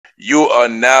You are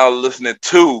now listening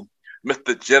to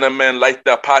Mr. Gentleman Like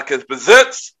That Podcast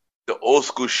presents the Old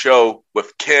School Show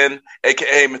with Ken,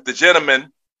 aka Mr.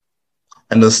 Gentleman,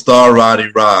 and the Star Roddy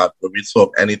Rod, where we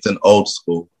talk anything old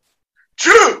school.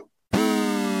 True.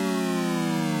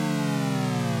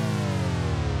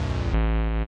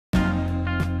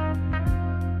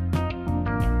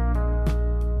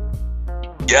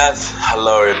 Yes,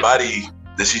 hello everybody.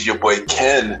 This is your boy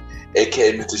Ken,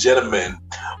 aka Mr. Gentleman,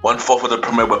 1/4 of the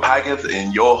Premier Podcast,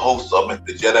 and your host of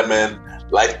Mr. Gentleman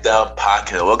Like That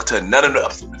Podcast. Welcome to another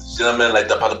episode of Mr. Gentleman Like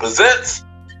That Podcast presents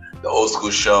the Old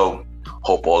School Show.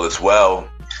 Hope all is well.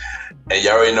 And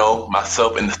y'all already know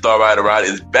myself and the Star Rider Ride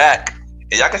is back.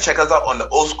 And y'all can check us out on the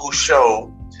Old School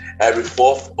Show every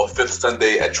 4th or 5th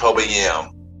Sunday at 12 a.m.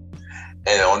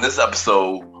 And on this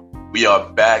episode, we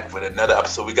are back with another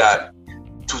episode. We got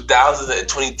 2000 and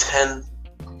 2010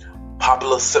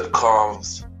 popular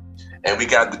sitcoms, and we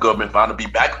got the government bound to be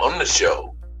back on the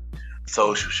show.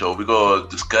 So we're gonna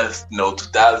discuss,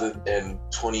 2000 and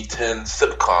 2010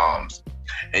 sitcoms.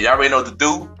 And y'all already know what to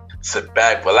do. Sit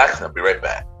back, relax, and I'll be right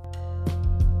back.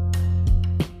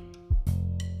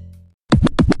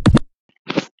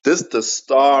 This is the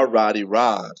Star Roddy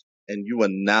Rod, and you are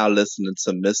now listening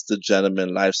to Mr.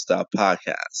 Gentleman Lifestyle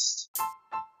Podcast.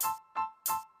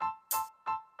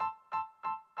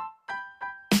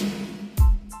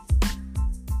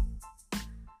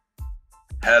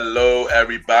 Hello,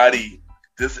 everybody.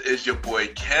 This is your boy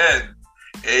Ken,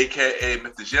 aka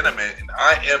Mr. Gentleman, and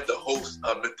I am the host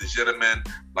of Mr. Gentleman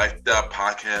Lifestyle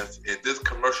Podcast. And this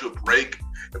commercial break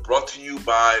is brought to you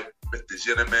by Mr.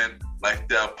 Gentleman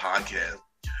Lifestyle Podcast.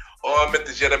 On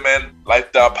Mr. Gentleman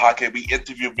Lifestyle Podcast, we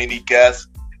interview many guests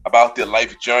about their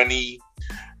life journey,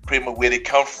 pretty much where they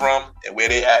come from and where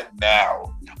they at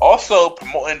now. Also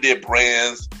promoting their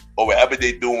brands or whatever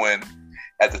they're doing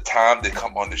at the time they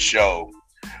come on the show.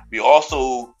 We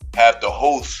also have the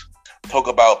host talk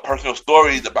about personal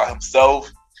stories about himself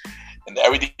and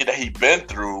everything that he's been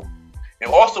through.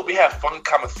 And also we have fun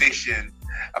conversation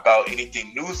about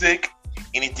anything music,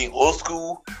 anything old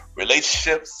school,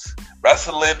 relationships,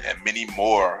 wrestling, and many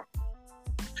more.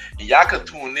 And y'all can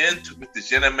tune in to Mr.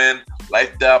 Gentleman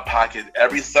Lifestyle Podcast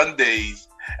every Sundays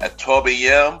at 12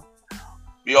 a.m.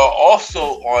 We are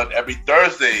also on every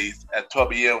Thursdays at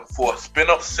 12 a.m. for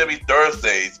Spin-Off Series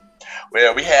Thursdays,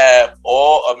 where we have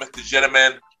all of Mr.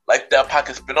 Gentleman Lifestyle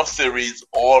Podcast spin-off series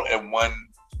all in one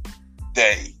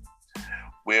day,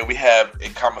 where we have a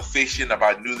conversation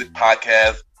about music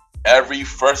podcast every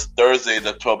first Thursday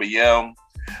at 12 a.m.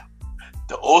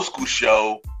 The Old School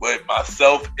Show with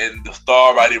myself and the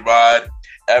Star Roddy Rod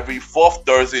every 4th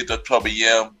Thursday at 12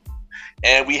 a.m.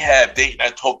 And we have Date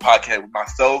Night Talk Podcast with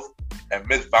myself and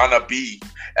Miss Vanna B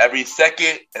every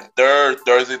 2nd and 3rd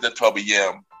Thursday at 12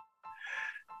 a.m.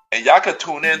 And y'all can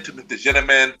tune in to Mr.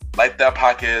 Gentleman Like That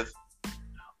Podcast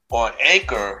on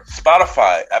Anchor,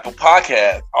 Spotify, Apple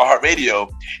Podcasts,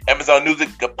 iHeartRadio, Amazon Music,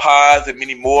 the Pods, and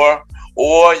many more.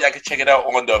 Or y'all can check it out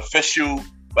on the official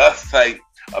website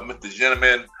of Mr.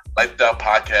 Gentleman Like That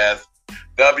Podcast,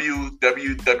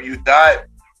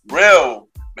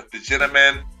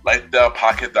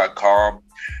 www.realmrgentlemanlikethatpodcast.com,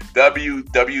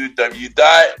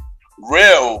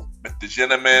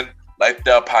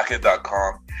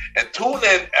 www.realmrgentlemanlikethatpodcast.com. And tune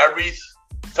in every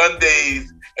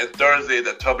Sundays and Thursdays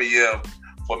at 12 a.m.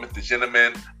 for Mr.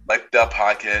 Gentleman Like That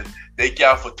Podcast. Thank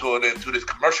y'all for tuning in to this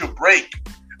commercial break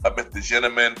of Mr.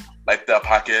 Gentleman Like That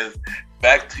Podcast.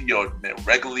 Back to your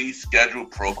regularly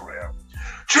scheduled program.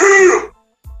 Cheer!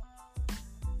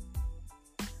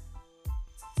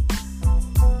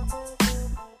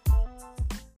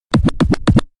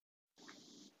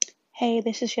 Hey,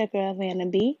 this is your girl Vanna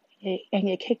B, and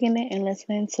you're kicking it and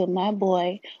listening to my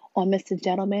boy on Mr.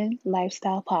 Gentleman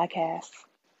Lifestyle Podcast.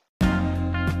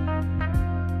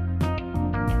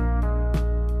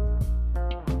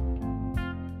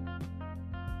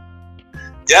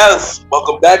 Yes,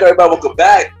 welcome back, everybody. Welcome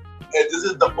back. And this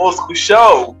is the Old School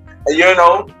Show.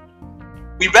 And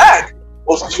we back.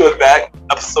 Old School Show is back.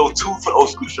 Episode 2 for the Old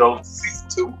School Show, season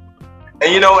 2.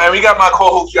 And and we got my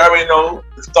co-host, you already know,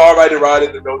 the Star Rider Rod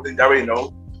in the building, you already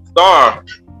know. Star,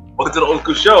 welcome to the Old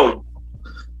School Show.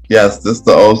 Yes, this is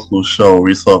the Old School Show.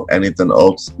 We talk anything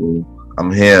old school.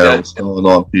 I'm here. Yes. What's going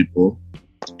on, people?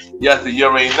 Yes, you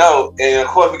already know. And of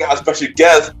course, we got a special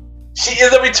guest. She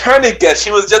is a returning guest.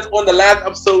 She was just on the last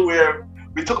episode where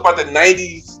we talked about the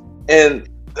 90s and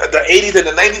the 80s and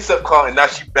the 90s sitcom, and now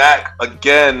she's back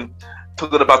again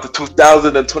talking about the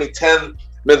 2000 and 2010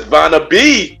 Miss Vanna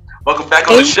B. Welcome back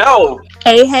on the show.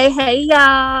 Hey,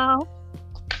 y'all.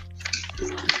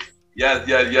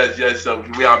 Yes. So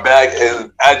we are back,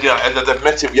 and as I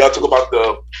mentioned, we are talking about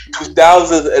the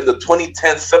 2000s and the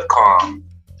 2010 sitcom.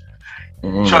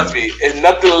 Trust me, it's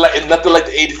nothing like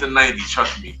the 80s and 90s.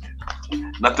 Trust me,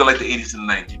 nothing like the 80s and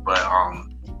 90s. But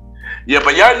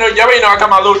but y'all already know I got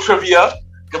my little trivia.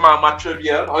 Got my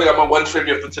trivia. I only got my one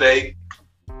trivia for today.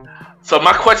 So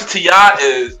my question to y'all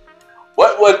is,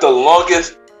 what was the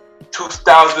longest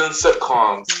 2000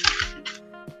 sitcoms?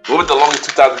 What was the longest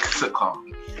 2000 sitcom?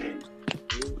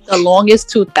 The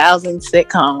longest 2000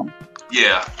 sitcom.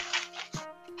 Yeah.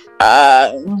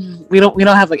 We don't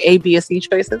have like A, B, or C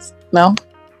choices. No.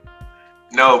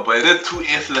 No, but there's two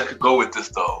answers that could go with this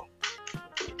though.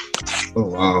 Oh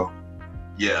wow.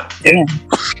 Yeah. Damn.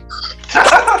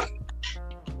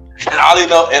 And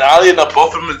I know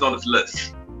both of them is on this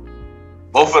list.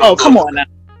 Both of them. Oh, come on now.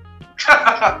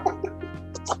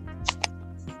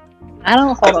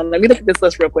 Hold on. Let me look at this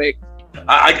list real quick.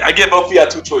 I get both of y'all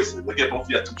two choices. Okay.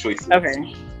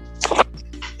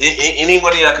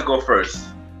 Anybody that could go first.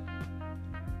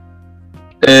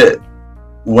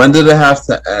 When did it have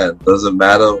to end? Does it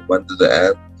matter when did it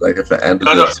end? Like if it ended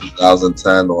in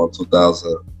 2010 or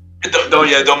 2000? It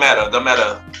don't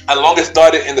matter. As long as it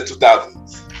started in the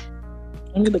 2000s.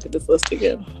 Let me look at this list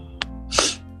again.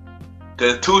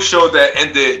 There's two shows that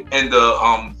ended in the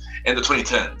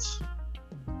 2010s.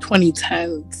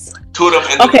 2010s. Two of them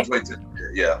ended in the 2010s.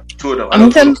 Yeah, two of them.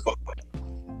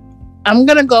 I'm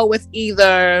gonna go with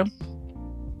either.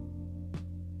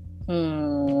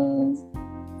 I'm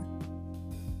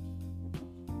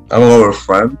gonna go with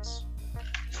Friends.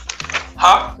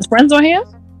 Huh? Is Friends on here?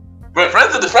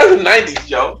 Friends of the 90s,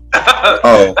 yo.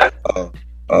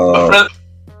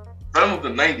 Friends of the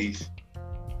 90s.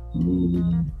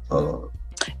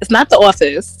 It's not The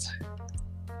Office.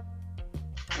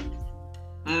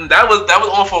 That was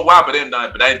on for a while, but then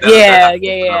not. So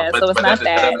it's not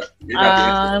that.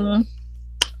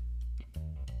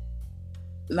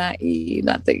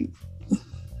 Nothing.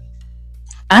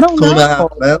 I don't know.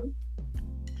 2.5 Men.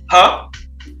 Huh?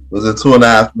 Was it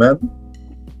 2.5 Men?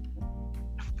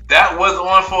 That was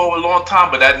on for a long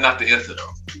time, but that's not the answer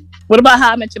though. What about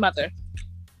How I Met Your Mother?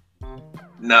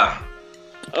 Nah.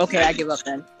 Okay, I give up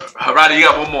then. Roddy, you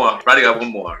got one more.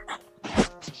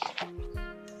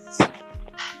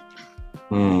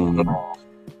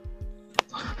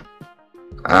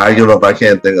 I give up. I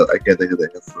can't think of the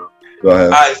answer. Go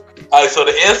ahead. All right. So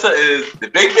the answer is The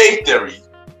Big Bang Theory.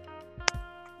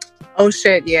 Oh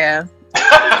shit! Yeah.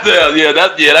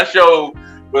 That show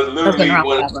was literally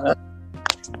on.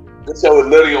 This show was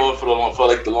literally on for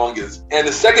like the longest. And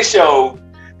the second show,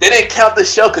 they didn't count the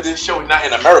show because this show was not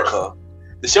in America.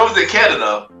 The show was in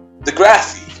Canada.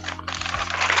 Degrassi.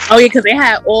 Oh yeah, because they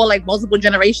had all like multiple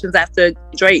generations after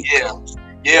Drake.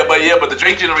 But the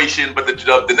Drake generation, but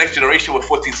the next generation was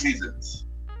 14 seasons.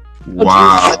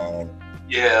 Wow.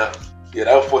 Yeah,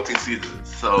 that was 14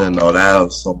 seasons. So I didn't know that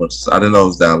was so much. I didn't know it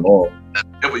was that long.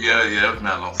 It was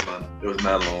mad long, son. It was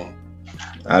mad long.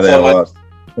 I didn't watch.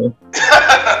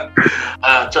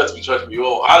 Trust me.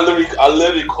 Oh, I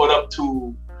literally caught up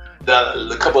to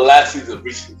the couple last seasons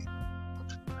recently.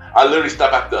 I literally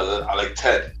stopped after like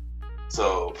 10.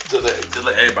 So just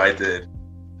like everybody did.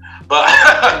 But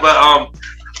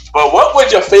what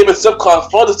was your favorite sitcom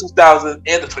for the 2000s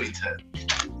and the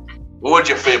 2010s? What was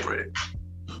your favorite?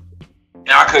 And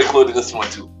I could include this one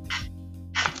too.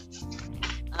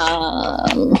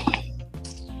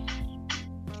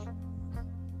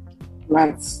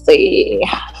 Let's see.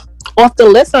 Off the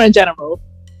list or in general?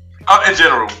 In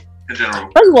general.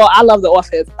 First of all, I love The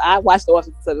Office. I watch The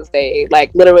Office to this day.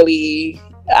 Like literally,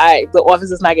 The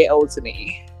Office does not get old to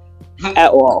me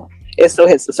at all. It still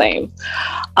hits the same.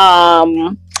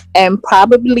 And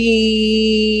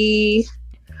probably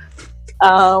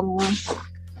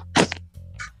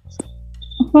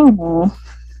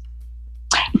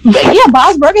But yeah,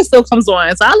 Bob's Burgers still comes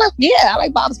on. So I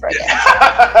like Bob's Burgers.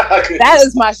 That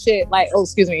is my shit. Like, oh,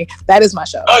 excuse me. That is my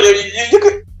show. Oh,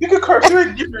 you can curse.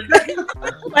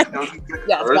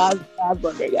 Yes, Bob's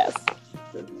Burger, yes.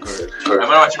 What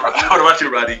about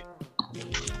you, Roddy?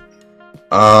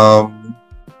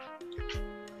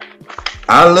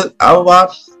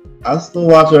 I still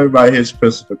watch Everybody Hates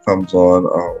Christopher comes on.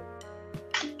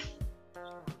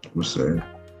 Let me see.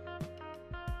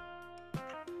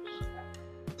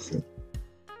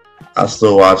 I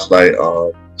still watch like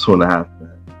 2.5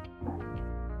 Men.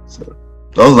 So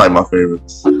those are like my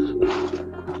favorites.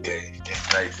 Okay,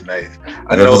 nice.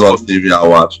 I know it's on TV. I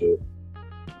watch it.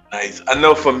 Nice. I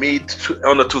know for me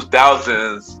on the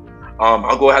 2000s, I'm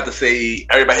gonna have to say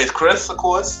Everybody Hates Chris, of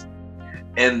course,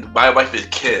 and My Wife is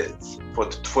Kids. for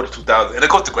the 2000s, and of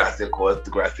course the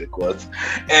Grassy Accords,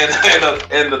 and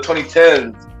in the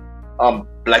 2010s,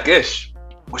 Blackish,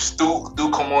 which still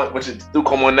come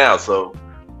on now. So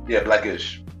yeah,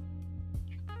 Blackish.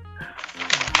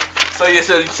 So yeah,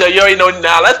 so you already know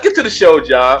now. Let's get to the show,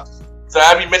 y'all. So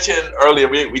as we mentioned earlier,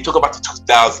 we talk about the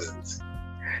 2000s,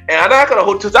 and I'm not gonna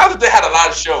hold 2000s. They had a lot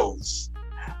of shows,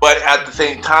 but at the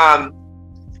same time,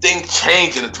 things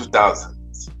changed in the 2000s.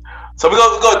 So we're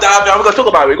gonna dive down. We're gonna talk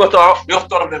about it. We're gonna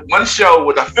start with one show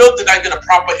which I feel did not get a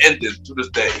proper ending to this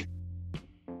day.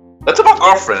 Let's talk about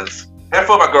Girlfriends.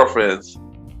 Handful of my girlfriends.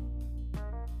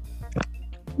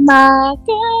 My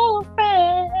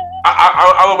girlfriend.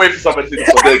 I will wait for somebody to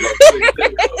so there you go.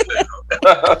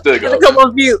 There you go. Come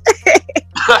on mute.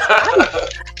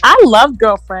 I love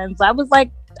Girlfriends. I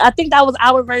think that was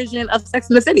our version of Sex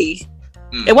and the City.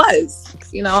 It was.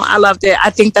 I loved it. I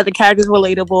think that the characters were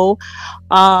relatable.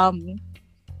 I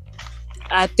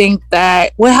think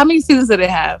that how many seasons did it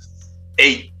have?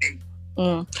 8.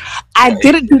 I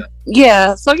didn't do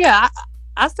so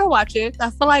I still watch it. I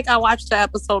feel like I watched the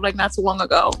episode like not too long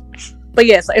ago. But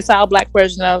yes, it's our black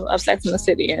version of Sex and the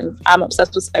City, and I'm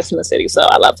obsessed with Sex and the City, so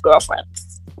I love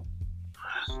Girlfriends.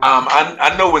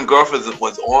 I know when Girlfriends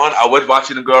was on, I was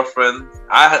watching the Girlfriends.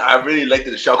 I really liked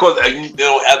the show. Of course, as a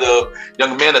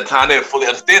young man at the time, I didn't fully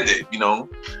understand it,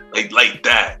 like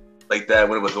that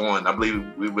when it was on. I believe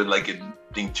we were like in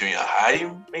junior high,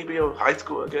 maybe, or high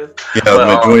school, I guess. Yeah,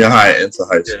 but, junior high into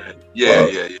high school. Yeah.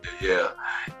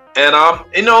 And I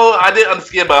didn't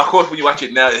understand, but of course, when you watch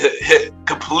it now, it hit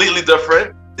completely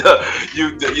different.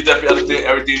 you definitely understand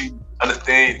everything.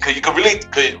 Because you can relate.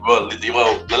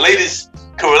 The ladies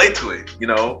can relate to it,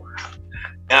 And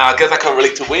I guess I can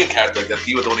relate to Wayne's character. I guess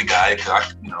he was the only guy,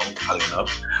 highly enough.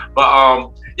 But I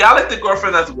like the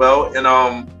Girlfriend as well, and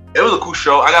it was a cool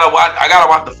show. I gotta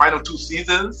watch the final 2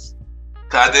 seasons,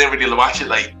 because I didn't really watch it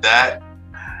like that.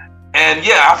 And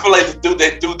yeah, I feel like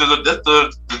they do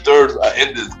the third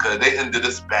ending, because they ended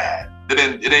this bad. It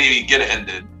didn't even get it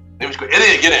ended. It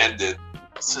didn't get it ended.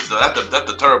 So that's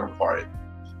the terrible part.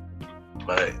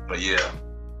 But yeah.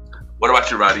 What about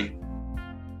you, Roddy?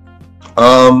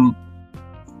 I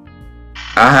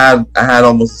had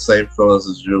almost the same feelings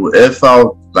as you. It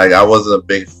felt like I wasn't a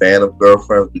big fan of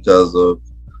Girlfriends because of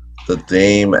the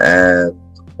theme and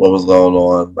what was going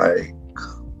on. Like,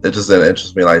 it just didn't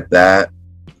interest me like that.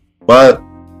 But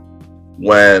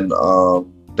when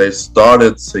they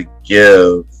started to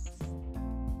give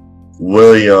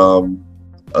William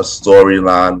a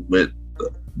storyline with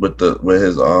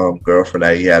his girlfriend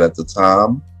that he had at the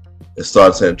time, it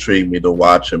started to intrigue me to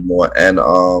watch it more. And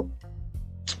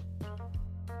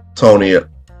Tony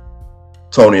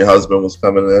husband was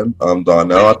coming in,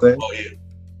 Darnell, I think. Oh yeah.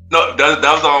 No,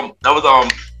 that was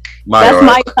Maya, that's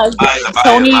Mike's husband.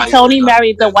 Tony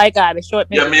married the white guy, the short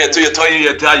midget. Tony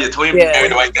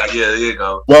married the white guy. Yeah, there you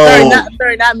go. Whoa.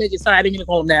 Sorry, not midget. Sorry, I didn't mean to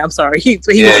call him now. I'm sorry. He was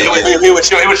short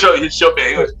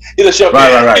man. He was short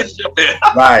man.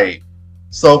 Right.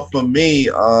 So for me,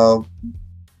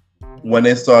 when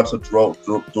they start to throw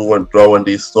in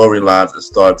these storylines, it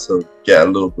starts to get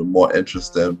a little bit more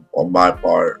interesting on my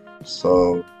part.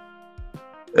 So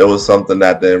it was something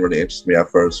that didn't really interest me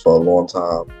at first for a long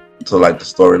time, until like the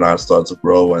storyline started to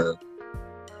grow and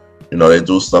they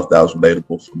do stuff that was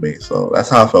relatable for me. So that's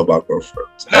how I felt about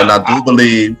Girlfriends. And I do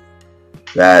believe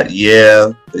that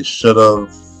they should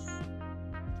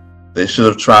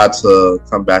have tried to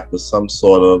come back with some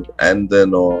sort of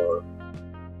ending,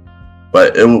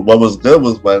 but what was good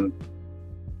was when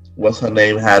what's her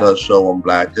name had her show on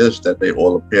Blackish that they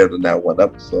all appeared in that one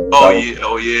episode. That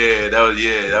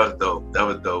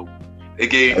was dope.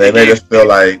 They made it feel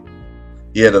like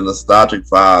the nostalgic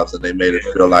vibes, and they made it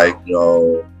feel like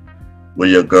we're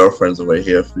your girlfriends and we're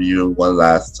here for you one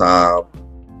last time.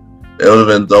 It would have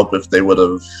been dope if they would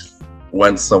have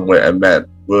went somewhere and met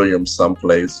William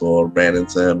someplace or ran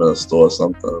into him in a store or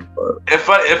something. But it's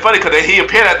funny because he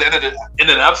appeared at the end of the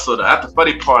episode. That's the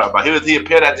funny part about he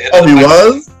appeared at the end. Oh, he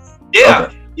was? Yeah.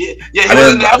 Okay. Yeah. He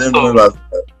was in the episode. Didn't realize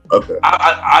that. Okay.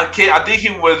 I think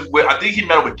he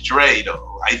met with Dre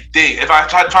though. I think if I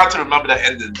try to remember the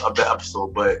ending of the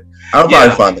episode, but I'll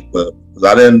probably find the clip because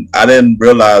I didn't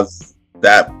realize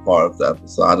that part of the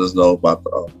episode. I just know about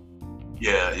the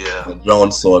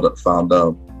Jones sort of found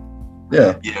out.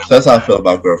 Yeah. So that's how I feel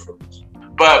about Girlfriends.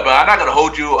 But I'm not gonna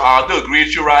hold you. I do agree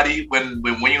with you, Roddy. When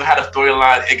you had a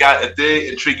storyline, it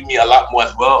did intrigue me a lot more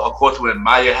as well. Of course, when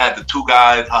Maya had the 2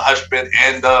 guys, her husband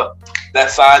and that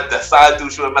side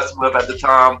dude she was messing with at the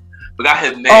time. Forgot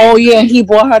his name. Oh yeah, he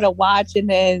brought her to watch, and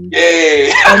then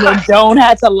and then Joan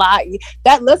had to lie.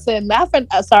 Not for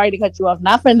sorry to cut you off.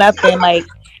 Not for nothing. Like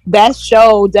that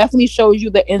show definitely shows you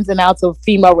the ins and outs of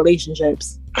female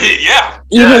relationships. Yeah.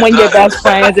 Even when you're best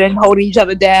friends and holding each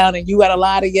other down, and you got a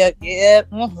lot of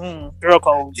girl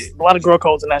codes. A lot of girl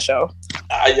codes in that show.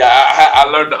 I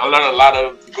learned a lot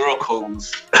of girl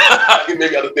codes.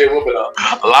 Maybe I stay with it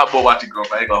a lot more watching girl.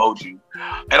 I ain't gonna hold you.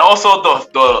 And also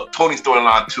the Tony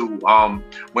storyline too.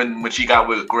 When she got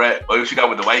with Greg, or she got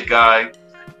with the white guy,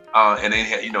 and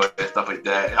then and stuff like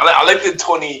that. I like the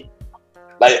Tony,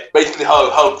 like basically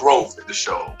her growth in the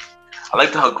show. I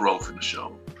liked her growth in the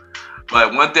show.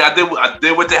 But one thing I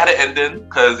did what they had an ending,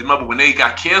 because remember when they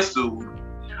got canceled,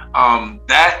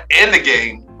 that and the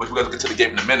game, which we're gonna get to the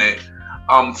game in a minute.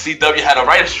 CW had a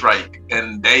writer's strike,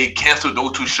 and they canceled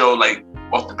those two shows like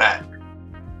off the bat,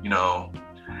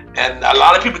 And a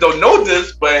lot of people don't know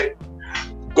this, but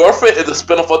Girlfriend is a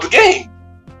spinoff of the game.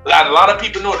 A lot of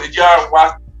people know that y'all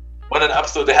watched one of the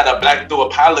episodes. They had a Black Door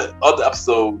pilot of the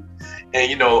episode,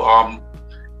 and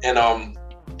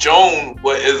Joan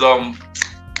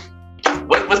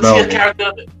what's your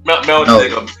character? Melody.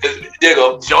 There you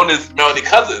go. Joan is Melody's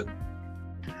cousin,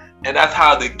 and that's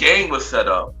how the game was set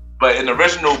up. But in the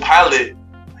original pilot,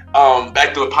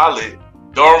 Backdoor pilot,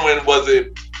 Darwin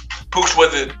wasn't. Pooch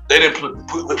wasn't. They didn't put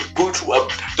Pooch.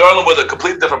 Darwin was a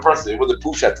completely different person. It wasn't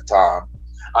Pooch at the time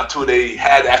until they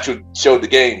had actually showed the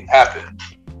game happen.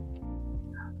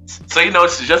 So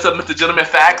it's just a Mr. Gentleman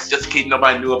facts, just in case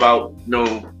nobody knew about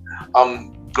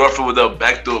Girlfriend with a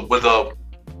Backdoor was a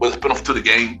spinoff to the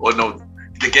game, or no,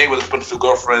 the game was a spinoff to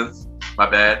Girlfriends. My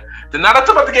bad. Then now let's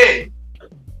talk about the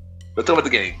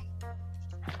game.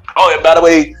 Oh, and by the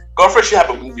way, Girlfriend should have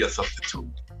a movie or something too.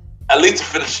 At least to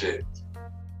finish it.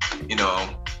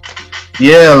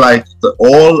 Yeah, like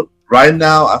right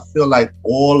now, I feel like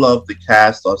all of the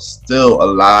cast are still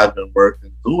alive and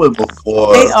working through it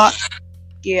before they are.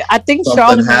 Yeah, I think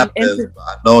something happens.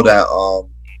 I know that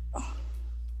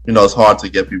it's hard to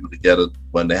get people together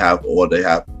when they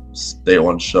stay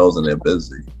on shows and they're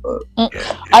busy. But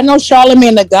I know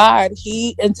Charlamagne the God,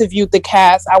 he interviewed the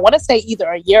cast, I want to say either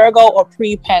a year ago or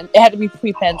it had to be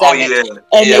pre-pandemic.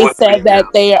 And they said that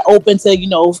they are open to,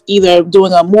 either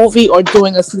doing a movie or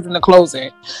doing a season of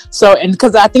closing. So, and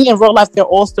because I think in real life, they're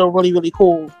all still really, really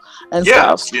cool and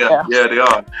stuff. Yeah, they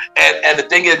are. And the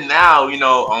thing is now,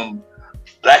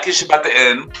 Blackish is about to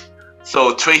end.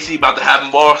 So Tracy about to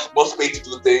have more space to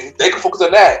do things. They can focus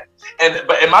on that. And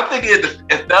my thing is,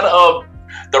 instead of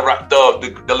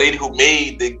the lady who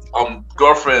made the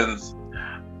Girlfriends,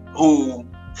 who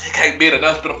made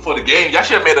another spin for the game, y'all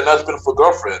should have made another spin for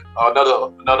Girlfriend,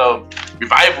 another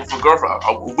revival for Girlfriend,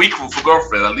 a week for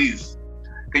Girlfriend at least.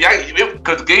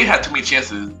 Because the game had too many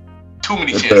chances. Too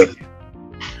many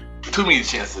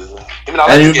chances.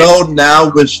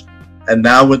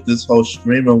 Now with this whole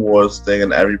streaming wars thing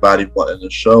and everybody wanting the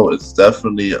show, it's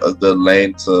definitely a good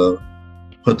lane to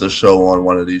put the show on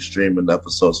one of these streaming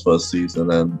episodes for a season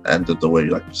and end it the way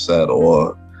like you said,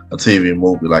 or a TV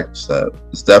movie like you said.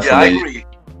 It's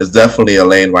definitely a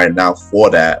lane right now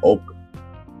for that open.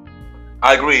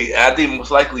 I agree. I think most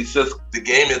likely, since the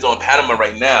game is on Panama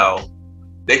right now,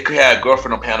 they could have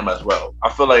Girlfriend on Panama as well.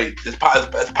 I feel like it's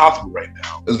possible right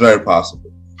now. It's very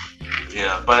possible.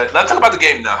 Yeah, but let's talk about the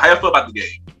game now. How you feel about the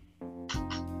game?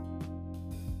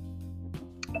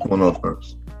 Who knows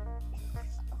first?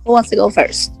 Who wants to go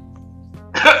first?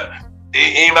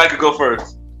 Anybody could go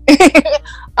first.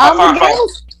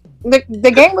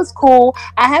 The game was cool.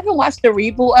 I haven't watched the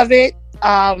reboot of it.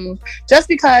 Just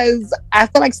because I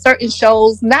feel like certain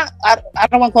shows, I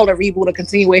don't want to call it a reboot, a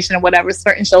continuation or whatever,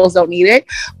 certain shows don't need it,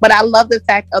 but I love the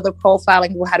fact of the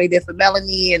profiling, how they did for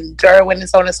Melanie and Derwin and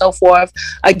so on and so forth.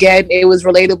 Again, it was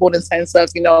relatable in the sense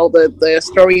of, the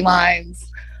storylines,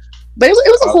 but it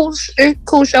was a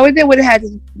cool show. It did what it had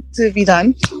to be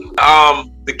done.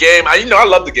 The game, I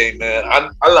love the game, man.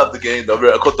 I love the game though.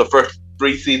 Of course, the first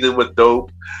 3 seasons was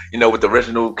dope, with the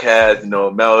original cast,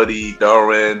 Melody,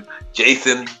 Darwin,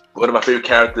 Jason, one of my favorite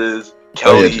characters,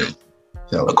 Kelly,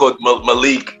 of course,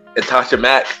 Malik and Tasha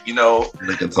Mack,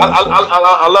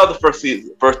 I love the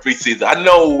first 3 seasons. I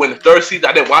know when the 3rd season,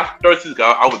 I didn't watch the 3rd season,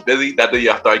 I was busy. That day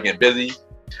I started getting busy.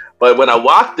 But when I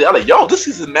watched it, I was like, yo, this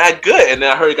season is mad good. And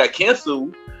then I heard it got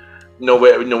canceled,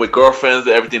 with Girlfriends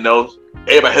and everything else.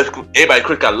 Everybody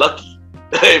Chris got lucky.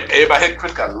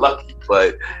 Chris got lucky,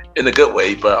 but in a good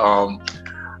way.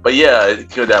 But yeah,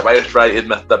 that writer's right, it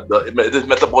messed up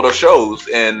all those shows.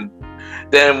 And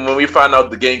then when we found out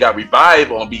the game got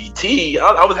revived on BET,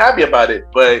 I was happy about it.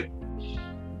 But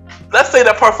let's say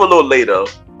that part for a little later.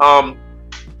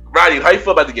 Roddy, how you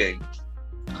feel about the game?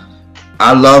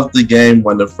 I loved the game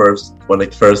when it first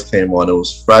came on. It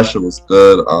was fresh. It was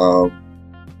good.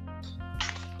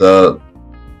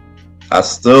 I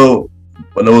still,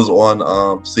 when it was on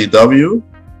CW,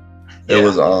 it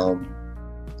was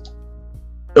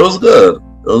good.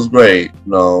 It was great,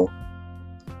 you know.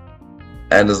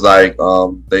 And it's like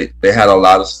they had a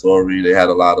lot of story. They had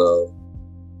a lot of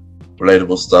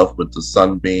relatable stuff with the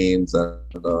Sunbeams and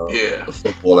the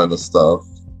football and the stuff.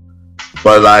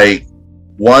 But like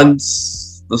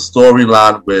once the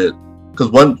storyline with,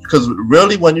 because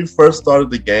really when you first started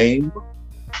the game,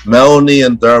 Melanie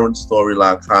and Duran's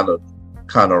storyline kind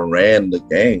of ran the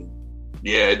game.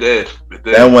 Yeah, it did.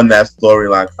 Then when that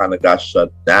storyline kind of got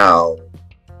shut down,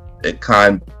 it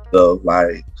kind of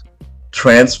like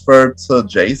transferred to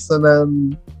Jason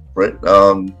and what's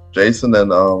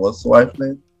the wife's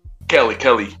name? Kelly.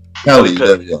 There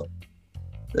you go.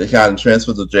 It kind of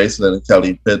transferred to Jason and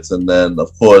Kelly Pitts, and then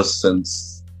of course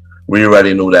since we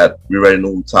already knew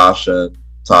who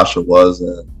Tasha was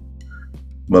and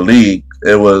Malik,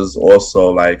 it was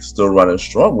also like still running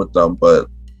strong with them, but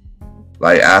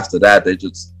like after that it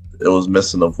was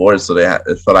missing a voice, so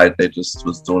it felt like they just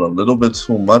was doing a little bit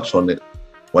too much on it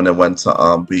when it went to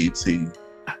BET.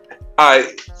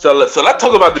 Alright, so let's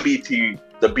talk about the BET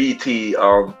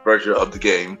version of the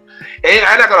game. And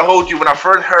I'm not gonna hold you. When I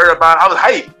first heard about it, I was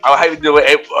hyped to do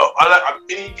it.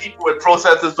 Many people were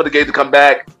processes for the game to come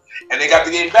back, and they got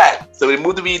the game back. So they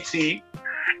moved to BET.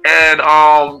 And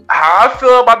how I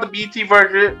feel about the BET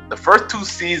version, the first 2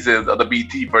 seasons of the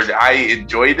BET version, I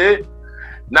enjoyed it.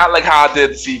 Not like how I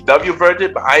did the CW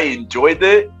version, but I enjoyed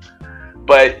it.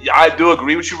 But I do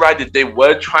agree with you, right, that they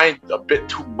were trying a bit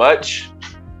too much.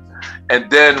 And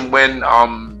then when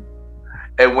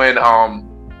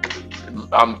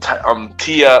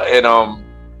Tia and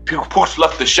Pooch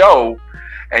left the show,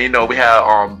 and you know we had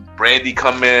Brandy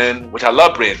come in, which I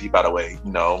love Brandy, by the way,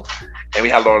 you know, and we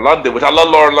had Lauren London, which I love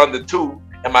Lauren London too,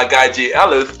 and my guy Jay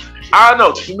Ellis. I don't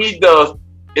know, to me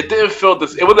it didn't feel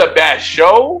this. It was a bad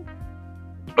show,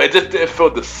 but it just didn't feel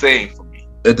the same for me.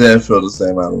 It didn't feel the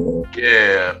same at all.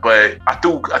 Yeah, but I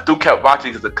do kept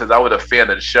watching because I was a fan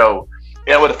of the show,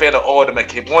 and I was a fan of all of them that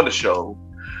came on the show.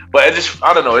 But it just,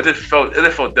 I don't know, it just felt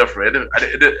different.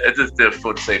 It just didn't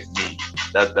feel the same for me.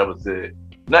 That was it.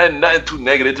 Nothing too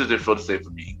negative. It just didn't feel the same for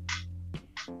me.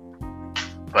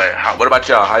 But what about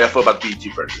y'all? How y'all feel about the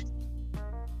BET version?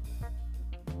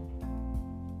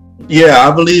 Yeah,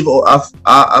 I believe I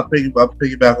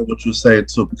piggyback on what you saying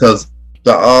too, because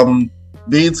the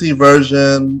BET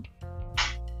version,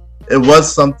 it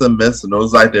was something missing. It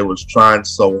was like they was trying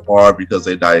so hard because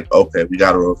they like, okay, we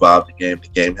got to revive the game. The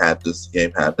game had this, the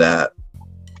game had that,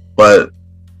 but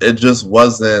it just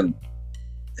wasn't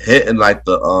hitting like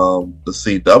the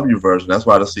CW version. That's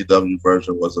why the CW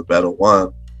version was a better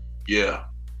one. Yeah,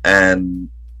 and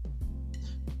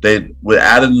with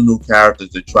adding the new characters,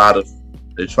 they try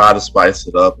to spice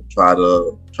it up and try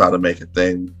to make a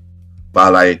thing by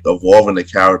like evolving the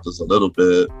characters a little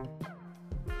bit,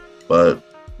 but.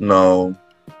 No,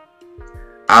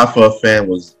 Alpha fan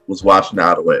was watching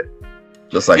out of the way,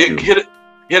 just like you. Here's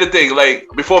the thing, like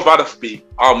before Vada speak,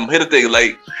 here's the thing,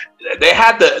 like they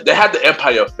had the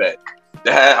Empire effect.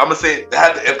 They had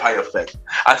the Empire effect.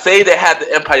 I say they had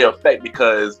the Empire effect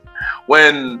because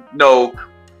when the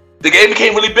game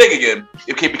became really big again,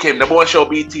 it became number 1 show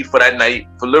BET for that night,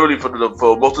 for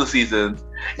most of the seasons,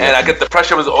 and I guess the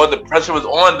pressure was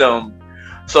on them.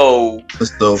 So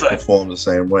still perform the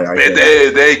same way.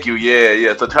 Thank you.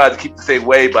 Yeah. So try to keep the same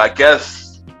way, but I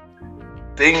guess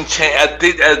things change. I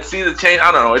think as season change,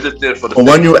 I don't know. It just did for the. But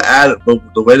when you add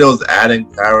the way they was adding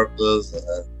characters, and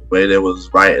the way they was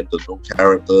writing the new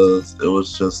characters, it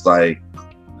was just like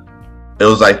it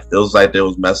was like they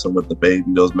was messing with the baby.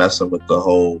 They was messing with the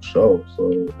whole show.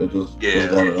 So it just was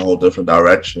going in a whole different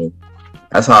direction.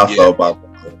 That's how I felt about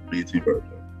the BET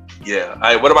version. Yeah. All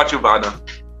right. What about you, Vanna?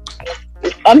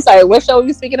 I'm sorry, what show are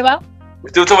you speaking about? We're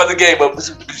still talking about the game, but we're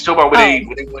talking about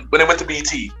when they went to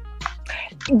BET.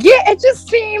 Yeah, it just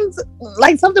seemed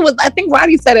like something was. I think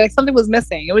Roddy said it. Like something was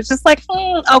missing. It was just like,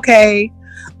 okay,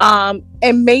 and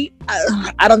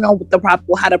I don't know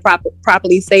how to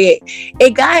properly say it.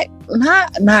 It got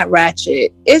not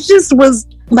ratchet. It just was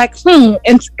like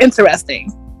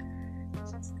interesting.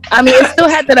 I mean, it still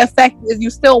had that effect. You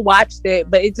still watched it,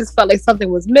 but it just felt like something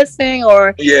was missing,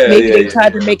 or maybe they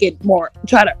tried to make it more,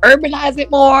 try to urbanize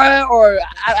it more, or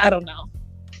I don't know.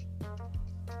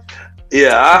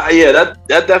 That's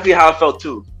definitely how I felt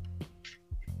too.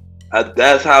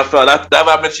 That's how I felt. That's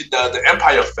why I mentioned the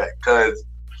Empire effect, because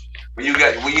when you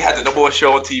had the number 1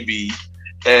 show on TV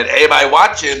and everybody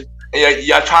watching, and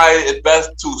y'all trying its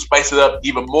best to spice it up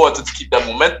even more to keep that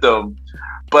momentum,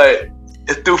 but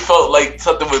it still felt like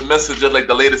something was missing, just like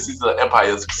the latest season of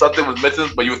Empire. Something was missing,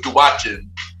 but you were still watching.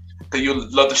 because you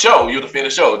love the show. You're the fan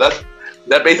of the show. That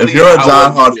basically. If you're a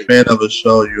diehard fan of a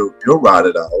show, you'll ride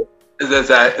it out.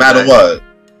 Exactly. No matter what.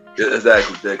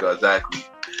 Exactly, Jacob. Exactly.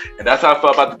 And that's how I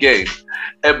felt about the game.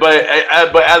 But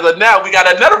as of now, we got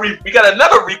another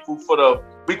reboot for the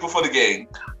week before the game.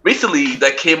 Recently,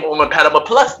 that came on Paramount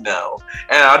Plus now,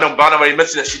 and I know Bonnie already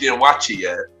mentioned that she didn't watch it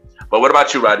yet. But what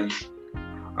about you, Roddy?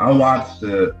 I watched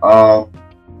it.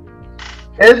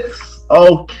 It's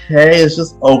okay. It's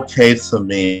just okay to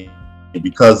me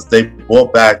because they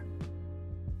brought back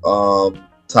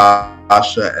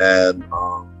Tasha and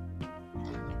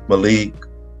Malik,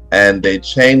 and they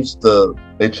changed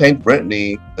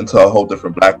Brittany into a whole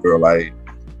different black girl. Like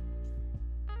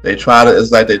they try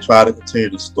to continue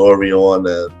the story on,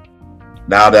 and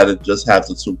now that it just has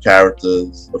the two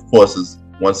characters, of course, it's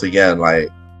once again like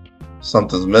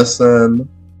something's missing.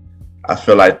 I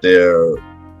feel like they're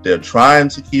trying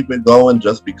to keep it going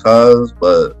just because,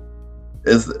 but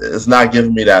it's not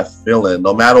giving me that feeling.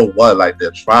 No matter what, like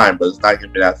they're trying, but it's not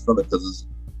giving me that feeling because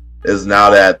it's now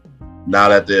that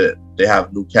they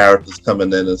have new characters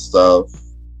coming in and stuff.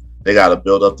 They got to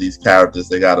build up these characters.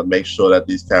 They got to make sure that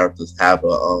these characters have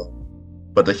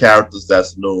but the characters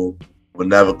that's new will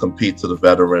never compete to the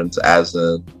veterans, as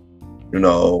in,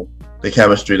 the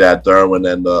chemistry that Derwin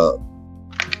and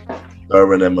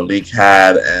Malik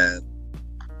had, and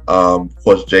of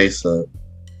course Jason,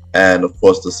 and of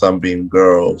course the Sunbeam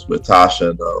Girls with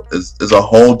Tasha, is a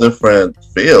whole different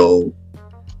feel.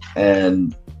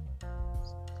 And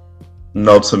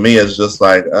to me, it's just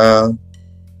like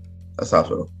that's how I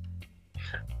feel.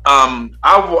 I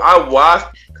watched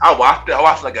it. I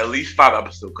watched like at least 5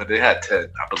 episodes because they had 10,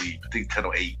 I believe. I think 10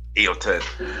 or 8 or 10.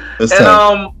 It's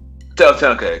and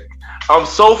 10, okay.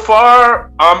 So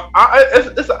far,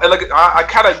 it's like I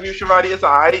kind of agree with you, Roddy. It's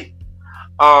alright.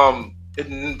 It's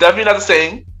definitely not the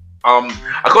same.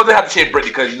 Of course they have to change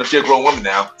Brittany because she's a grown woman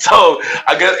now. So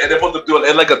I guess, and they're supposed to do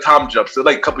it like a time jump. So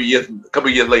like a couple years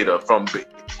later from the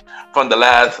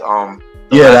last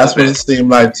that's what it seemed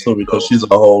like too, because she's a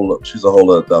whole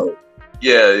adult.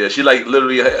 Yeah, she like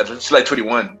literally she's like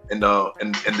 21 in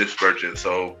this version.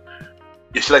 So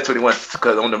yeah, she's like 21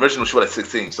 because on the original she was like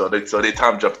 16. So they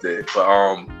time jumped it. But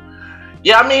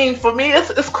yeah, I mean for me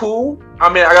it's cool.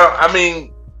 But I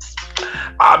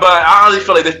honestly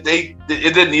feel like it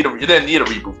didn't need a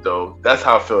reboot though. That's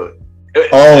how I feel.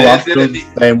 I feel the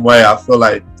same way. I feel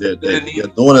like they're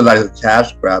doing it like a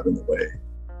cash grab in a way.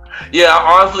 Yeah,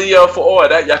 honestly, for all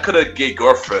that, y'all could have gave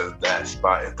Girlfriend that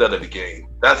spot instead of the game.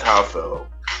 That's how I feel.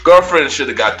 Girlfriend should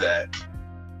have got that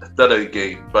instead of the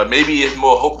game. But maybe it's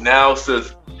more hope now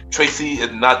since Tracy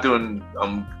is not doing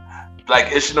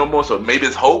Black-ish no more. So maybe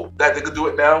it's hope that they could do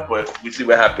it now. But we see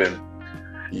what happened.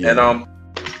 Yeah. And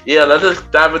yeah, let's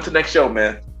just dive into the next show,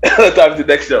 man. Let's dive into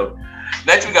the next show.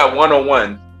 Next we got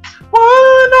 101.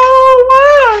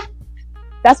 101.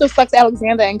 That's with Flex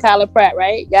Alexander and Kyla Pratt,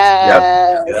 right?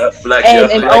 Yeah. Yep.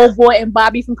 And Old Boy and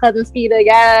Bobby from Cousin Skeeter.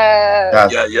 Yeah.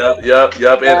 Yep. Yeah.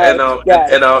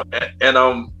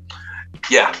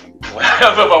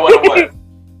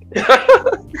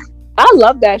 I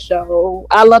love that show.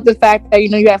 I love the fact that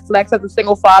you have Flex as a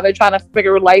single father trying to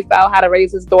figure life out, how to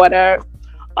raise his daughter,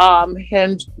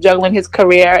 him juggling his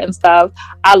career and stuff.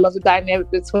 I love the dynamic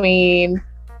between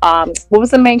what was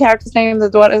the main character's name? The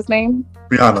daughter's name?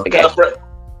 Brianna.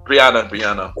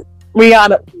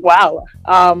 Brianna. Wow.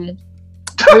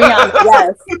 Brianna.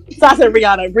 Yes. So I said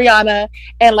Brianna,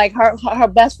 and like her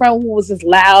best friend who was just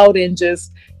loud and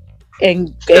just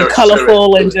and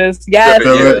colorful and just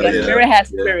Spirit has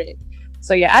spirit.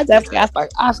 So yeah, I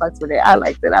fucked with it. I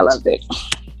liked it. I loved it.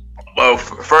 Well,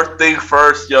 first thing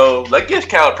first, yo, let's give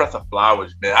Kyla Pratt some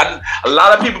flowers, man. A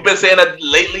lot of people been saying that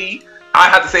lately. I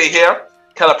have to say it here,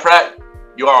 Kyla Pratt,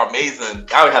 you are amazing.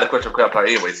 I already had a question for Kyla Pratt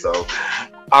anyway, so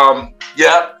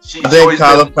yeah. I think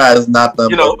Kyla Pratt is not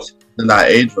in that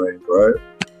age range, right?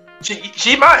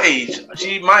 She my age.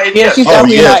 She my age. Yeah, she's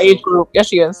definitely in that age group. Yes,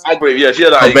 she is. I agree. Yeah, she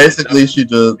is. So basically, she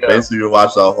just basically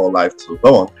watched her whole life too.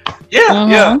 Go on.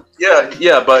 Yeah.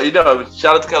 But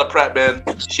shout out to Kyla Pratt, man.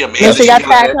 She amazing. And she got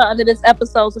tagged her under this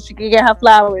episode so she can get her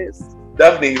flowers.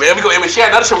 Definitely, man. She had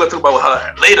another show we're gonna talk about with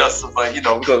her later. So, but we're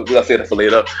gonna say that for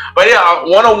later. But yeah,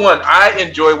 101. I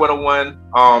enjoy 101.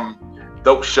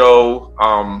 Dope show.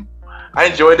 I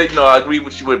enjoyed it. I agree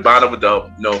with you with Bonner with the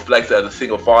Flex as a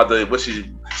single father.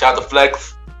 Shout out to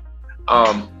Flex.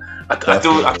 I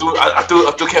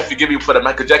still can't forgive you for the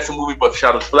Michael Jackson movie, but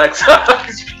shout out to Flex.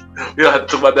 We don't have to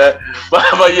talk about that. But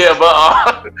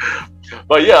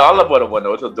yeah, I love 101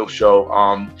 though. It's a dope show.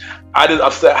 I just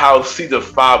upset how season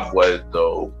 5 was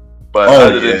though. But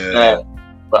other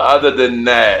than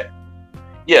that,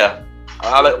 yeah,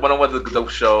 I like 101 is a dope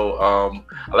show.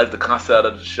 I like the concept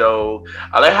of the show.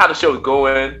 I like how the show is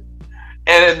going.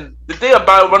 And the thing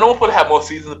about it, 101 supposed to have more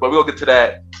seasons, but we'll get to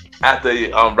that after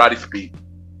Roddy speak.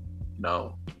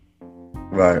 No.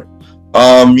 Right.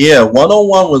 Yeah,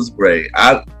 101 was great.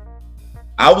 I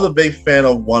was a big fan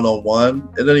of 101.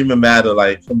 It didn't even matter,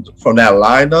 like from that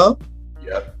lineup.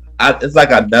 Yeah. It's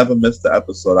like I never missed the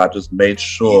episode. I just made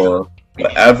sure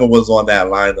whatever was on that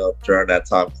lineup during that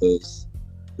time, because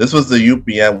this was the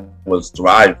UPN was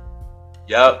thriving.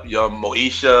 Yep.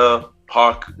 Moesha,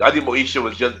 Park. I think Moesha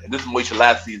was this is Moesha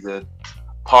last season.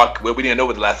 Park, well, we didn't know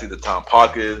what the last season time.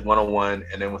 Park is 101,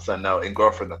 and then with something out and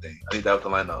Girlfriend. I think that was the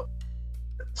lineup.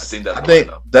 I think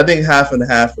that thing half and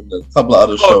half in a couple of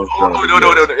other shows. No.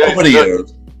 Over the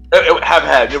years.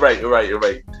 Have. You're right.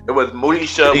 It was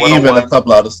Moesha. Even a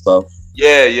couple other stuff.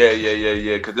 Yeah.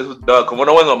 Because this was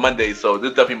 101 on Monday, so this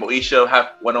is definitely Moesha,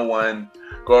 half 101,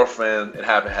 Girlfriend, and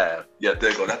half and half. Yeah,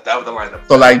 there you go. That was the lineup.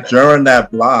 So like during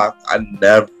that block, I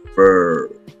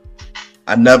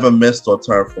never missed or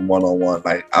turned from 101.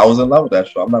 Like I was in love with that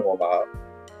show. I'm not gonna lie.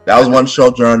 That was one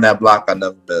show during that block I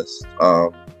never missed.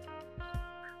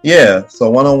 Yeah, so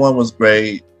 101 was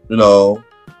great,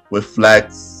 with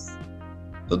Flex,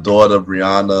 the daughter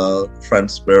Brianna,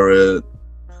 Friend Spirit,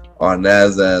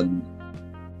 Arnaz, and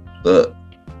the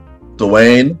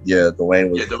Dwayne. Yeah,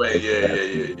 Dwayne was. Yeah,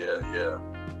 Dwayne. Yeah.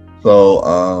 So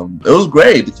it was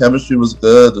great. The chemistry was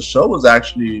good. The show was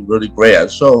actually really great.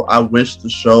 I wish the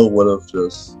show would have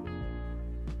just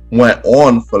went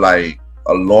on for like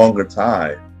a longer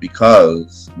time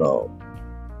because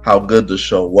how good the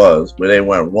show was. Where they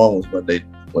went wrong was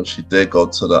when she did go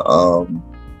to the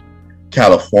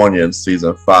California in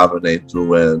season 5 and they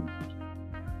threw in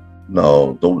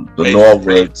the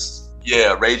Norwoods.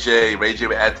 Yeah, Ray J would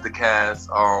add to the cast.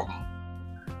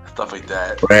 Stuff like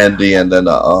that. Brandy and then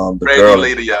the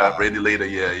Brandy girl. Brandy later,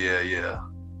 yeah.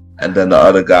 And then the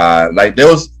other guy. Like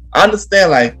I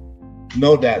understand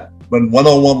that when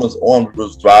 101 was on, we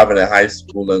was driving in high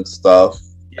school and stuff.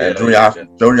 And junior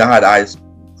high to high school.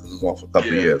 It was on for a couple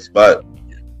of years. But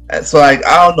and so I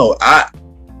don't know.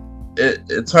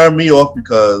 It turned me off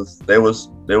because they was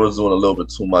doing a little bit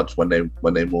too much when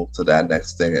they moved to that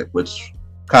next thing, which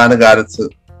kind of got it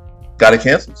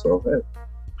canceled. So hey.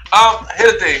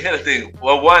 Here's the thing.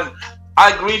 Well, one,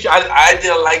 I agree. I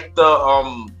didn't like the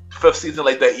 5th season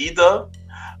like that either.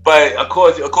 But of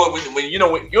course, when you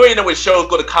know when shows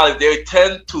go to college, they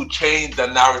tend to change the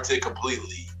narrative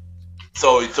completely.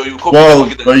 So you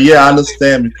could. But yeah, I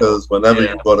understand because whenever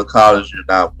you go to college, you're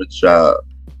not with your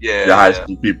high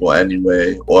school people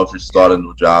anyway, or if you start a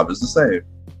new job, it's the same.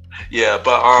 Yeah,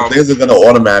 but things are gonna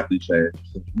automatically change.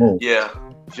 Yeah,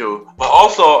 true. But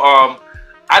also,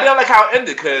 I didn't like how it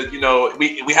ended because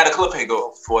we had a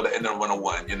cliffhanger for the end of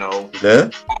 101. Yeah.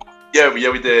 Yeah,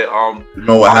 we did. You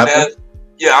know what happened?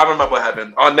 Yeah, I remember what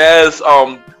happened. Arnaz,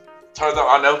 turns out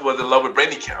Arnaz was in love with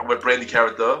Brandy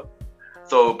character.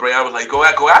 So Brianna was like, go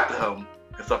after him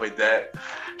and stuff like that.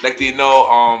 Like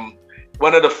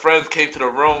one of the friends came to the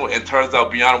room and turns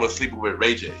out Brianna was sleeping with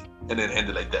Ray J, and then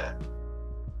ended like that.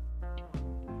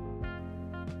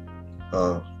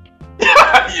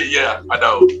 Yeah, I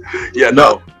know. Yeah,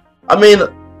 no. I mean,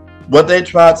 what they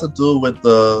tried to do with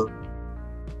the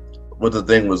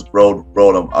thing was roll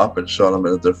them up and show them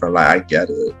in a different light. I get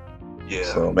it. Yeah.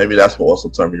 So maybe that's what also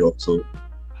turned me off too.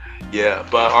 Yeah,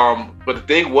 but the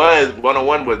thing was,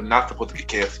 101 was not supposed to get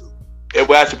canceled. It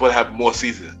was actually supposed to have more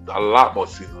seasons, a lot more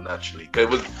seasons actually,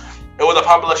 because it was a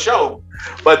popular show.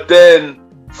 But then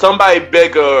somebody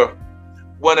bigger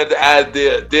wanted to add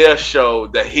their show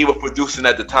that he was producing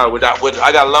at the time, which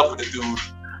I got love for the dude,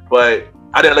 but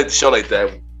I didn't like the show like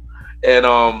that. And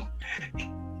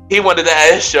he wanted to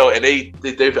add his show, and they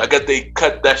I guess they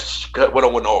cut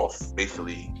 101 off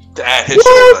basically to add his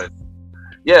show.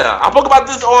 Yeah, I spoke about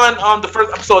this on the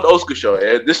first episode of the Old School Show.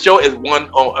 And this show is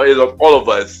is of all of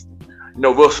us.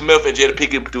 Will Smith and Jada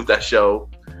Pinkett produced that show,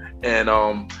 and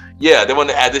they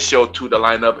wanted to add this show to the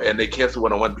lineup, and they canceled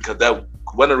 101 because that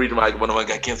one of the reasons why 101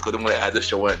 got canceled because they wanted to add this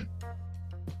show in.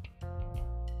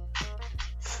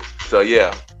 So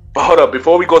yeah, but hold up,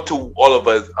 before we go to all of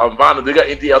us, Vanna, do you got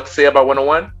anything else to say about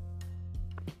 101?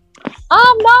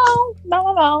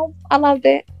 No. I loved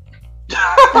it.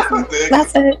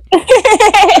 That's it.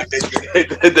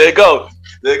 There you go. All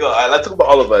right, let's talk about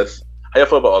All of Us. How you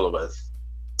feel about All of Us?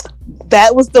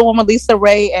 That was the one with Lisa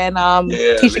Ray and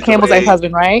Keisha Campbell's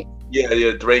ex-husband, right? Yeah,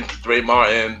 Dwayne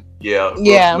Martin. Yeah.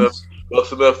 Will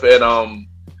Smith and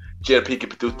Jada Pinkett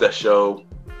produced that show.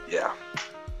 Yeah.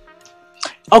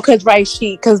 Oh,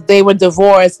 because they were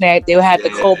divorced and they had the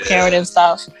co-parent and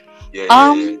stuff.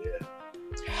 Yeah.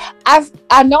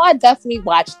 I know I definitely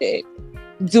watched it.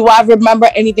 Do I remember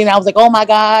anything I was like, oh my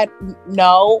God?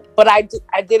 No. But I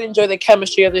did enjoy the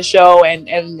chemistry of the show and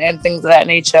things of that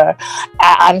nature.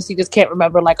 I honestly just can't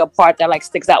remember like a part that like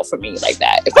sticks out for me like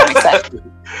that, if that makes sense.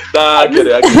 Nah, I get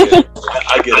it.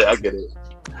 I get it.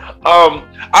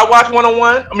 I watched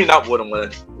 101. I mean, not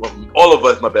 101. All of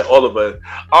us, my bad. All of us.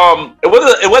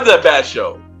 It wasn't a bad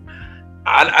show.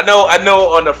 I know.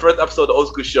 On the first episode of the Old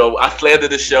School Show, I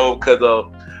slandered the show because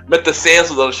Mr. Sands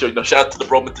was on the show. You know, shout out to the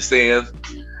bro, Mr. Sands.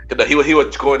 He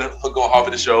was going hard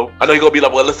for the show. I know you're gonna be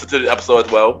like, well, listen to the episode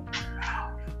as well.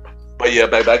 But yeah,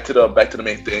 back to the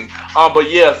main thing. But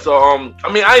yeah, so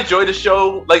I mean, I enjoyed the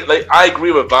show. Like I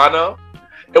agree with Vanna.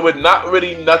 It was not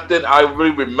really nothing I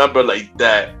really remember like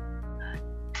that.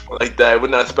 It was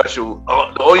not special.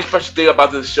 The only special thing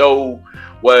about this show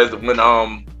was when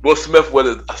Will Smith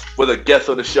was a guest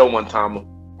on the show one time,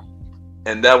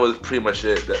 and that was pretty much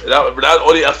it. That was the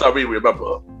only else I really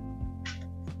remember.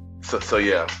 So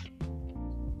yeah.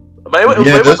 But it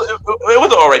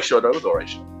was an alright show though. It was an alright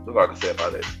show. That's all I can say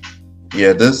about it.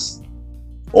 Yeah,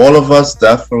 all of us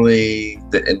definitely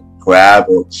didn't grab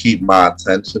or keep my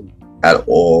attention at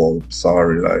all.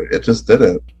 Sorry, like it just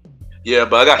didn't. Yeah,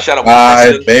 but I got shout out.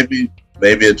 Maybe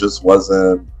it just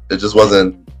wasn't. It just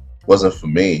wasn't for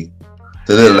me.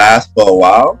 Did it last for a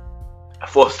while?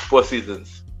 4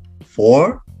 seasons.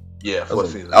 4? Yeah, 4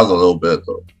 seasons. That was a little bit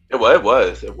though. It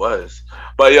was.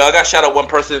 But yeah, I got shout out one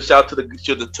person. Shout out to the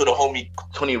homie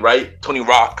Tony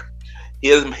Rock. He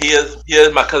is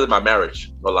my cousin, my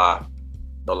marriage. No lie.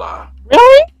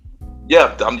 Really?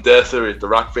 Yeah, I'm dead serious. The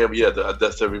Rock family, yeah, I'm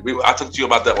dead serious. I talked to you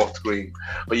about that off screen.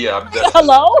 But yeah, I'm dead serious.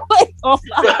 Hello?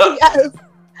 Yes.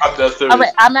 I'm dead serious.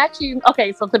 Right, I'm actually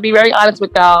okay. So to be very honest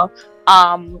with y'all,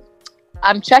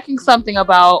 I'm checking something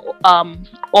about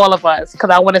All of Us because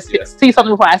I want to see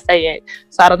something before I say it.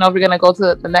 So I don't know if we're gonna go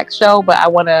to the next show, but I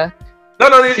want to.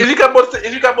 No. If you got more to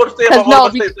say about All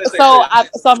of Us,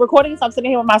 so I'm recording. So I'm sitting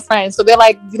here with my friends. So they're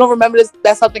like, "You don't remember this?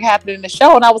 That something happened in the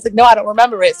show?" And I was like, "No, I don't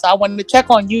remember it." So I wanted to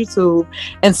check on YouTube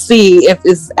and see if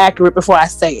it's accurate before I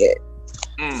say it.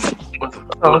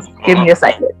 So give me a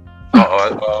second.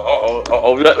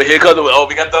 Here comes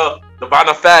we got the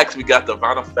Vanna facts. We got the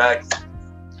Vanna facts.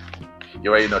 You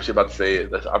already know she's about to say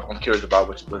it. I'm curious about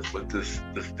what this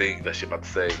thing that she's about to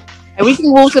say. And we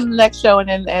can move to the next show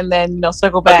and then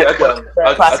circle back. Okay.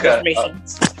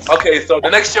 Okay, so the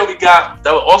next show we got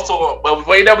that was also we're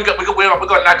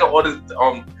gonna knock out all this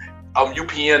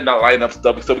UPN lineup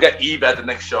stuff. So we got Eve at the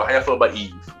next show. How you feel about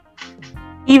Eve?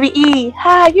 Eve,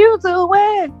 how you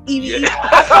doing? Eve.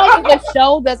 I thought the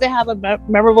show doesn't have a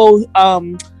memorable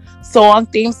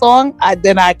theme song.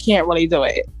 Then I can't really do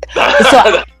it.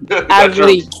 So I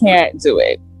really can't do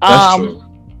it.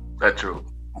 That's true.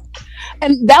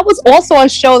 And that was also a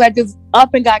show that just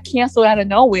up and got canceled out of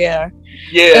nowhere.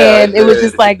 Yeah. And it was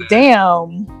just like,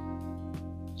 damn.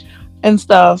 And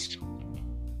stuff.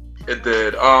 It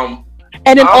did. And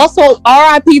then also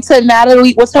RIP to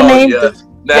Natalie. What's her name? Yeah.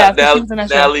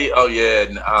 Natalie. Oh yeah.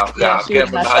 I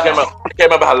can't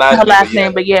remember her last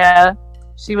name, but yeah,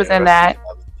 she was in that.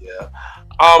 Yeah.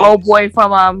 Old boy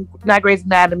from not Grey's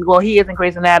Anatomy. Well, he is in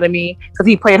Grey's Anatomy because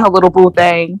he played her little boo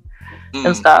thing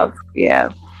and stuff.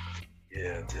 Yeah.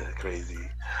 Yeah, crazy.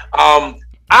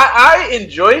 I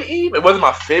enjoyed Eve. It wasn't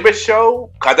my favorite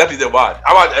show. I definitely did watch.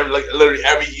 I watched literally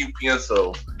every UPN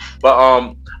show, but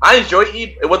I enjoyed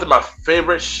Eve. It wasn't my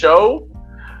favorite show.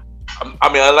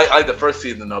 I mean, I like the first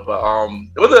season though, but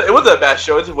it wasn't a bad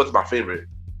show. It just wasn't my favorite.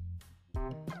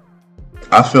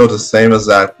 I feel the same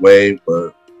exact way,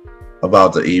 but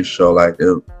about the Eve show, like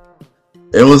it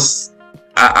was.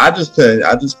 I just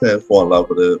couldn't fall in love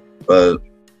with it, but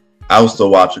I was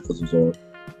still watching because it was on.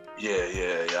 Yeah.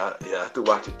 I still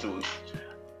watch it too.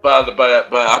 But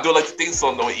I do like the theme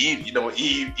song though. Eve,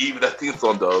 Eve that theme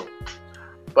song though.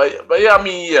 But yeah, I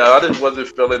mean, I just wasn't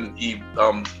feeling Eve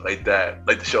like that,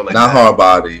 like the show like not that. Not her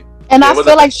body. And I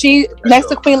feel like she next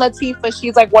to Queen Latifah,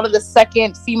 she's like one of the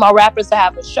second female rappers to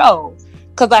have a show.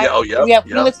 Because we have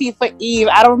Queen Latifah, Eve.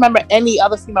 I don't remember any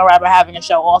other female rapper having a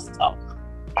show also.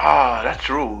 That's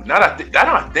true. Now that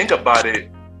I think about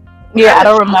it. Yeah, I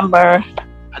don't remember.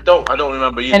 I don't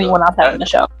remember either. Anyone else having a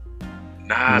show.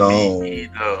 Me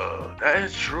either. That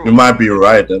is true. You might be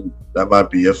right. That might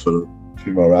be it for the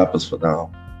female rappers for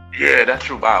now. Yeah, that's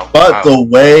true. Wow. But the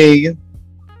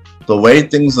way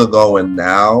things are going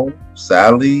now,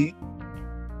 sadly,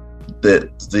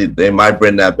 they might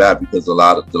bring that back because a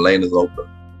lot of the lane is open.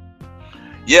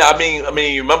 Yeah, I mean,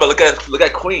 you remember look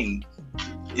at Queen.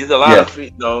 There's a lot of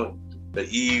the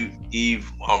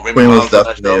Eve Queen was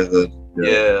definitely good.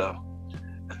 Yeah.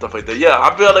 And stuff like that. Yeah,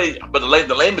 I feel like, but the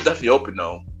lane is definitely open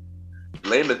though.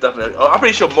 Lame is definitely. I'm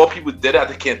pretty sure more people did it. I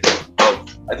just can't think.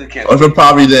 I just can't. Or if it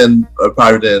probably didn't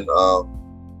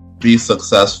be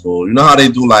successful. You know how they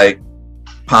do like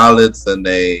pilots and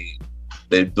they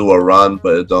do a run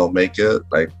but it don't make it.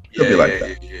 Like it could be like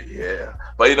that. Yeah.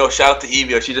 But you know, shout out to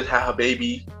Evie. She just had her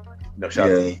baby. You know, shout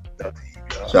out to Evie.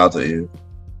 Shout out to you.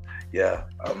 Yeah.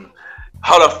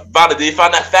 Hold up, Vada, did you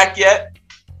find that fact yet?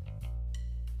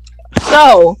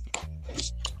 So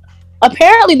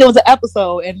apparently there was an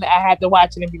episode, and I had to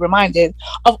watch it and be reminded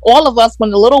of all of us when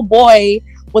the little boy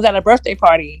was at a birthday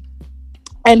party,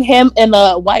 and him and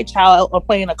a white child are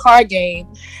playing a card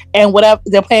game, and whatever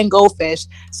they're playing Goldfish.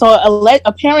 So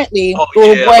apparently, the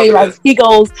little boy like he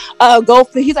goes,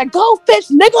 Goldfish. He's like, Goldfish,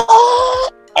 nigga.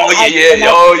 So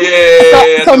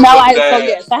now I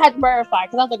had to verify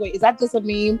because I was like, wait, is that just a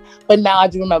meme? But now I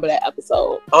do remember that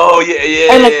episode.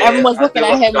 And like everyone's looking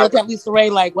at him, looking at Lisa Ray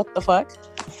like, what the fuck?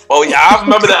 Oh yeah, I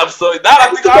remember that episode. Now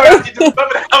I think I already just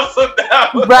remember that episode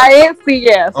now. Right? See,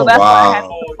 yeah. So that's why I had to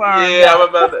confirm. Yeah, I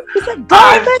remember that. He said,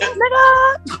 Goldfish,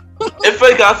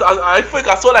 nigga. I think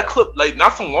I saw that clip like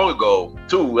not so long ago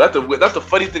too. That's the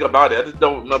funny thing about it. I just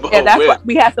don't remember. Yeah, that's why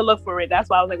we had to look for it. That's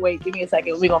why I was like, wait, give me a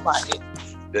second. We gonna find it.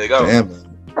 There you go. Damn.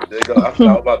 There you go. I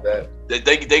forgot about that.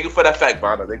 Thank you for that fact,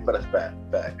 Bonner. Thank you for that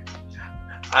fact.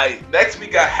 All right, next we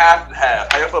got half and half.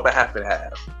 How you feel about half and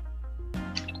half?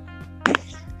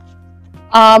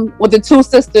 With the two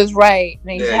sisters, right?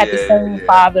 They had the same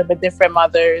father but different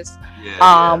mothers.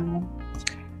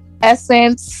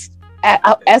 Essence, and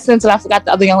I forgot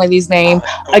the other young lady's name.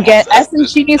 Again,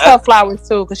 Essence, she needs her flowers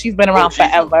too because she's been around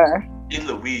forever. She's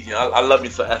Louisiana. I love me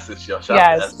some Essence, yo.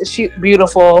 Yes, she's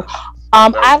beautiful.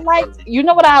 I liked. You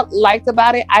know what I liked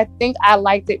about it? I think I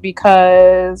liked it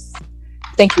because,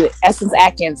 thank you, Essence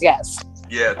Atkins. Yes.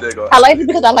 Yeah, there you go. I liked it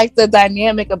because I liked the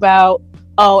dynamic about.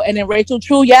 Oh, and then Rachel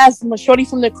True, yes, Shorty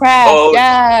from the Craft,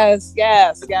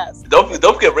 yes. Don't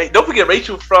forget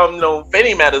Rachel from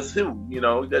Fanny Matters too.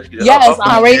 Yes,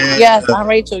 on Rachel, yes. On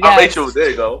Rachel, there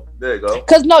you go.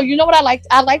 Because you know what I liked?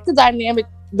 I liked the dynamic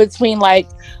between like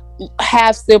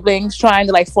half siblings trying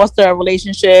to like foster a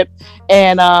relationship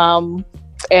and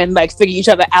like figure each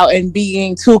other out and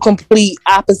being two complete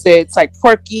opposites, like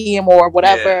quirky and or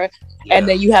whatever. Yeah. And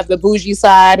then you have the bougie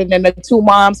side, and then the two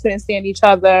moms couldn't stand each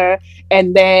other.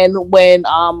 And then when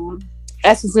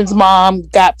Essence's mom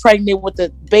got pregnant with the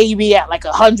baby at like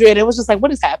 100, it was just like,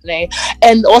 what is happening?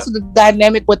 And also the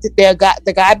dynamic with the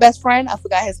guy best friend, I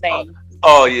forgot his name.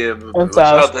 Oh yeah,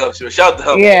 shout out to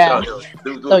him. Yeah.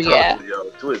 Dude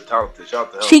is talented. Shout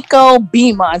out to him. Chico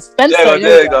Beamon, Spencer.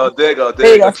 There you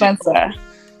go, Spencer.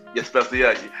 Yeah, Spencer.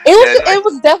 Yeah. It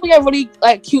was definitely a really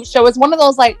like cute show. It's one of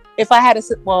those like if I had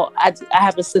I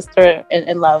have a sister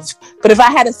in love, but if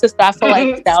I had a sister, I feel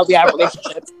like that would be our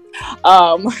relationship.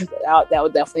 That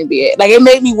would definitely be it. Like it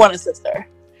made me want a sister.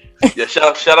 Yeah,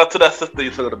 shout out to that sister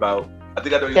you're talking about. I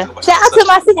think I know you're talking about. Shout out to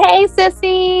my sister. Hey,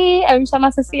 sissy. Every time my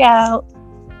sissy out.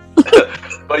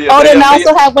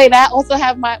 I also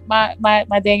have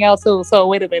my Danielle too. So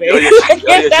wait a minute.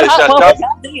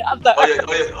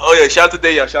 Shout out to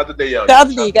Danielle. Shout out to Danielle.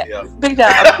 Big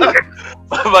job.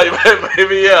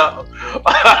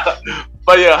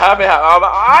 But yeah, half and half.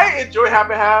 I enjoy half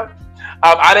and half.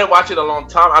 I didn't watch it a long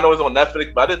time. I know it's on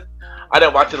Netflix, but I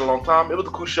didn't watch it a long time. It was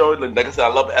a cool show. Like I said, I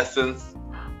love Essence.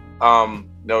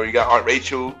 You got Aunt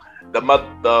Rachel, the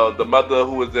mother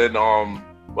who was in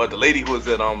the lady who was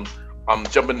in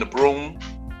Jumping the Broom,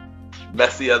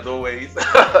 messy as always.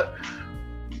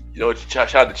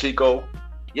 Shout out to Chico.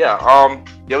 Yeah,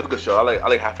 it was a good show. I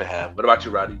like half and half. What about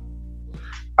you, Roddy?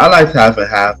 I liked half and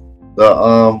half.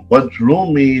 What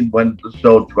drew me when the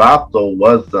show dropped though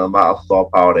was the amount of star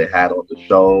power they had on the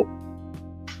show.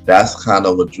 That's kind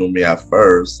of what drew me at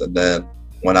first, and then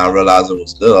when I realized it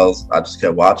was good, I just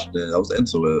kept watching it. I was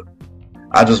into it.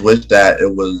 I just wish that it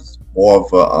was more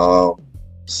of a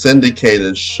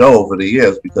syndicated show over the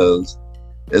years because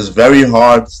it's very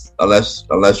hard unless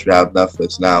you have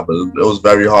Netflix now. But it was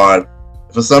very hard.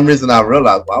 For some reason, I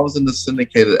realized I was in the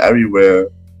syndicated everywhere,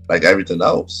 like everything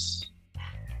else.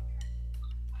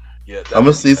 Yeah. How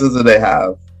many seasons do they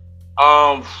have?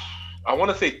 I want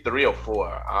to say 3 or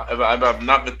 4. If I'm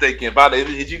not mistaken about it,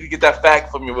 if you could get that fact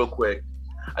for me real quick,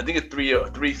 I think it's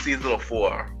 3 seasons or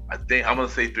 4. I think I'm gonna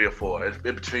say 3 or 4. It's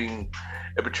in between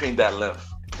that length.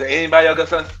 Is anybody else got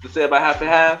something to say about half and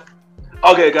half?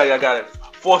 Okay, I got it.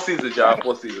 4 seasons, y'all.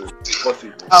 4 seasons.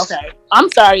 Okay. I'm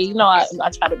sorry. I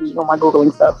try to be on my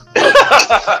Googling stuff.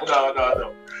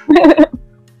 No.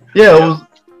 Yeah,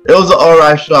 it was an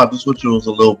alright show. I just wish it was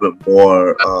a little bit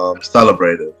more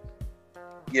celebrated.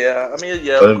 Yeah, I mean,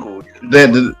 cool.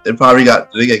 Did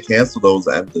they get canceled or was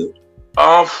it ended?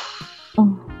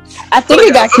 I think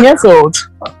it got canceled.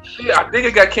 Yeah, I think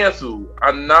it got canceled.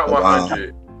 I'm not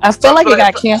 100. I feel like it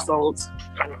got canceled.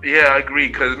 Yeah, I agree.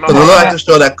 Because it looked like a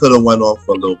show that could have went on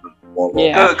for a little bit more.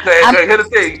 Yeah. Here's the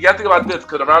thing. You have to think about this.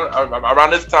 Because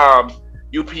around this time,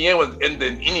 UPN was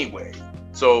ending anyway.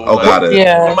 So got it.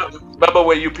 Yeah. Remember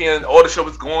where UPN all the show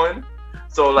was going?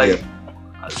 So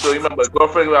so you remember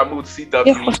Girlfriend got moved to CW.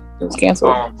 Yeah, it was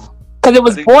canceled. Because it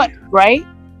was bought, right?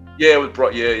 Yeah, it was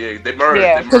brought. Yeah. They merged.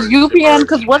 Yeah, because UPN,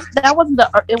 because it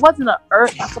wasn't a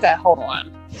Earth. I forgot. Hold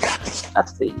on.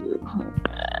 Let's see.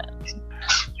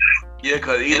 Yeah,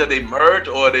 because either they merged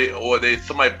or they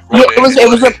somebody. Yeah, it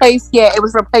was replaced. Yeah, it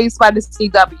was replaced by the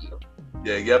CW.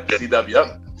 Yeah, yep, CW.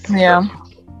 Yep. Yeah.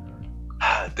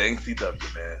 Dang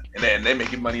CW, man, and they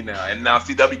making money now, and now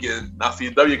CW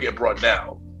getting brought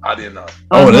now. I didn't know.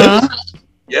 Oh, it is.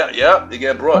 Yeah, they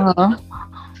getting brought.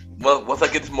 Well, once I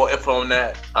get some more info on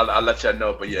that, I'll let y'all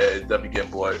know. But yeah, it's definitely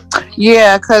getting bought.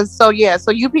 Yeah, so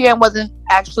UPN wasn't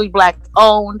actually black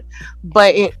owned,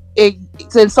 but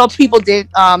and so people did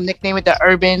nickname it the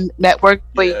Urban Network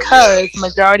because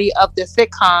majority of the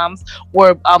sitcoms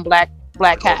were black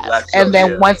cast, and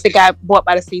then once it got bought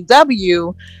by the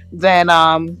CW, then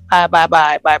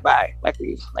bye like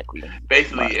we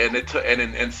basically, and then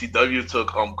CW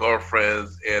took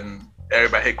Girlfriends, and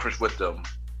Everybody Hate Chris with them.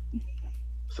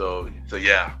 So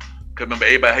yeah. Cause remember,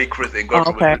 Everybody Hate Chris and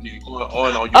Girlfriend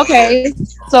on Okay,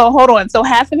 so hold on. So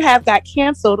Half and Half got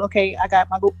canceled. Okay, I got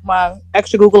my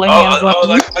extra Googling hands on.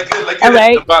 All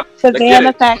right,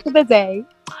 Savannah Fact of the Day.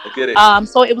 Get it.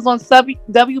 So it was on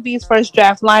WB's first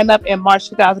draft lineup in March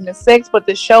 2006, but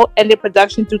the show ended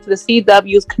production due to the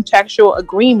CW's contractual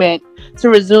agreement to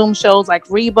resume shows like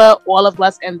Reba, All of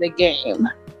Us, and The Game.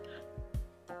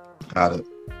 Got it.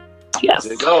 Yes.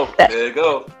 There you go.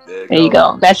 There you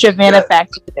go. That's your Vanna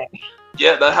fact of the day.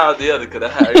 Yeah, that's how the other. Cause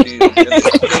that's how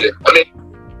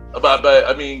but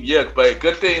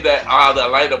good thing that the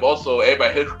lineup also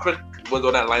everybody Chris was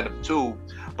on that lineup too,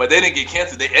 but they didn't get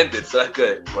canceled. They ended, so that's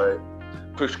good. But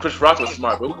Chris Rock was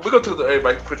smart. But we're gonna talk to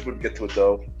everybody. Chris would get to it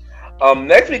though.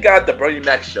 Next we got the Bernie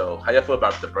Mac show. How y'all feel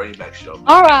about the Bernie Mac show?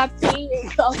 R.I.P.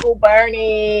 Uncle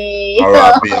Bernie.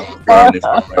 R.I.P. Uncle Bernie.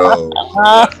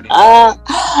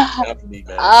 Definitely,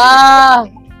 man.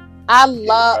 I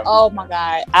love. Oh my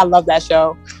god, I love that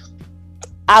show.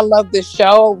 I love the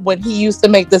show when he used to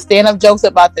make the stand-up jokes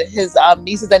about his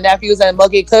nieces and nephews and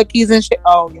Muggy cookies and shit.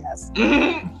 Oh yes,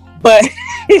 but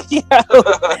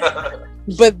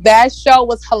but that show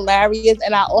was hilarious,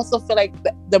 and I also feel like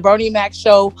the Bernie Mac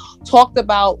show talked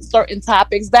about certain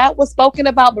topics that was spoken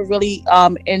about, but really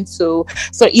into.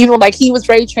 So even like he was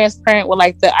very transparent with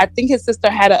I think his sister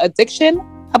had an addiction,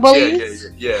 I believe.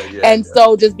 Yeah. And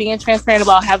so just being transparent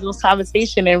about having those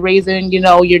conversations and raising,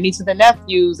 your nieces and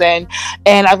nephews. And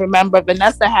I remember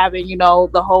Vanessa having,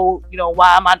 the whole,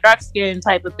 why am I dark skinned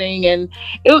type of thing. And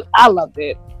I loved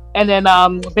it. And then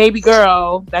Baby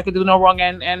Girl, that could do no wrong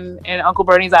in Uncle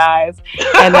Bernie's eyes.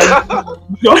 And then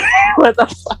what the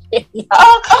fuck?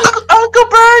 Uncle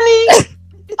Bernie!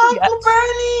 Uncle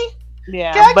Bernie!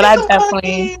 Yeah, but I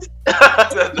definitely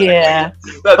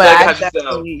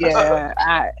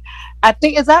I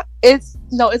think is it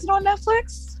on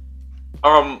Netflix?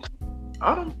 I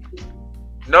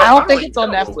don't think it's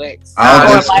on Netflix.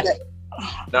 I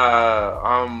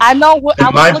know what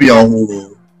it might be on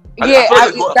Hulu.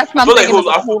 That's not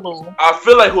Hulu. I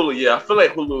feel like Hulu. Yeah, I feel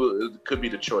like Hulu could be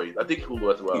the choice. I think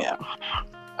Hulu as well. Yeah,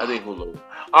 I think Hulu.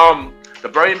 The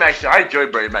Bernie Mac show. I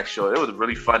enjoyed Bernie Mac show. It was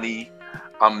really funny.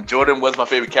 Jordan was my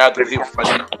favorite character. He was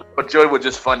funny, but Jordan was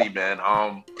just funny, man.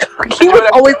 He was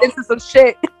always into some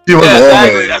shit. He was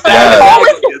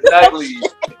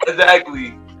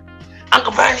exactly.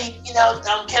 Uncle Bernie, can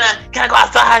I go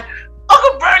outside?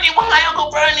 Uncle Bernie, why Uncle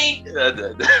Bernie? That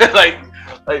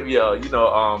was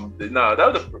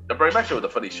the Bernie Mac show was a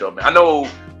funny show, man. I know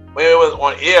when it was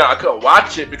on air, I couldn't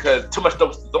watch it because too much stuff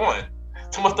was on.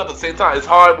 Too much stuff at the same time. It's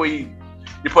hard when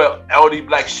you put LD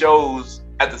black shows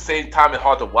at the same time. It's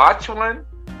hard to watch one.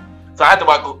 So I had to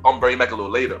watch Bernie Mac a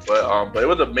little later. But it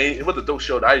was it was a dope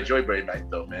show. I enjoyed Bernie Mac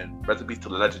though, man. Rest in peace to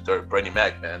the legendary Bernie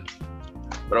Mac, man.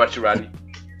 What about you, Roddy?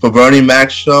 For Bernie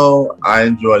Mac show, I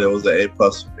enjoyed it. It was an A+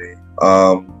 for me.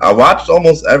 I watched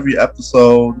almost every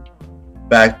episode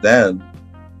back then.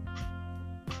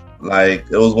 Like,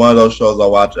 it was one of those shows I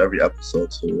watched every episode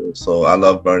too. So I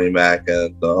love Bernie Mac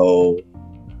and all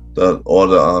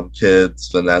the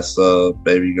kids, Vanessa,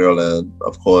 Baby Girl, and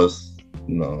of course,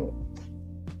 it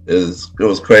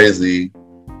was crazy.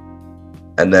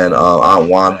 And then Aunt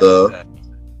Wanda.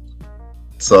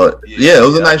 So it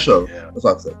was a nice show. That's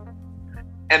what I said.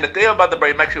 And the thing about the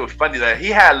Bernie Mac show was funny that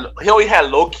he only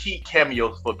had low key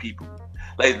cameos for people.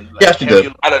 Yeah, she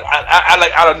did.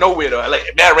 Out of nowhere though,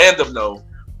 like that random though.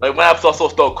 Like one episode, so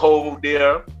Stone Cold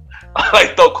there.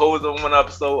 Like Stone Cold was in one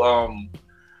episode.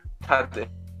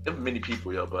 There's many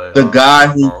people, yo, but the guy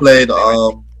who played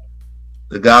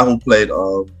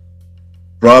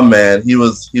Brumman, he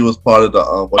was part of the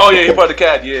he part of the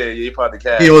cat. Yeah, he part of the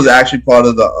cat. He was actually part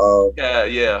of the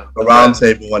the round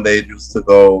table when they used to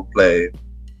go play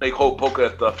like whole poker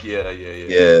and stuff. Yeah.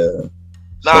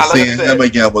 So seeing him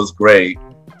again was great.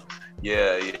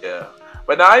 Yeah.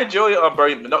 But now I enjoy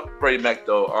Bernie Mac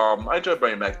though. I enjoy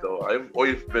Bernie Mac though. I've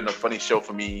always been a funny show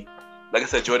for me. Like I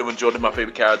said, Jordan, my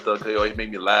favorite character, because he always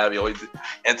made me laugh. He always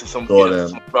enter some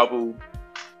trouble.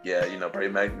 Yeah, Bernie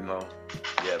Mac,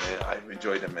 Yeah, man, I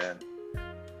enjoyed it, man.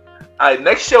 All right,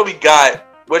 next show we got,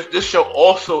 which this show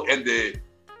also ended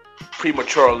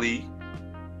prematurely,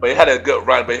 but it had a good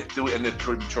run, but it still ended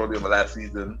prematurely in the last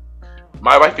season.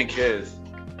 My Wife and Kids.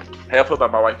 How you feel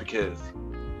about My Wife and Kids?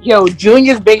 Yo,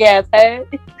 Junior's big ass head.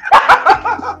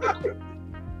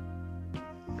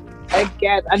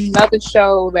 Again, another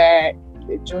show that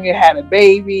Junior had a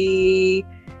baby,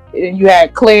 and you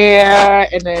had Claire,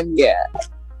 and then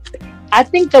I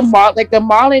think the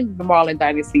Marlon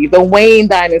dynasty, the Wayne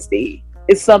dynasty,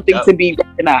 is something to be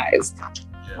recognized.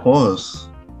 Of course,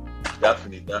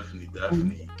 definitely.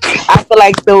 I feel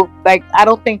like I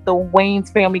don't think the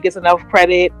Wayne's family gets enough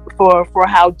credit for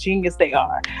how genius they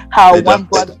are. How one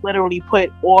brother literally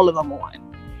put all of them on,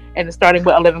 and it's starting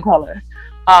with A Living Color.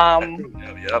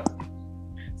 Yep.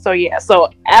 So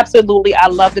absolutely, I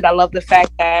loved it. I love the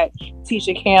fact that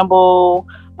Tisha Campbell,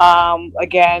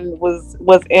 again, was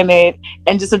in it,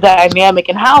 and just a dynamic,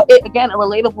 and how it, again, a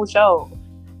relatable show.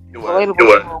 Show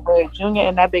with Junior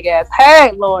and that big ass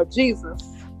head, Lord Jesus.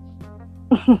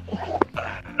 I'm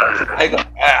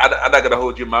not gonna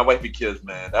hold you. My Wife and Kids,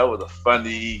 man, that was a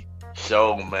funny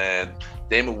show, man.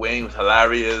 Damon Wayans was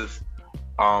hilarious.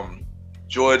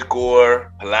 George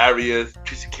Gore, hilarious.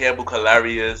 Tisha Campbell,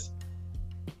 hilarious.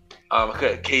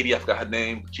 Katie, I forgot her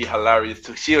name. She hilarious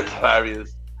too. She was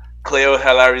hilarious. Claire was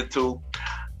hilarious too.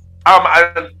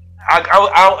 I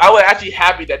was actually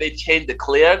happy that they changed the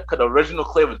Claire, because the original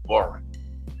Claire was boring.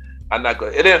 I'm not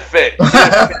good. It didn't fit.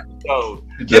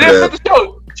 It didn't fit the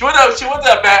show. She wasn't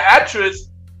a bad actress.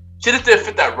 She just didn't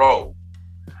fit that role.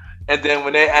 And then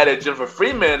when they added Jennifer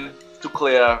Freeman to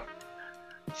Claire,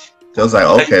 it was like,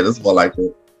 okay, this is more like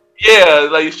it. Yeah,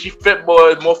 like she fit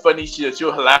more funny. She was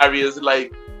hilarious.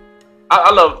 Like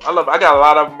I got a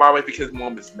lot of My Wife and Kids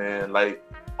moments, man. Like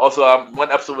also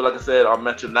one episode, like I said, I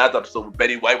mentioned last episode,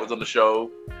 Betty White was on the show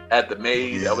at the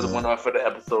maid. That was one of my favorite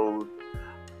episodes.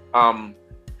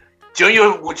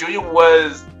 Junior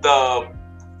was the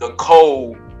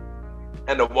Cole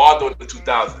and the Waldo in the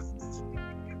 2000s.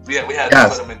 We had to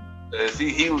put him in.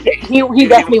 He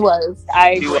definitely was.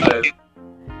 I agree. Was.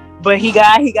 But he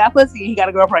got pussy and he got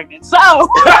a girl pregnant. So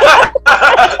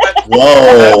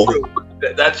whoa.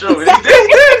 That's true. He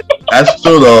did. That's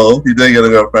true though. He did get a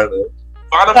girl pregnant.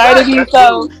 Sorry to be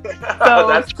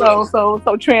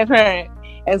so transparent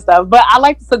and stuff. But I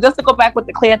like just to go back with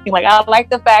the Claire thing. Like I like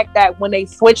the fact that when they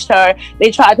switched her, they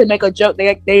tried to make a joke.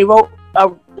 They wrote a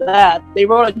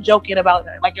joke in about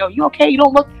her. Like, yo, you okay? You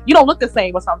don't look the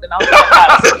same or something. I was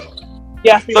like,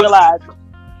 yes, we realized.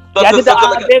 Yeah, I did the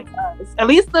at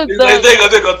least the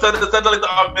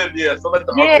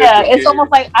it's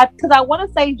almost like because I want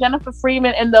to say Jennifer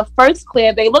Freeman in the first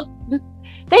Claire, they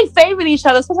favored each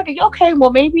other. So it's like, okay,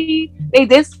 well maybe they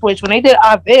did switch. When they did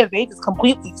Aviv, they just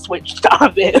completely switched to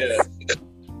Aviv.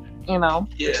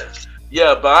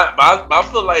 Yeah, but I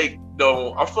feel like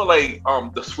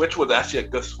the switch was actually a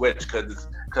good switch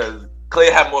because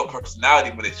Claire had more personality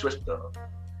when they switched her.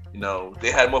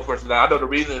 They had more personality. I know the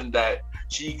reason that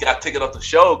she got taken off the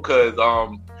show because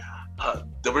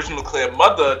the original Claire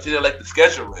mother, she didn't like the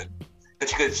scheduling.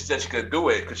 She said she couldn't do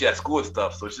it because she had school and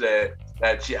stuff. So she said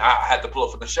that I had to pull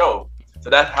her from the show. So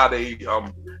that's how they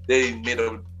made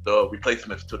the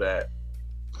replacements to that.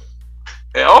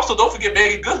 And also, don't forget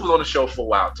Megan Good was on the show for a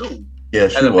while too. Yeah,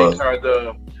 she was.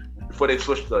 Before they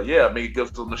switched her, Megan Good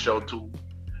was on the show too.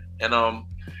 And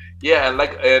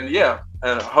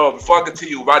before I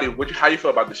continue, Roddy, how you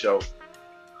feel about the show?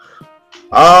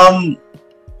 My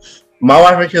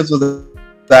Wife and Kids was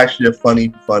actually a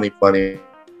funny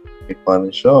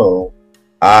show.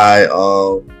 I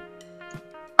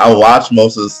watched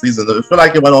most of the season. It felt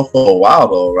like it went on for a while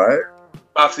though, right?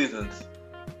 5 seasons.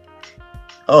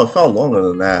 Oh, it felt longer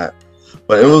than that.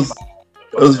 But it was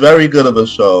very good of a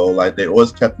show. Like they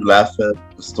always kept you laughing.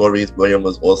 The stories, William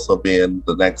was also being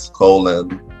the next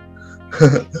Colin,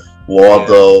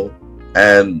 Waldo,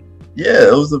 and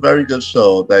it was a very good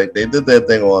show. They did their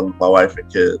thing on My Wife and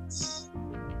Kids.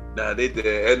 Nah, they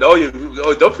did. And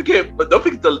don't forget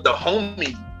the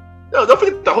homie. No, don't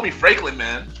forget the homie Franklin,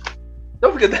 man.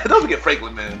 Don't forget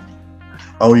Franklin, man.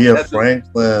 Oh yeah, that's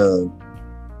Franklin.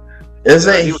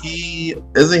 Isn't he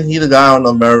the guy on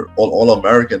All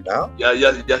American now? Yeah,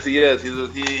 yes, he is.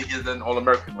 He's an All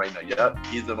American right now. Yeah,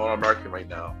 he's an All American right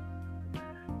now.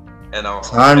 And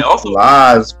time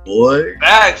flies, boy.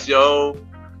 Facts, yo.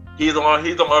 He's on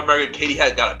All American. Katie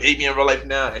had got a baby in real life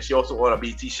now, and she also on a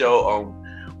BT show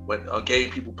when Gay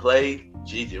People Play.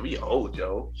 Jeez, we old,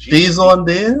 yo. She's on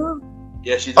there.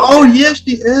 Yeah, she's. Oh yeah,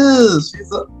 she is.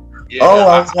 I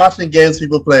was watching Games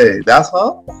People Play. That's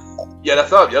her. Yeah,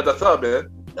 that's her. Yeah, that's her, man.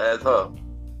 That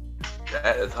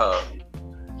is her.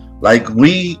 Like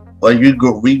we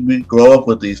grow up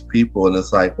with these people, and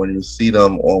it's like when you see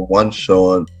them on one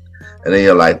show, and then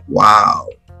you're like, wow,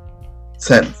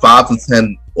 5 to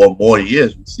 10 or more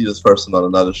years, you see this person on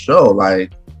another show,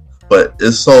 like, but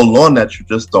it's so long that you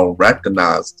just don't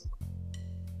recognize them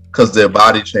because their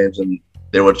body changed and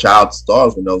they were child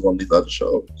stars when they was on these other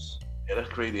shows. Yeah, that's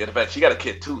crazy. In fact, she got a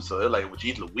kid too, so they're like, well,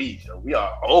 geez Louise, yo. We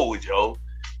are old, yo.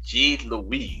 Geez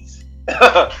Louise.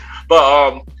 but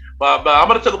I'm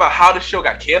gonna talk about how the show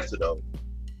got canceled though.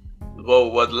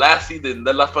 Well, last season,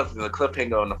 they left us in a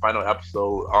cliffhanger on the final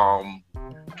episode. I'm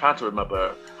trying to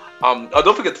remember.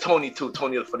 Don't forget Tony too.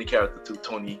 Tony is a funny character too.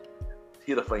 Tony,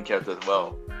 he's a funny character as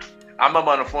well. I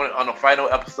remember on the final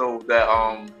episode that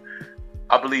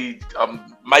I believe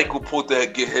Michael supposed to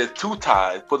get his tooth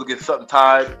tied, supposed to get something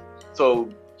tied, so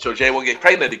Jay won't get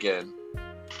pregnant again.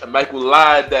 And Michael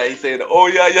lied that he said, "Oh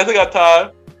yeah, yes I got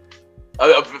tied."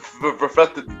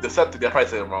 Vasectomy, I probably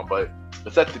said it wrong, but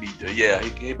vasectomy, yeah,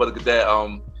 he supposed to get that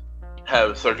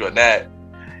have surgery on that,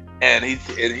 and he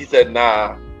said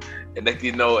nah. And next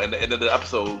thing you know, in the end of the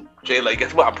episode, Jay like,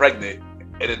 guess what? I'm pregnant.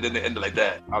 And then it ended like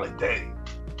that. I was like, dang.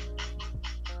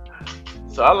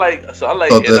 So I like. So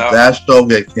did that show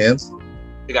get canceled?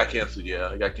 It got canceled.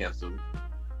 Yeah, it got canceled.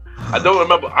 I don't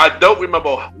remember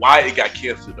why it got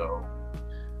canceled though.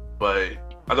 But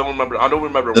I don't remember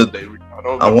what they.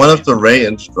 I wonder if the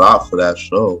ratings dropped for that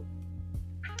show.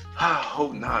 I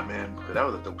hope not, man. Because that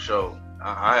was a dope show.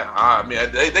 I mean,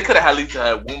 they could have at least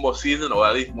had one more season or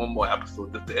at least one more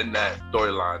episode just to end that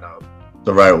storyline up.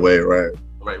 The right way, right?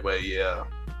 The right way, yeah.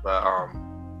 But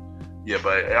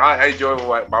but I enjoy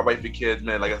my wife and kids,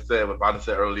 man. Like I said, what Vonda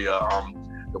said earlier,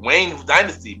 the Wayne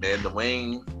dynasty, man. The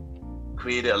Wayne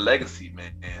created a legacy,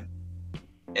 man.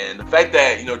 And the fact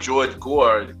that George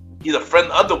Gore, he's a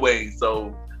friend of the Wayne,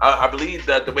 so I believe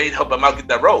that the Wayne helped him out get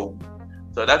that role.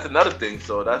 So that's another thing.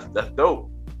 So that's dope.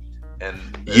 And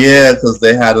yeah, because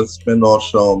they had a spin-off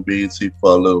show on BET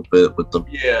for a little bit with the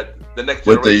next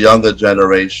with the younger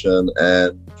generation,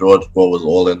 and George Gore was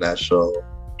all in that show.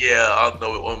 Yeah, I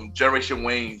know. Generation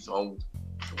Waynes or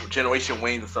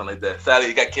something like that.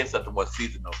 Sadly, it got canceled after one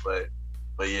season though.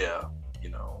 But yeah,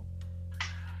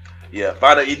 yeah.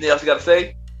 Vonda, anything else you got to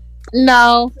say?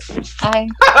 No,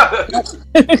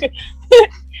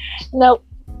 nope.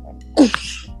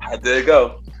 There you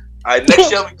go. All right, next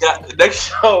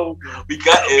show we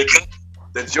got is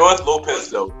the George Lopez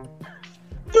show.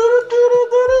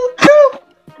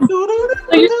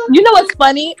 You know what's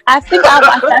funny? I think I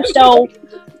watched that show.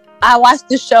 I watch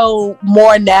the show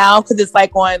more now because it's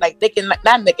like on like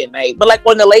not Nick at Night, but like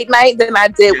on the late night than I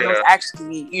did when it was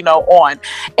actually on.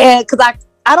 And because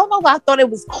I don't know if I thought it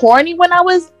was corny when I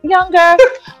was younger,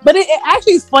 but it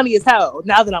actually is funny as hell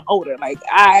now that I'm older. Like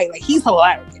he's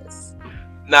hilarious.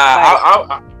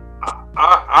 Nah,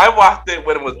 I watched it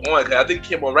when it was on because I think it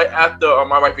came on right after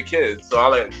My Wife and Kids. So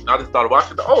I just started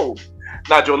watching it. Oh,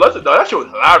 now Joe Luther, that show was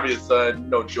hilarious, son.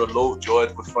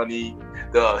 George was funny.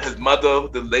 His mother,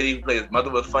 the lady who played his mother,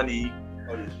 was funny.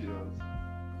 Oh yeah, she was.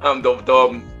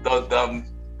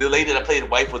 The lady that played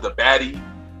his wife was a baddie.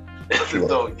 Sure.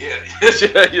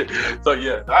 So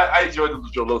yeah. I enjoyed the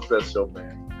Joe Lopez show,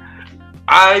 man.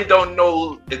 I don't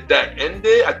know if that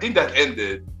ended. I think that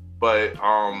ended, but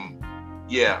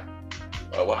yeah.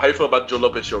 Well, how you feel about Joe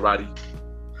Lopez show, Roddy?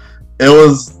 I'm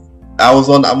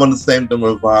on the same thing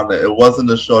with Vonda. It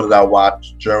wasn't a show that I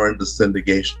watched during the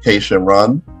syndication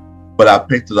run, but I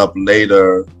picked it up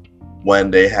later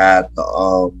when they had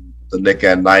the Nick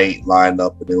at Night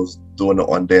lineup and they was doing it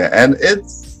on there. And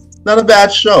it's not a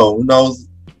bad show.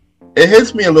 It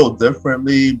hits me a little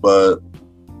differently, but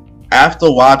after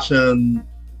watching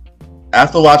a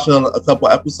couple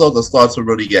episodes, I started to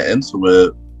really get into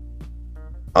it.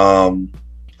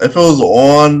 If it was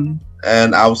on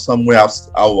and I was somewhere,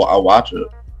 I'll watch it.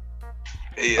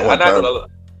 Yeah, I'm not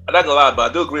gonna lie,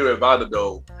 but I do agree with Vonda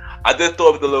though. I did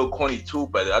thought it was a little corny too,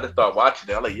 but I just started watching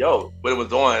it. I'm like, yo, when it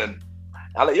was on,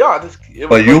 I like, yo, this.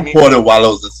 But you caught it while it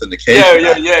was in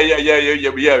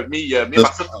syndication. Me and my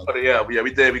sister caught it. Yeah,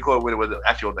 we did. We caught it when it was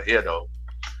actually on the air though.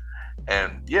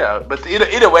 And yeah, but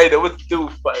either way, there was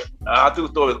still. I do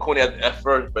thought it was corny at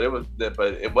first, but it was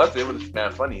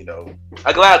man funny though.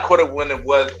 I'm glad I caught it when it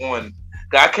was on.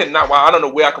 I cannot. Well, I don't know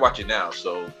where I can watch it now,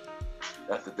 so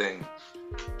that's the thing.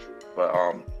 But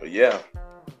yeah.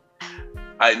 All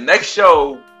right, next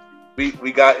show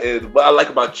we got is What I Like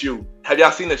About You. Have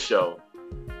y'all seen this show?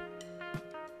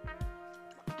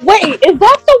 Wait, is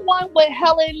that the one with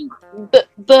Helen?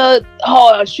 The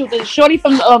shorty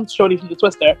from the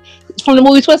Twister, from the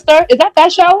movie Twister? Is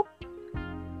that show?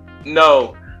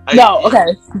 No.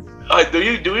 Okay. Do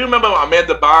you remember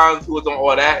Amanda Bynes, who was on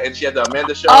all that, and she had the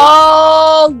Amanda show?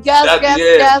 Oh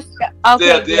yes.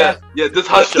 Okay, yeah. This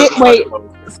her show.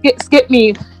 Skip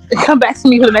me. Come back to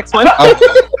me for the next one. All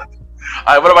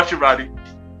right. What about you, Roddy?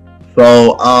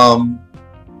 So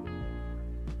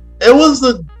it was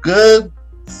a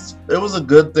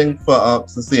good thing for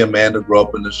to see Amanda grow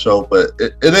up in the show, but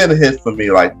it didn't hit for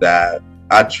me like that.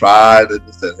 I tried, it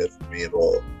just didn't hit for me at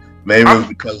all. Maybe it was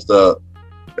because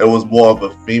it was more of a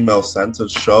female-centered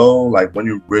show. Like when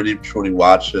you really truly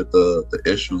watch it, the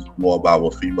issues were more about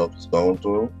what females was going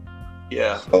through.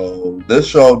 Yeah. So this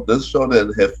show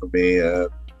didn't hit for me, and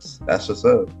that's just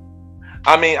it.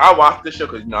 I mean, I watched this show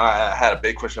because I had a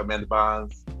big crush on Amanda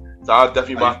Bynes, so I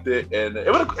definitely watched it, and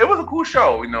it was a cool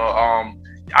show. It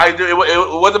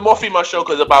was a more female show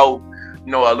because about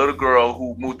a little girl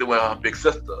who moved in with her big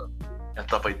sister and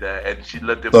stuff like that, and she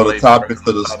lived in. So the topics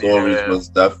of the stories was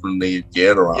definitely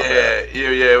geared around.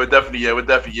 It was definitely. It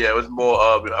was more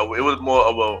of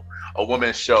a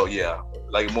woman's show. Yeah,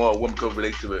 like more a woman could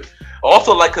relate to it.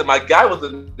 Also, like, cause my guy was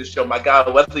in this show. My guy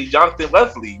Jonathan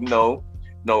Wesley. He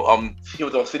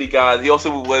was on City Guys. He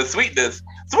also was Sweetness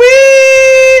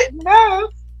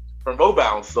from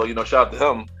Robound. So shout out to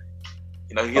him.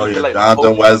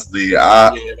 Jonathan Wesley.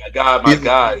 My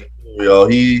guy. Yo,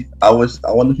 I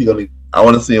want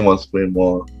to see him on screen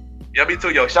more. Yeah, me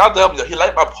too, yo. Shout out to him. He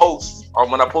liked my post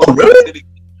when I posted. Oh, really?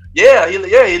 Yeah, he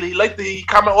liked he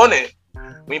comment on it.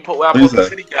 When he put where I posted the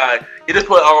City Guy, he just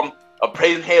put a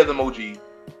praising hands emoji.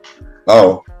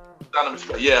 Oh.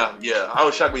 Yeah. I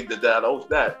was shocked when he did that.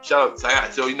 That. Shout out. So I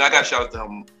got to shout out to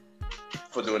him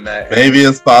for doing that. Maybe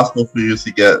it's possible for you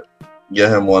to get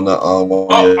him on the I'm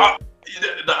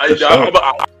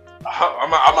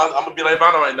gonna be like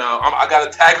Vanna right now. I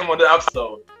gotta tag him on the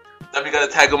episode.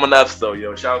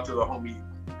 Yo. Shout out to the homie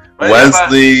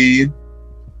Wesley.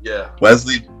 Yeah.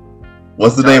 Wesley.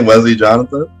 What's the name? Wesley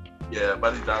Jonathan. Yeah,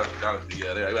 Wesley Jonathan.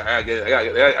 Yeah, I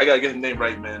gotta get his name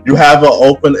right, man. You have an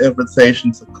open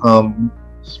invitation to come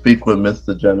speak with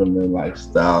Mr. Gentleman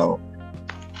Lifestyle.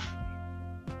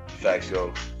 Facts,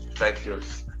 yo.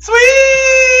 Sweetness.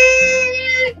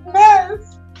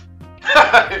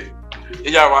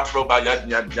 Y'all watch Robot. Y'all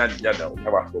know.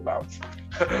 Y'all watch Robot.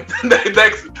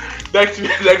 Next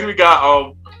we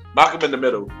got Malcolm in the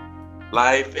Middle.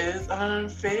 Life is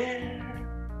unfair.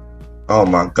 Oh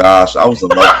my gosh, I was in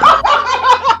love.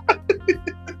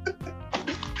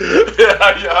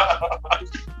 Yeah.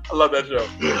 I love that show.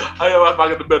 I watch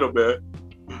Malcolm in the Middle, man.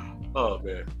 Oh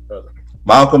man.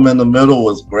 Malcolm in the Middle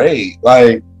was great.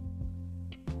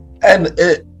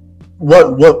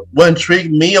 What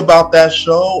intrigued me about that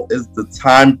show is the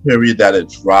time period that it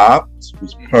dropped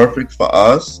was perfect for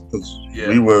us because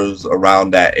we was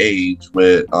around that age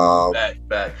with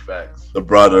facts. The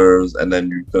brothers, and then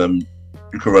you can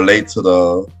relate to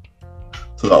the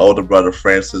older brother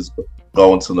Francis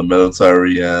going to the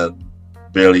military and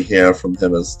barely hearing from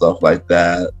him and stuff like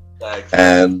that. Facts.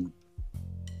 And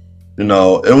it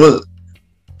was,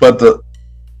 but the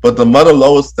mother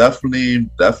Lois definitely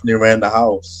ran the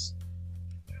house.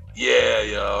 Yeah,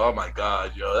 yo. Oh my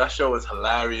God, yo. That show was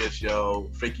hilarious, yo.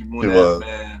 Freaky Moon,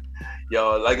 man.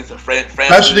 Yo, like it's a friend.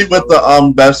 Especially with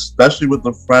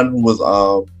the friend who was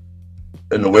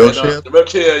in the wheelchair. The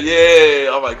wheelchair, yeah.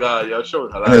 Oh my God, yo. The show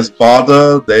was hilarious. And his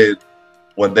father,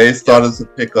 when they started to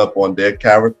pick up on their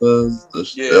characters,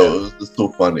 it was just too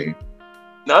funny.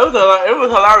 No, it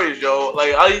was hilarious, yo.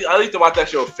 Like I used to watch that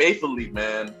show faithfully,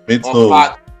 man. Me too.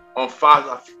 On Fox.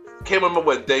 I can't remember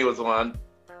what day it was on.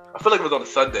 I feel like it was on a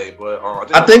Sunday, but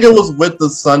I think it was with the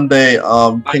Sunday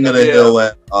King of the Hill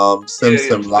and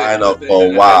Simpson lineup for a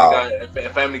while.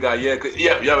 Family Guy, it was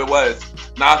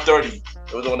 9:30.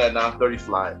 It was on that 9:30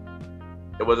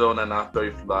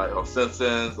 flight. On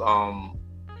Simpsons,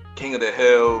 King of the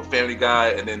Hill, Family Guy,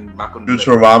 and then Malcolm.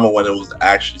 Futurama when it was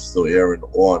actually still airing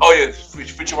on. Oh yeah,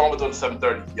 Futurama was on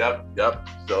 7:30. Yep.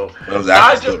 So it was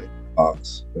actually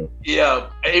Fox. Yeah,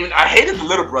 I hated the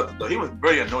little brother though. He was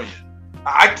very annoying.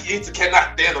 I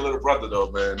cannot stand the little brother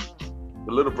though, man.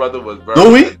 The little brother was very.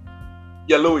 Dewey?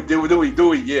 Yeah,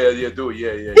 Dewey. Yeah, Dewey.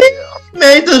 Yeah. He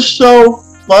made the show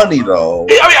funny though.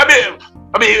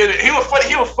 I mean, he was funny.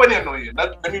 He was funny annoying.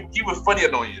 He was funny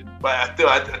annoying. But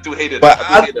I do hate it. But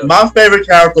my favorite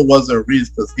character wasn't Reese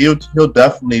because he'll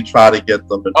definitely try to get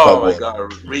them in trouble. Oh my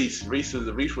god, Reese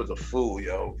was a fool,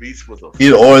 yo. Reese was a fool.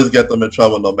 He'd always get them in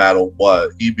trouble no matter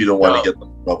what. He'd be the one to get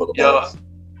them in trouble the most.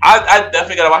 I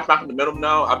definitely gotta watch Malcolm in the Middle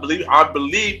now. I believe. I'm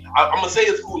gonna say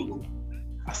it's Hulu.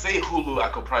 I say Hulu. I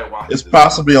could probably watch. It's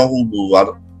possibly on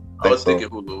Hulu. I was thinking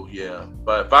Hulu, yeah.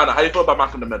 But Fana, how you feel about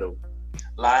Malcolm in the Middle?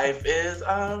 Life is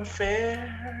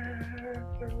unfair.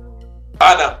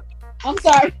 Fana. I'm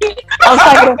sorry. I was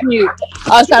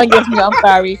trying to get mute. I'm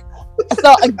sorry.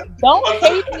 So don't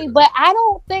hate me, but I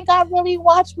don't think I really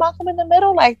watched Malcolm in the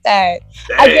Middle like that.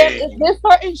 Dang. I guess there's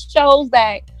certain shows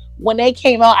that when they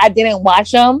came out, I didn't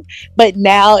watch them, but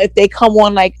now if they come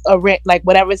on like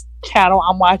whatever channel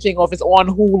I'm watching, or if it's on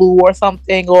Hulu or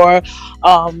something, or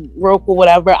Roku,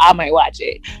 whatever, I might watch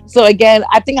it. So again,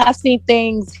 I think I've seen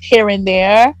things here and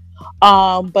there,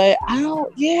 but I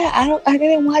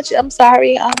didn't watch it. I'm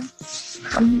sorry.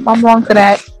 I'm wrong for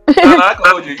that. No, I can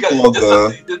hold you.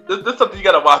 This something you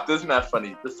gotta watch. This is not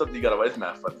funny. It's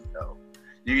not funny, though.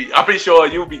 I'm pretty sure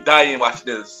you'll be dying watching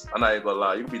this. I'm not even gonna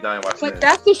lie. You'll be dying watching this. But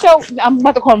that's the show. I'm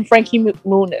about to call him Frankie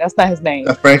Moon. That's not his name.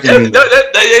 Frankie Moon.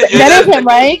 That is him,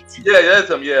 right? Yeah,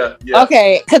 that's him. Yeah.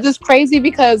 Okay, because it's crazy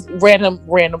because random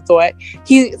thought.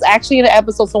 He's actually in an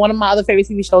episode. So one of my other favorite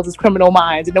TV shows is Criminal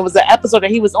Minds, and there was an episode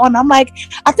that he was on. I'm like,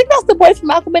 I think that's the boy from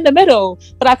Malcolm in the Middle,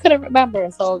 but I couldn't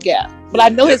remember. So yeah, but I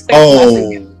know his face.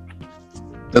 Oh,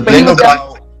 the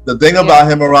thing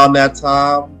about him around that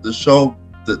time, the show.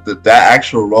 That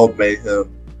actual role made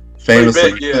him famous.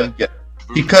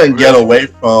 He couldn't get away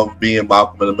from being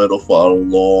Malcolm in the Middle for a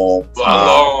long time.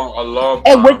 A long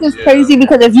time. And which is crazy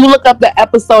because if you look up the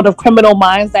episode of Criminal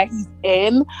Minds that he's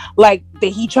in, like that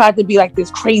he tried to be like this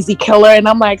crazy killer, and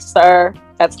I'm like, sir,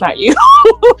 that's not you.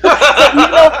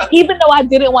 So even though I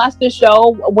didn't watch the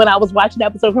show, when I was watching the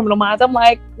episode of Criminal Minds, I'm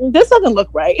like, this doesn't look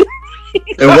right.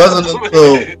 It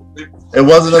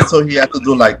wasn't until he had to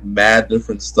do like mad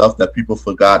different stuff that people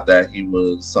forgot that he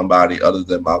was somebody other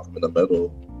than Malcolm in the Middle.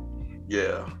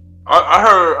 Yeah, I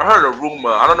heard a rumor.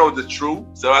 I don't know if it's true.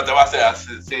 So I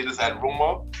say this as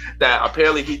rumor that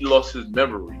apparently he lost his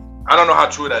memory. I don't know how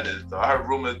true that is. Though. I heard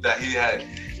rumors that he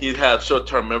had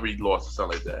short-term memory loss or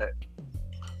something like that.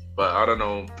 But I don't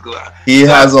know. He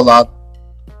has a lot.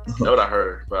 That's what I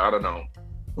heard, but I don't know.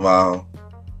 Wow.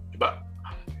 But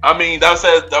I mean, that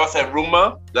was a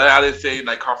rumor. That I didn't say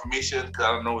like confirmation because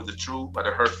I don't know if it's true. But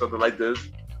I heard something like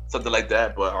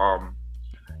that. But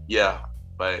yeah.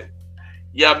 But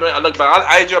yeah, man. I look back.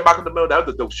 I enjoyed Malcolm in the Middle. That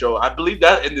was a dope show. I believe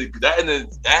that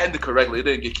ended correctly. It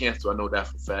didn't get canceled. I know that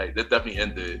for a fact. That definitely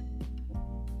ended.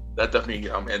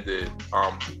 Ended.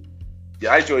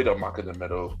 Yeah, I enjoyed Malcolm in the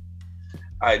Middle.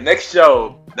 All right, next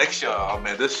show. Oh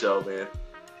man, this show, man.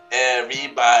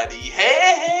 Everybody,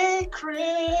 hey, Chris.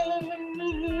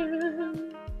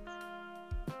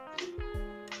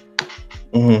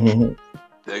 Mm-hmm.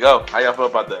 There you go. How y'all feel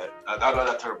about that? I know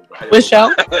that's terrible. Which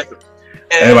show?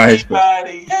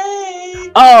 Everybody,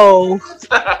 hey. Oh,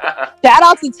 shout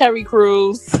out to Terry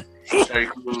Crews. Terry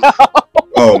Crews.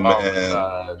 Oh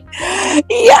man.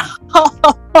 Yeah.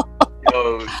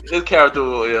 Yo, his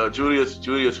character,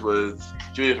 Julius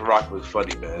Rock was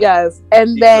funny, man. Yes,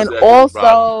 and then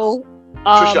also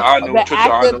Trisha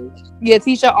Arnold. Yeah,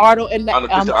 Tisha Arnold, and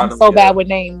I'm so bad with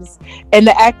names. And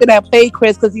the actor that played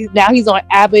Chris, because he's on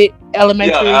Abbott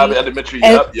Elementary. Yeah, Abbott Elementary.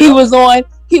 And he was on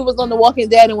The Walking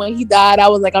Dead, and when he died, I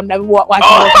was like, I'm never watching The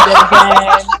Walking Dead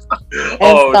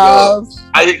again. No.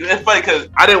 It's funny because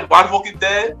I didn't watch Walking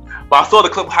Dead, but I saw the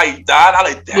clip how he died. I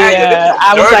was like, damn, yeah,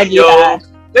 I was like, yeah.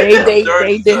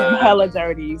 They did hella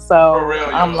dirty. So real,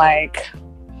 I'm like,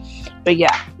 but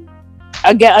yeah.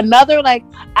 Again, another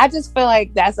I just feel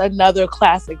like that's another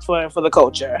classic for the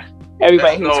culture.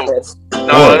 Everybody hates Chris.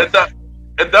 No, it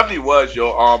definitely was,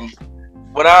 yo.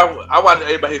 When I watched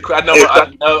Everybody Hates Chris,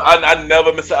 I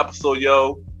never miss an episode,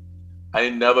 yo. I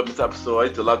never miss an episode. I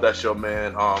used to love that show,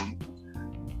 man.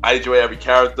 I enjoy every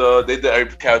character. They did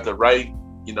every character right.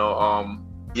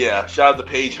 Yeah. Shout out to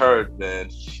Paige Hurd, man.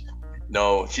 She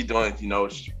doing.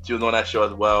 She was on that show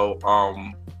as well.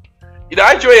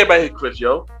 I enjoy Everybody Hates Chris,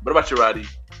 yo. What about you, Roddy?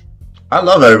 I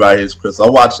love Everybody Hates Chris. I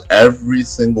watch every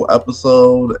single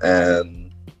episode,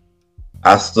 and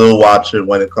I still watch it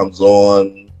when it comes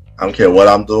on. I don't care what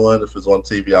I'm doing. If it's on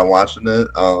TV, I'm watching it.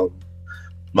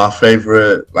 My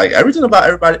favorite, everything about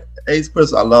Everybody Hates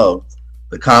Chris, I love.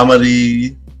 The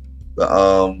comedy,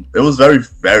 It was very,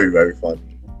 very, very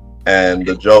funny, and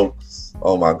the jokes.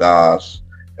 Oh my gosh!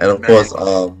 And of course,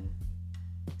 the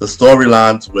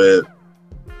storylines with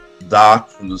Doc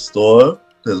from the store,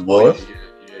 his boss.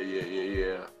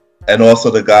 Yeah. And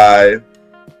also the guy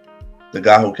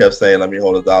who kept saying, "Let me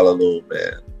hold $1, little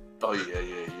man." Oh yeah.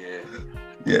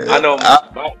 Yeah. I know.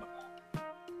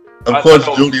 Of course,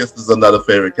 Julius is another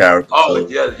favorite character. Oh so.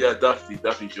 yeah,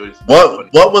 definitely Julius.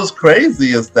 What was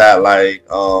crazy is that like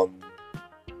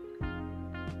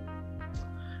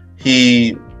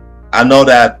I know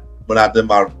that when I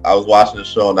was watching the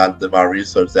show and I did my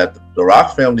research that the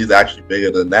Rock family is actually bigger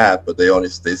than that, but they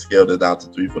scaled it down to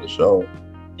 3 for the show.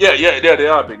 Yeah, they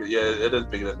are bigger. Yeah, it is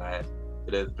bigger than that.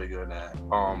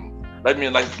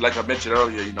 Like I mentioned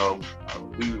earlier, you know,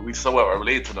 we somewhat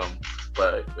related to them,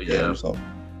 but yeah.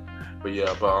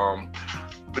 One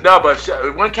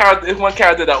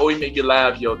character that always make you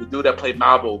laugh, yo, the dude that played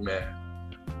Malvo, man.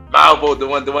 Malvo, the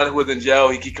one who was in jail,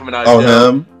 he keep coming out of jail.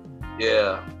 Him?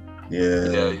 Yeah.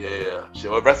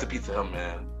 Sure, rest in peace to him,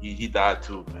 man. He died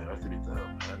too, man. Rest in peace to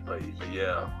him, man. But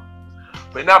yeah.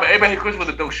 But everybody Chris was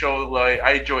a dope show. Like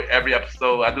I enjoy every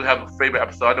episode. I do have a favorite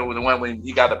episode. I know the one when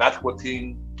he got the basketball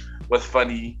team was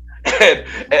funny. And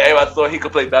everybody thought he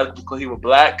could play basketball because he was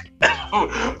black.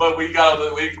 But we got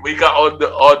on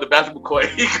the basketball court,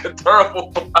 he could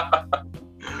terrible.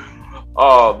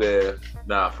 Oh man.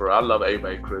 Nah, for real. I love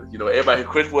Everybody Chris. You know, Everybody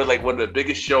Chris was like one of the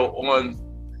biggest show on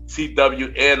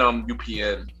CW and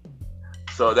UPN.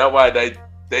 So that's why they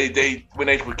when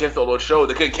they would cancel all those shows,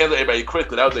 they couldn't cancel Everybody Chris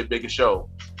because that was their biggest show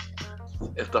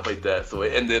and stuff like that. So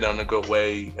it ended on a good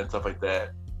way and stuff like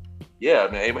that. Yeah,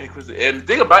 man, Everybody Chris. And the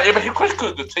thing about Everybody Chris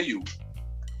could continue.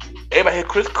 Everybody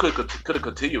Chris could have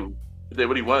continued if they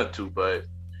really wanted to, but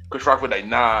Chris Rock was like,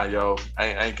 nah, yo, I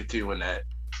ain't continuing that.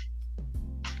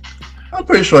 I'm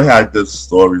pretty sure he had a good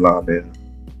storyline there.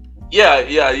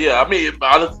 Yeah. I mean,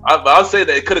 I'll say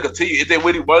that it could have continued if they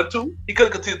really wanted to. He could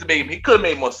have continued to make. He could have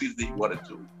made more seasons if he wanted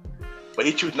to, but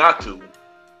he chose not to.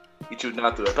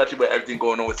 Especially with everything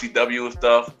going on with CW and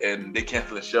stuff, and they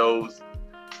canceling shows.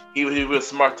 He was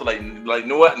smart to like you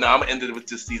know what? No, I'm gonna end it with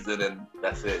this season, and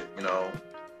that's it. You know.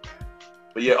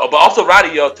 But yeah. But also, Roddy,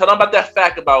 yo, tell them about that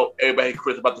fact about Everybody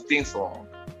Chris about the theme song.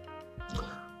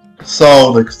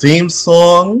 So the theme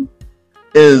song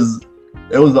is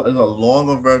a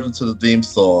longer version to the theme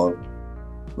song.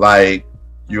 Like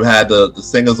you had the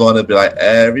singers on it be like,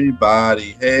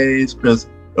 everybody hates Chris.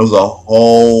 It was a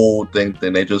whole thing.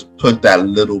 They just put that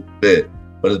little bit,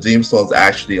 but the theme song's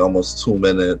actually almost 2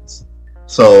 minutes.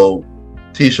 So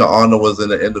Tisha Arnold was in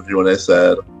the interview and they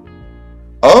said,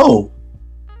 "Oh,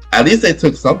 at least they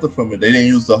took something from it. They didn't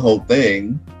use the whole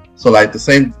thing. So like the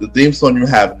theme song you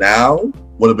have now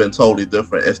would have been totally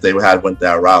different if they had went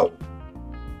that route.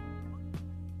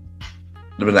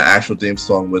 There'd been an actual theme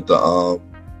song with the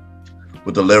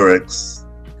lyrics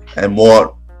and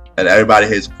more. And Everybody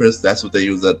Hates Chris. That's what they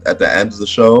used at the end of the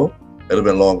show. It'd have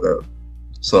been longer.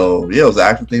 So yeah, it was the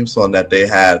actual theme song that they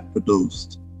had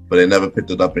produced, but they never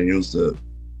picked it up and used it.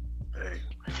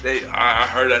 I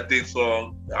heard that theme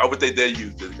song. I wish they did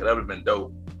use it. That would have been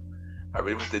dope. I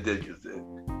really wish they did use it.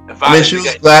 I mean, she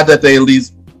was glad that they at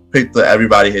least picked the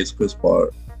Everybody Hates Chris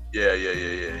part.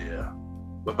 Yeah.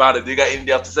 But Vada, do you got anything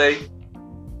else to say?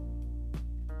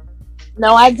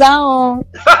 No, I don't.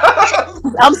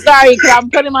 I'm sorry, because I'm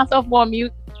putting myself on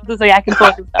mute so I can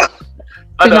talk and stuff.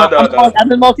 No. I'm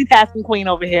the multitasking queen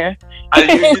over here. You are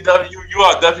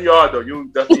definitely though. You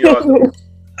definitely are though.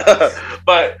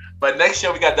 But next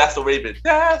show we got That's So Raven.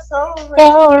 That's So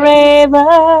Raven.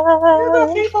 You're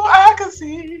the people I can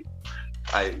see.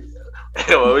 What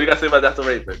do you got to say about That's So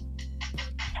Raven?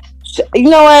 You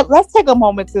know what? Let's take a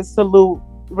moment to salute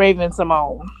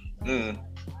Raven-Symoné.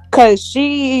 Cause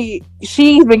she's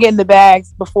been getting the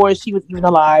bags before she was even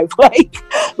alive.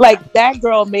 Like that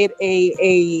girl made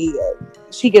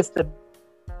she gets the.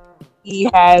 He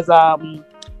has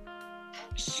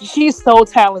she's so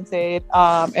talented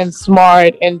and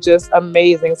smart and just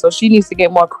amazing. So she needs to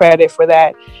get more credit for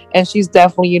that. And she's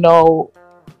definitely,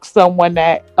 someone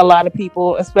that a lot of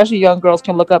people, especially young girls,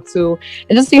 can look up to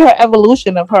and just see her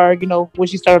evolution of her, when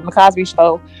she started on the Cosby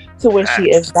Show to where she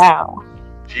is now.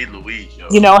 She Louise, yo.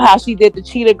 How she did the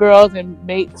Cheetah Girls and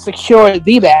secure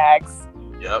the bags.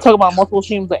 Yep. Talking about multiple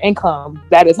streams of income.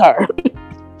 That is her.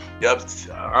 Yep.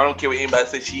 I don't care what anybody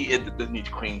says. She is the Disney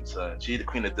queen, son. She's the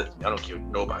queen of Disney. I don't care what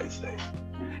nobody say.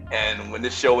 And when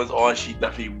this show was on, she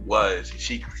definitely was.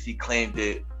 She claimed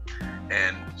it,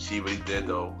 and she really did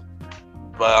though.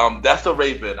 But That's So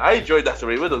Raven. I enjoyed That's So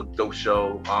Raven. It was a dope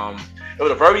show. It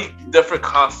was a very different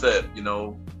concept,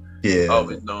 Yeah. what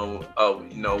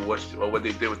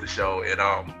they did with the show, and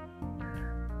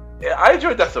Yeah, I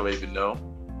enjoyed That's So Raven though.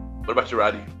 What about you,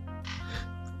 Roddy?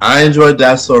 I enjoyed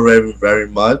That's So Raven very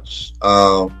much.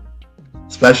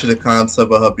 Especially the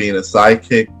concept of her being a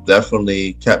sidekick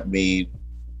definitely kept me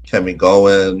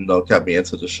going. You know, kept me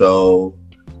into the show.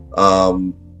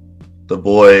 The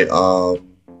boy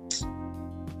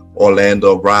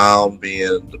Orlando Brown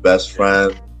being the best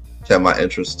friend kept my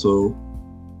interest too.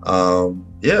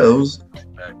 Yeah,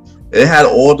 it had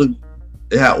all the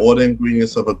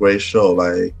ingredients of a great show.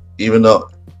 Like, even though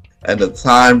at the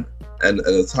time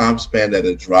span that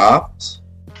it dropped,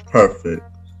 perfect,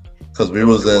 because we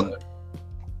was in.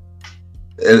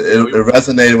 It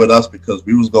resonated with us because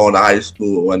we was going to high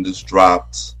school when this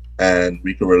dropped, and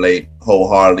we could relate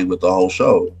wholeheartedly with the whole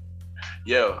show.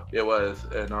 Yeah, it was,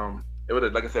 and it was,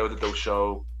 like I said, it was a dope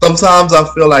show. Sometimes I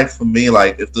feel like, for me,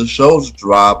 like, if the shows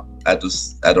drop at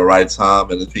the right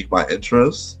time and it piqued my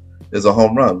interest, it's a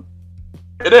home run.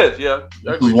 It is, yeah.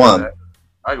 This was one.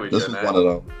 I agree. This was one of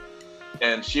them.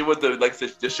 And she was like I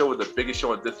said, this show was the biggest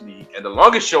show on Disney and the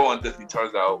longest show on Disney.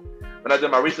 Turns out, when I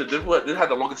did my research, this had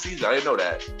the longest season. I didn't know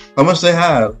that. How much they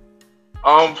had?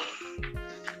 I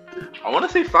want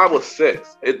to say 5 or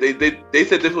 6. They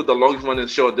said this was the longest running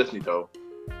show on Disney though.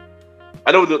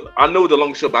 I know the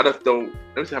longest show, but I just don't.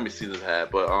 Let me see how many seasons it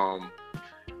had. But I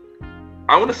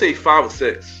want to say 5 or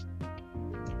 6.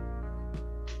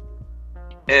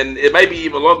 And it might be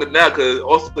even longer now because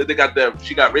also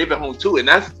she got Raven Home too, and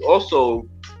that's also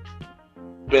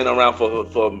been around for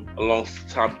a long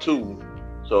time too.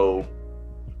 So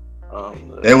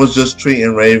they was just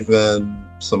treating Raven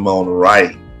Simone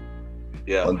right.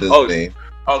 Yeah. On Disney.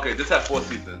 Oh, okay, this had 4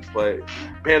 seasons, but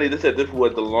apparently they said this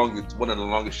was one of the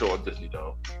longest shows on Disney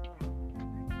though.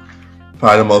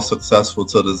 Probably the most successful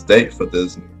to this date for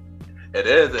Disney. It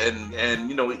is, and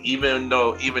you know, even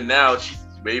now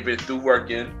Raven through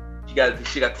working, she got the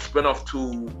spinoff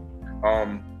to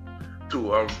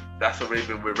That's So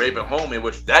Raven with Raven Home, in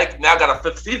which that now got a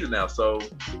 5th season now. So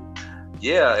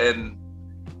yeah, and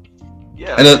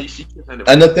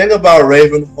the thing about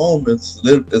Raven Home is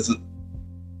it's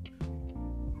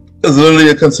literally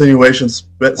a continuation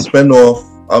spinoff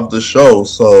of the show.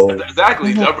 So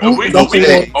exactly, a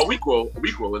weekroll,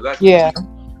 exactly. Yeah.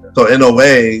 So in a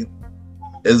way,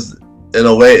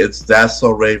 it's That's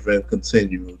So Raven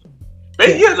continued. Yeah,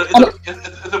 it's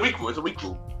a weekroll. It's a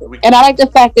weekroll. And I like the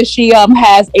fact that she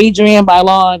has Adrienne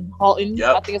Bailon Halton.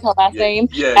 Yep. I think it's her last name.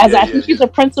 I think she's a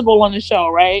principal on the show,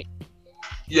 right?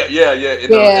 Yeah.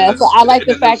 So I like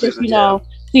the fact that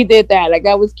she did that. Like,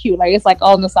 that was cute. Like, it's like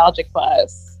all nostalgic for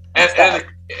us. And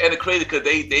it's crazy because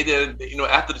they didn't, you know,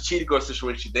 after the Cheetah Girl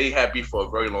situation, they had beef for a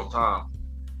very long time.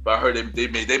 But I heard they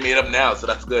made up now, so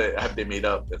that's good. I hope they made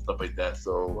up and stuff like that.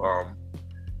 So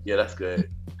yeah, that's good.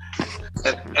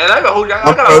 And I got one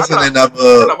person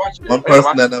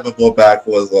that never go back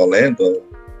was Orlando.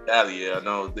 Sally, yeah,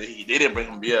 no, they didn't bring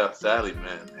him. Yeah, Sally,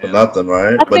 man. For nothing,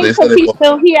 right? I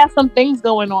think he has some things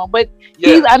going on, but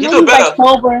he's like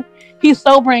sober. He's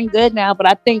sober and good now, but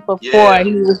I think before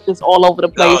he was just all over the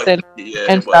place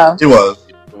and stuff. He was.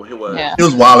 Yeah. He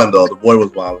was wilding though. The boy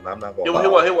was wilding. I'm not gonna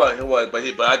lie. He was. But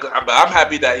I'm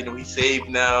happy that, you know, he's saved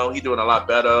now. He's doing a lot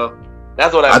better.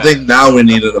 That's what I think now we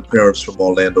need an appearance from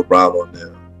Orlando Brown on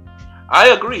there. I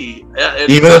agree.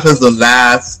 Even if it's the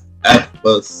last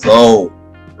episode,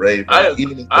 Raven. I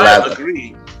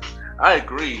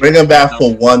agree. Bring him back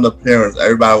for one appearance.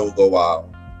 Everybody will go wild.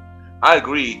 I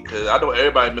agree, because I know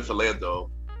everybody miss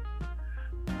Orlando.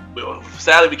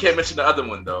 Sadly, we can't mention the other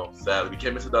one though. Sadly, we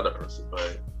can't mention the other person.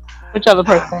 But which other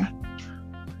person?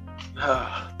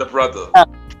 The brother.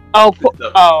 The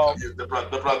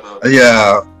brother.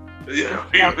 Yeah.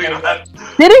 Didn't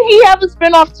he have a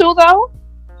spinoff too, though?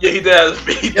 Yeah, he did.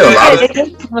 He did have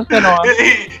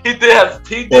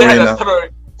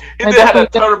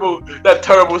that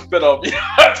terrible spinoff.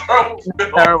 Yeah, terrible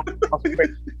spinoff.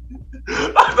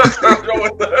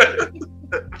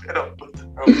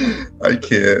 I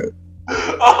can't.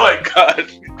 Oh my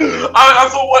gosh! I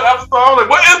saw one episode. I'm like,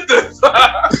 what is this?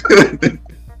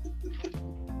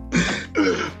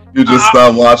 You just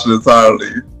stopped watching entirely.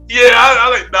 Yeah, I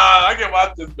like, nah, I can't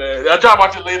watch this, man. I try to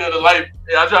watch it later in the life.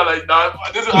 Yeah, I try like, nah,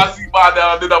 this is I see by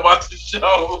now, and then I watch the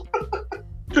show.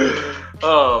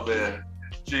 Oh man,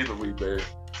 jeez Louise, man.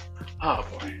 Oh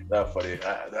boy, that funny.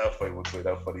 That was funny.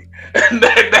 That was funny.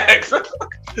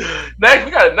 Next,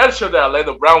 we got another show that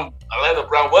Orlando Brown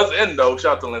was in though.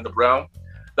 Shout out to Orlando Brown,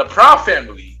 the Proud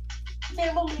Family.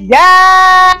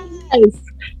 Yes.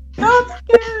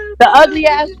 The ugly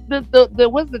ass, the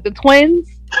what's it? The twins.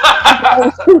 the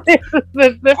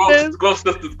Gross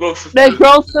sisters. The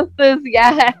Gross sisters.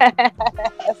 Yes.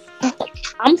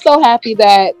 I'm so happy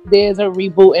that there's a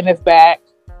reboot and it's back.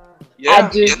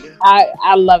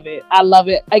 I love it. I love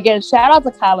it. Again, shout out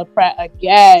to Kyla Pratt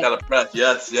again. Kyla Pratt,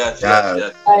 yes.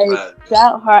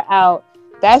 Shout her out.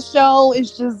 That show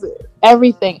is just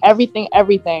everything. Definitely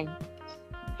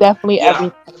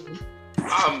everything.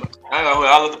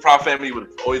 I love the Proud Family. It was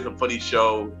always a funny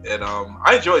show, and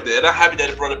I enjoyed it. And I'm happy that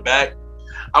they brought it back.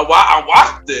 I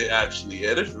watched it actually,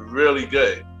 and it's really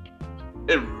good.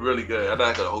 It's really good. I'm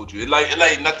not gonna hold you. It like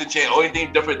nothing changed. Only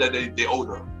thing different that they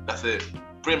older. That's it.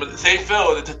 Pretty much the same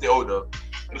film. They just they older.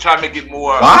 They try to make it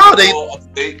more up to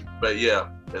date. But yeah,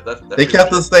 that's they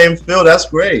kept the same feel. That's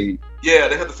great. Yeah,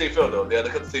 they kept the same feel though. Yeah, they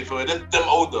kept the same feel. It's them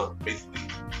older basically,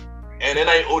 and then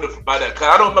I ain't older by that. Cause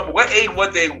I don't remember what age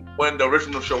was they when the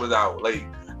original show was out. Like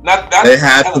not they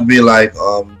had to be like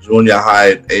junior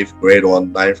high, 8th grade or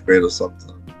 9th grade or something.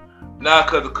 Nah,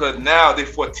 cause now they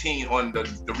 14 on the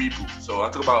reboot. So I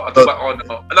ain't talking about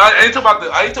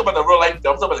the real life. I'm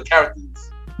talking about the characters.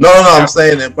 No. I'm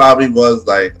saying it probably was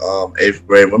like 8th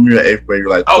grade. When we were 8th grade, you're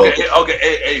like 12.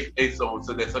 Okay, 8. So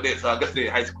I guess they're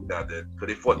in high school now then, cause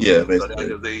they 14. Yeah, basically.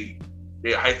 So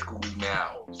they're high school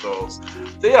now. So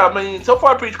yeah, I mean, so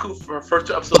far pretty cool for first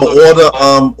 2 episodes. So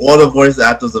all the voice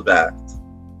actors are back.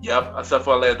 Yep, except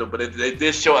for Orlando, but they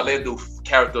did show Orlando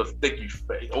character sticky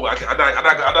face. Oh, my bad.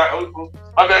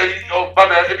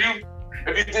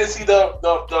 If you did see the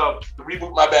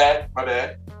reboot, my bad.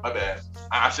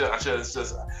 I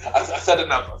said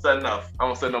enough. I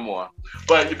won't say no more.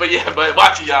 But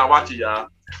watch it, y'all.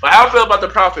 But how I feel about the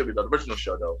Proud Family, though, the original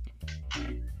show, though.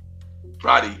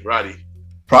 Roddy.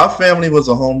 Proud Family was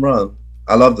a home run.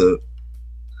 I loved it.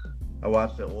 I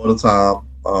watched it all the time.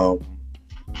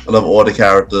 I love all the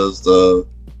characters, the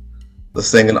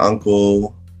singing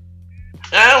uncle.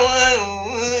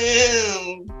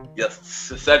 Yes,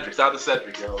 Cedric. Shout out to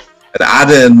Cedric, yo. And I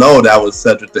didn't know that was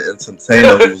Cedric the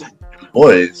Entertainer whose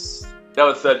voice. That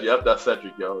was Cedric. Yep, that's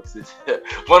Cedric, yo.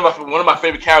 One of my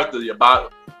favorite characters. My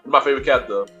favorite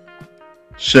character.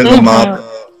 Sugar Mama.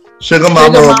 Sugar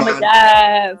Mama.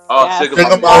 Yes. Oh, yes.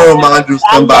 Sugar Mama reminds you of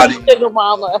somebody. Sugar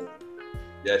Mama.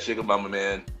 Yeah, Sugar Mama,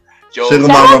 man. Sugar Shout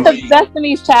out Mama. to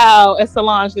Destiny's Child and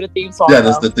Solange for the theme song. Yeah,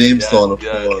 that's the theme song, of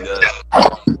course. Yeah.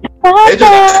 They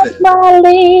just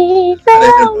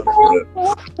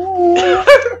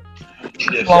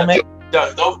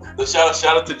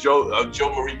Shout out to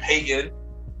Joe Marie Payton,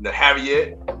 the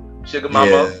Harriet, Sugar Mama.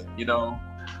 Yeah. You know,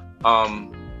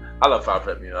 I love Proud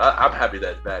Family. I'm happy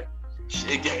that it's back.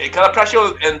 Kyla Pratt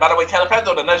show, and by the way, Kyla Pratt's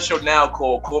on another show now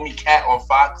called Call Me Kat on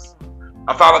Fox.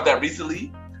 I found out that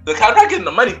recently. The Kyla Pratt getting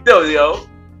the money still, yo.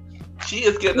 She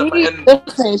is getting the money.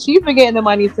 Listen, she's been getting the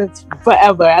money since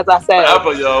forever, as I said.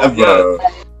 Forever, yo. Ever.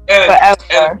 Yeah.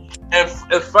 Forever. And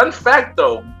fun fact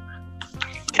though,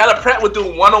 Kyla Pratt would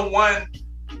do 101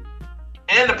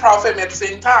 and the Proud Family at the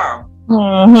same time.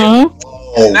 Mm-hmm.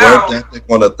 Oh, work ethic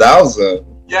on 1,000.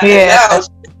 Yeah.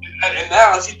 And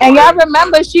now she. And y'all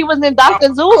remember she was in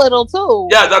Dr. Dolittle too.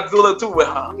 Yeah, Dr. Dolittle too with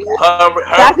her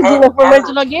Dr. Dolittle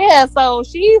original, yeah. So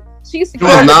she was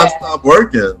non-stop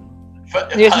working.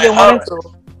 Yeah, she didn't want to.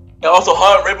 And also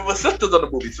her and Raven were sisters on the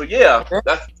movie. So yeah,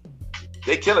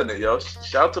 they killing it, yo.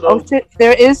 Shout out to those. Oh,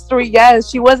 there is 3. Yes,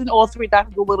 she was in all 3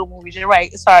 Dr. Dolittle movies. You're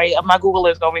right. Sorry, my Google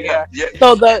is over here. Yeah.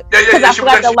 So because I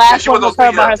forgot the last one was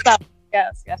her by herself.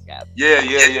 Yes.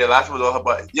 Yeah. Last one was on her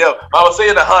butt. Yeah, I was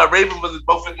saying that her and Raven was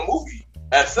both in the movie.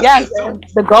 Yes,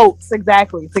 the goats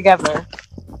exactly together.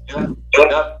 Yeah.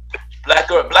 Black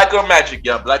girl magic,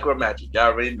 yeah. Black girl magic. Y'all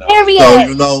already know.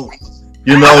 So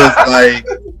you know, it's like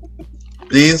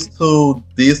these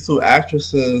two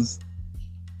actresses.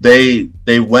 They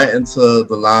went into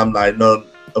the limelight. No,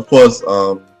 of course,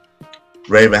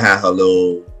 Raven had her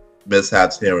little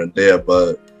mishaps here and there,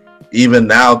 but even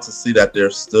now to see that they're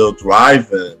still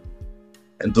driving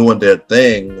and doing their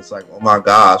thing, it's like, oh my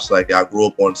gosh, like y'all grew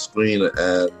up on screen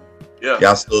and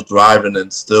y'all still driving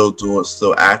and still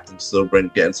acting, still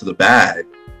getting to the bag.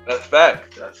 That's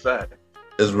fact.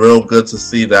 It's real good to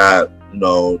see that, you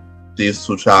know, these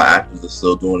 2 child actors are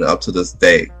still doing it up to this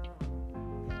day.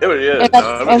 It really is.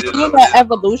 And seeing that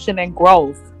evolution and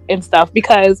growth and stuff,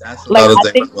 because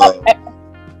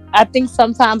I think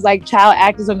sometimes like child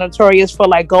actors are notorious for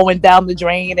like going down the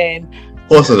drain and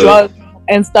drugs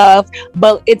and stuff,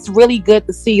 but it's really good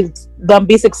to see them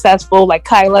be successful. Like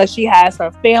Kyla, she has her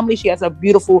family, she has her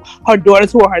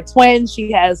daughters who are her twins,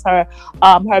 she has her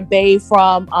bae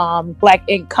from Black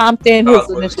Ink Compton,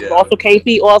 who's also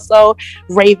KP. Also,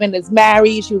 Raven is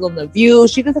married, she was on The View.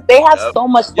 They have so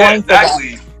much going for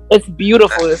them. It's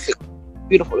beautiful to see.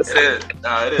 Beautiful to see. It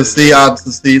is.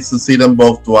 To see them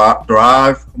both thrive.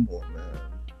 Come on, man.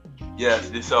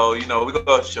 Yes. So we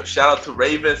go shout out to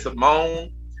Raven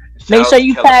Simone. Make sure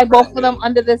you tag both of them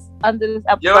under this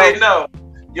episode. You already know.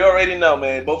 You already know,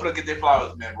 man. Both of them get their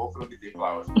flowers, man.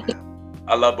 Man.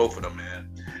 I love both of them, man.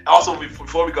 Also,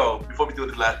 before we do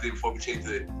this last thing, before we change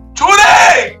it,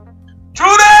 Trudy!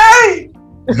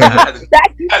 I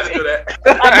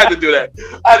had to do that,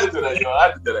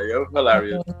 yo.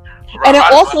 Hilarious. And then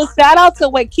also shout out to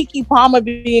Keke Palmer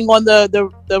being on the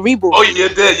reboot. Oh, yeah,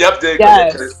 did.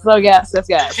 Yes. So yes.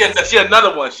 She had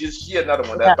another one. She had another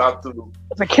one that about to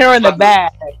secure in the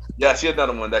bag. Yeah, she had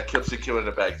another one that kept securing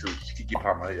the bag too. Keke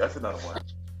Palmer. That's another one.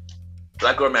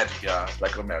 Black Girl Magic, y'all.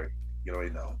 Black Girl Magic. You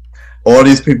already know. All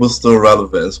these people still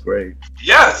relevant. It's great.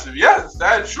 Yes,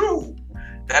 that is true.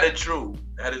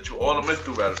 All of them is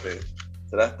still relevant.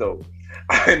 So that's dope.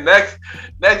 Next,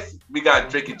 we got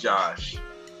Drake and Josh.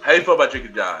 How you feel about Drake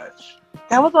and Josh?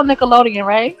 That was on Nickelodeon,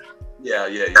 right? Yeah.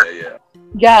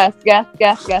 Yes. It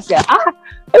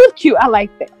was cute. I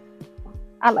liked it.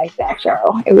 I liked that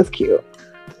show. It was cute.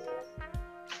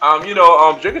 Drake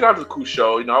and Josh was a cool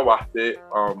show. I watched it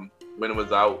when it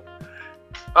was out.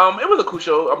 It was a cool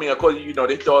show. I mean, of course, they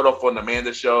started off on the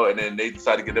Amanda show, and then they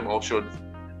decided to get them all shows,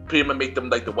 pretty much make them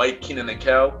like the white Kenan and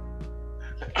Kel.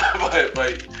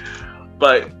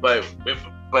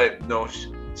 but no.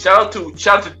 Shout out to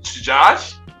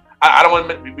Josh. I don't want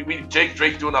to.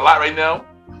 Drake's doing a lot right now,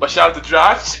 but shout out to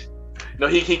Josh.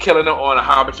 He killing it on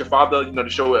How I Met Your Father. The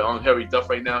show on Harry Duff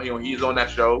right now. He's on that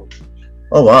show.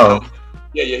 Oh wow.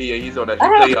 Yeah. He's on that show. I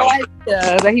had no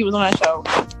idea that he was on that show.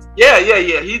 Yeah.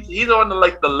 He's on the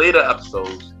later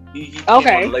episodes. He's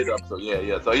okay. On the later episode.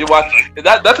 Yeah. So you watch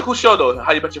that's a cool show though.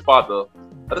 How You Met Your Father.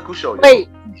 That's a cool show. Wait.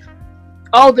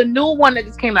 Oh, the new one that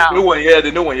just came out. The new one.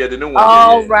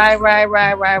 Oh, yeah.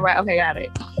 Right. Okay, got it.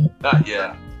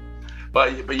 Yeah.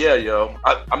 But yeah, yo.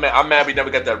 I'm mad we never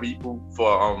got that reboot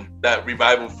for that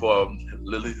revival for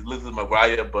Lizzie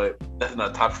McGuire, but that's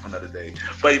another topic for another day.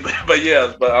 But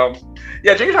yeah,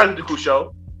 Drake and Josh is a cool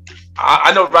show.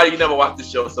 I know, right? You never watched the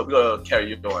show, so we're gonna carry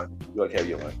you on.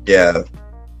 Yeah.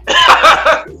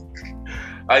 All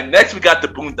right, next we got the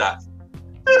Boondocks.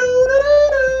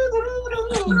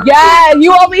 Yeah,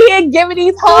 you over here giving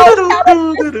these whole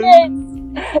cheddar biscuits.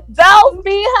 Don't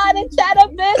be honey cheddar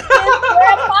biscuits,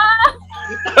 grandma.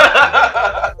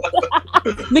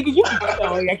 Nigga, you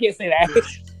I can't say that.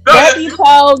 Let me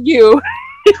tell you.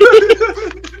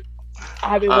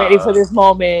 I've been waiting for this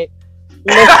moment.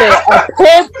 Listen, a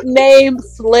pimp named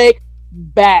Slick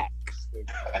Back.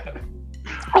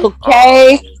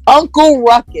 Okay, Uncle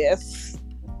Ruckus.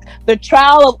 The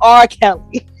Trial of R.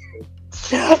 Kelly.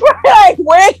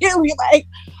 Where can we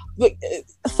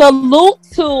salute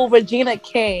to Regina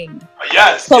King.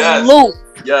 Yes. Salute.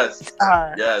 Yes.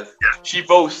 She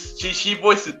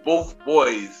voices both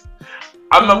boys.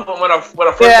 I remember when I first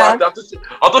watched it,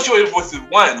 I thought she only voices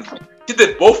one. She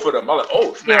did both of them. I'm like,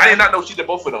 oh, man, I did not know she did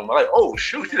both of them. I'm like, oh,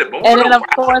 shoot, she did both of them. And then, of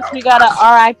course, we got a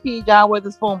R.I.P. John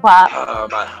Witherspoon pop.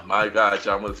 My God,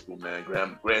 John Witherspoon, man.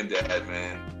 Granddad,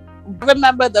 man. I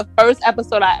remember the first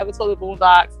episode I ever saw the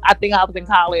Boondocks. I think I was in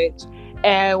college.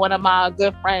 And one of my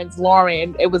good friends,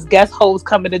 Lauren, it was guest host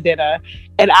coming to dinner.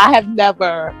 And I have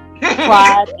never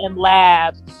cried and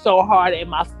laughed so hard in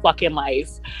my fucking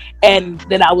life. And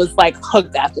then I was like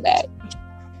hooked after that.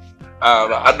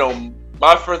 I know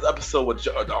my first episode was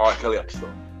the R. Kelly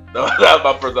episode. That was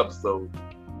my first episode.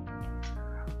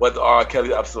 Was the R.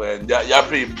 Kelly episode, and y'all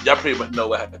pretty much know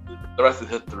what happened. The rest is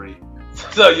history.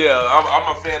 So yeah,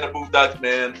 I'm a fan of Boondocks,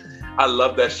 man. I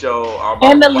love that show.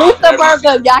 And the Luther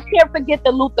Burger, y'all can't forget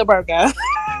the Luther Burger.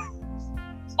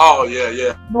 Oh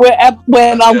yeah.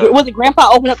 When was it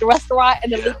Grandpa opened up the restaurant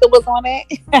and the Luther was on it?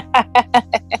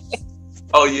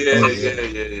 Oh yeah.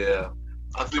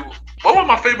 I see. What was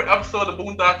my favorite episode of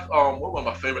Boondocks? What was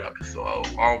my favorite episode?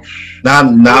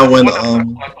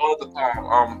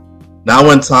 Now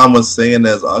when Tom was singing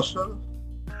as Usher.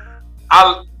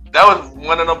 That was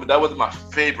one of them, but that wasn't my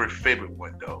favorite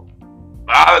one though.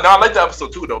 I like that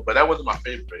episode too though, but that wasn't my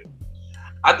favorite.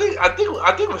 I think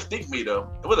it was Think Meter.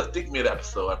 It was a Think Meter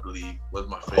episode, I believe, was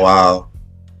my favorite. Wow.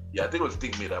 Yeah, I think it was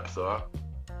Think Meter episode.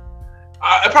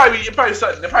 It probably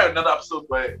another episode,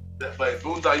 but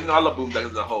Boondocks, I love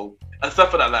Boondocks as a whole,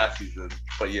 except for that last season.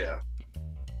 But yeah,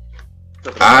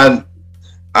 I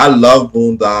love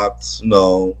Boondocks.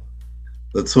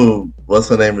 The two, what's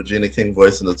her name, Regina King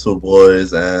voicing the two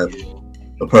boys, and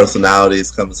the personalities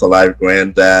coming to life,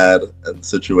 Granddad, and the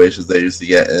situations they used to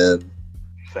get in.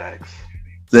 Facts.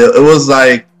 It was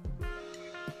like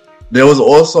there was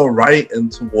also writing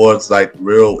towards like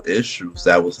real issues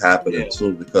that was happening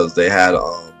too, because they had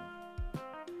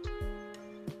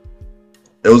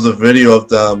it was a video of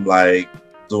them like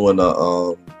doing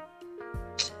a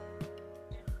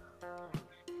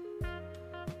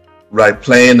like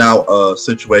playing out a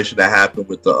situation that happened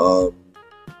with the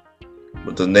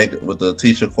nigga, with the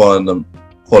teacher calling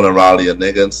Riley a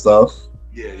nigga and stuff.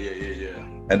 Yeah.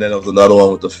 And then there was another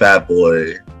one with the fat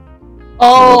boy.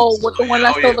 Oh, with the one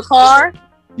that stole the car?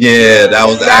 Yeah, that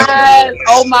was actually.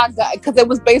 Oh my god, because it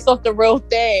was based off the real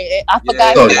thing. I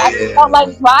forgot. I felt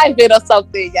like private or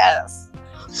something. Yes.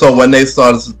 So when they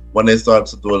started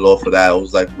to do a law for that, it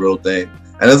was like real thing,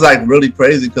 and it's like really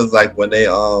crazy because like when they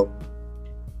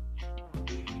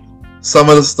some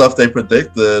of the stuff they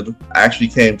predicted actually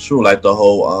came true, like the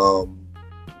whole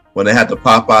when they had the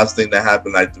Popeyes thing that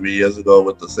happened like 3 years ago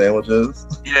with the sandwiches.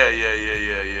 Yeah.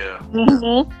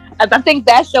 Mm-hmm. I think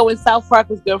that show in South Park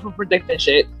was good for predicting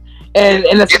shit, and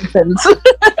in the Simpsons.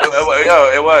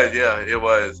 It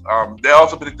was. They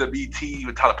also predicted BT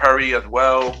with Tyler Perry as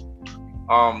well.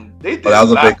 They did. But that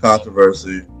was a big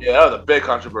controversy. Yeah, that was a big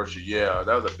controversy. Yeah,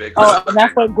 that was a big. Oh, and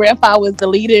that's when Grandpa was the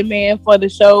leading man for the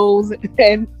shows,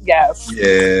 and yes.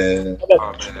 Yeah.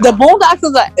 The Boondocks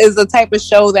is a type of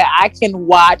show that I can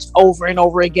watch over and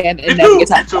over again and never get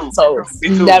tired of. So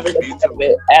never get tired of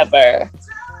it ever.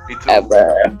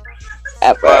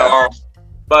 Ever.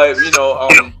 But you know,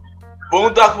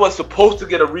 Boondocks was supposed to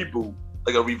get a reboot,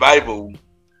 like a revival,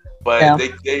 but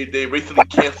they recently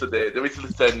canceled it. They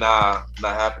recently said not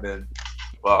happening.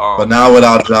 But now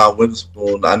without John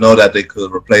Witherspoon, I know that they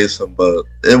could replace him, but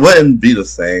it wouldn't be the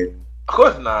same. Of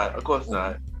course not. I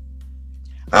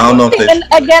don't know if they. And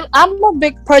again, I'm a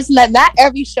big person that not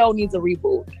every show needs a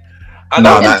reboot. I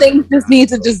know things just need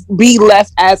to just be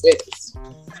left as is.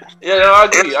 Yeah, no, I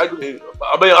agree.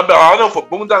 I don't know, for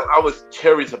Boondocks, I was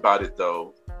curious about it,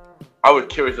 though. And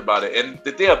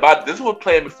the thing about it, this was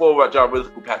playing before John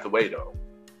Witherspoon passed away, though.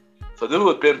 So this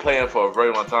was been playing for a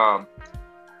very long time.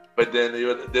 But then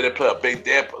they put a big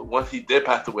dip once he did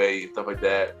pass away and stuff like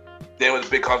that. Then was a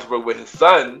big controversy with his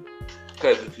son,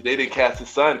 because they didn't cast his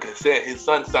son, because his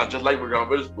son sounded just like John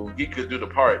Witherspoon. He could do the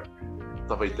part,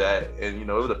 stuff like that. And, you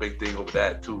know, it was a big thing over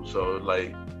that, too. So,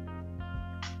 like...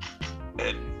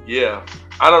 And yeah,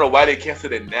 I don't know why they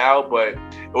canceled it now, but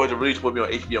it was originally supposed to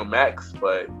be on HBO Max.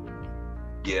 But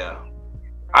yeah,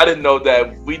 I didn't know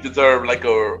that we deserved like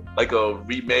a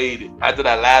remade after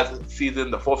that last season.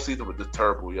 The fourth season was just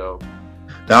terrible, yo.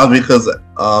 That was because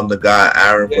the guy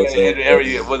Aaron was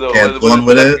hands-on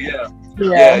with it.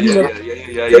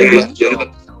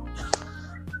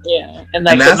 Yeah, and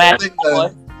like and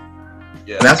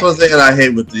that's one thing that I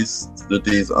hate with these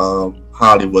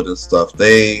Hollywood and stuff.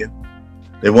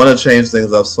 They want to change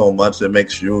things up so much, it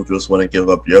makes you just want to give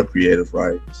up your creative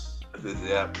rights.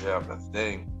 Yeah, that's the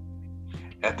thing.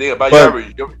 And think about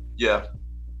yeah.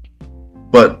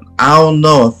 But I don't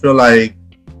know. I feel like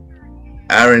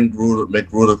Aaron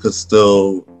McGruder could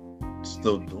still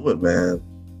do it, man.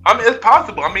 I mean, it's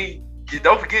possible. I mean,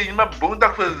 don't forget, you remember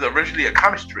Boondocks was originally a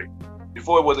comic strip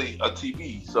before it was a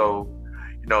TV. So,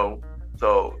 you know,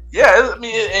 yeah. I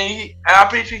mean, and I'm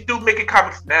pretty sure he's still making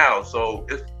comics now. So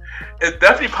it's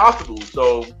definitely possible.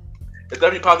 So it's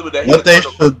definitely possible that what they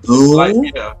should do,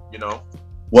 you know,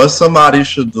 what somebody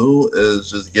should do is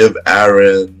just give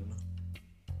Aaron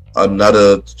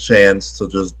another chance to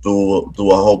just do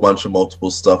a whole bunch of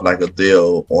multiple stuff, like a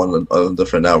deal on a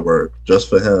different network, just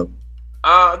for him.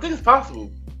 I think it's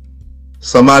possible.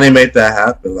 Somebody make that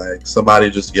happen. Like somebody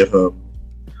just give him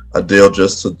a deal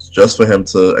just for him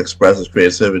to express his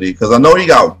creativity. Because I know he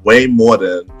got way more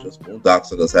than just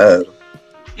Boondocks in his head.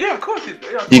 Yeah, of course.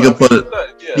 He could put it.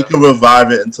 Yeah. He could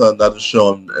revive it into another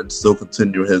show and still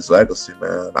continue his legacy,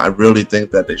 man. I really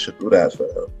think that they should do that for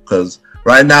him, because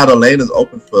right now the lane is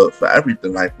open for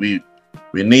everything. Like we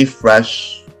need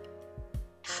fresh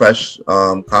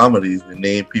comedies. We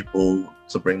need people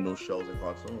to bring new shows and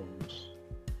cartoons.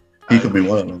 He could be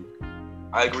one of them.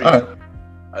 I agree. Right.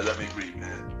 I definitely agree,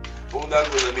 man.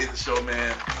 Boondocks was an amazing show,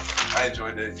 man. I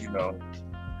enjoyed it. You know.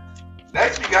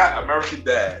 Next we got American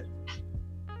Dad.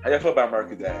 How you feel about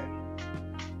American Dad?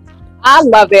 I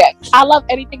love it. I love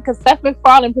anything because Seth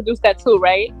MacFarlane produced that too,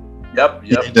 right? Yep.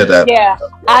 He did that.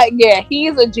 Yeah,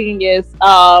 he's a genius. He's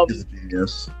a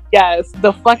genius. Yes,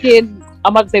 the fucking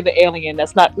I'm about to say the alien.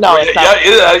 That's not. No, it's not.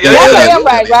 Yeah,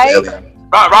 right?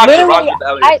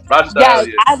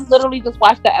 Roger. I literally just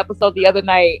watched that episode the other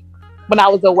night when I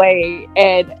was away,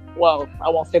 and well, I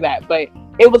won't say that, but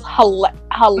it was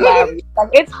hilarious. Like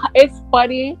it's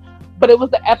funny, but it was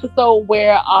the episode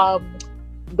where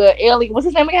the alien, what's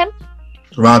his name again?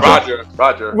 Roger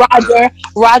thought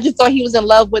he was in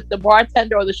love with the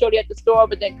bartender or the shorty at the store,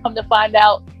 but then come to find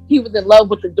out he was in love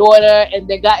with the daughter, and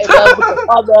then got in love with the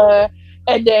mother,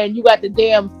 and then you got the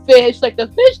damn fish. Like the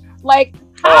fish, like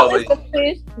How is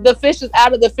the fish is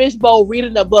out of the fishbowl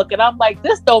reading the book, and I'm like,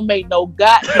 this don't make no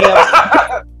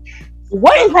goddamn.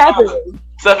 What is happening?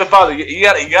 Stephen Fowler, you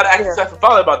gotta ask Stephen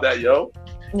Fowler about that, yo.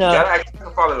 No. You gotta ask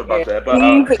Stephen Fowler about that. But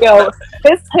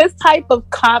his type of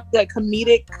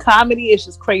comedic comedy is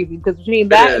just crazy because between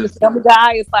that and the Family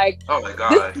Guy, it's like, oh my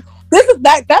god. This is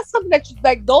that's something that you,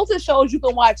 like, those are shows you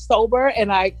can watch sober, and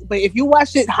but if you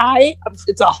watch it high,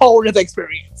 it's a whole other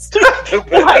experience.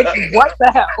 Like, what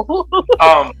the hell?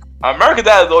 American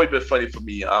Dad has always been funny for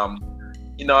me.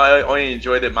 You know, I only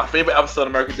enjoyed it. My favorite episode of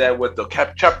American Dad was the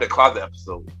Trapped in the Closet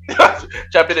episode.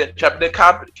 Trapped in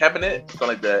the cabinet, something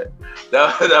like that.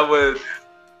 That was,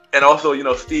 and also, you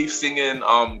know, Steve singing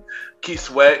Keith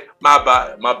Sweat, My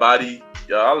Body.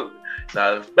 Yo,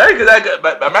 American Dad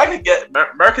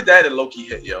is a low-key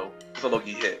hit, yo. It's a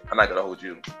low-key hit. I'm not gonna hold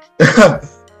you.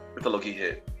 It's a low-key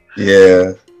hit.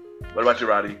 Yeah. What about you,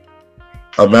 Roddy?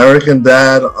 American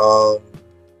Dad,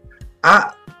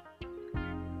 I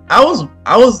was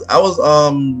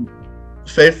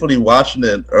faithfully watching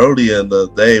it early in the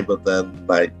day, but then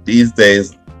like these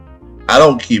days I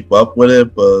don't keep up with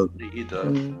it, but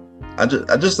I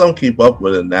just don't keep up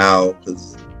with it now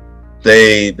because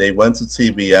they went to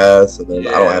TBS and then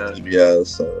I don't have TBS,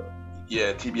 so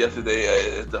yeah, TBS today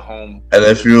is the home. And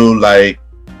if you're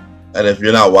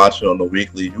not watching on the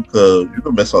weekly, you could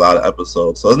miss a lot of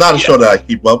episodes. So it's not a show that I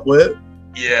keep up with.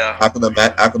 Yeah, I can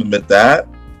admit that.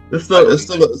 It's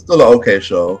still an okay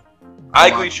show. I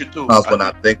agree with you too. When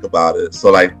I think about it, so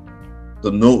like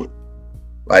the new,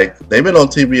 like they've been on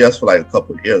TBS for like a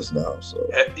couple of years now. So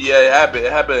yeah,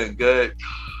 it happened good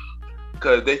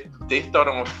because they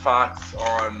started on Fox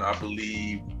on, I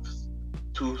believe,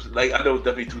 I know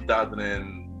definitely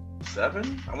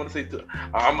 2007. I want to say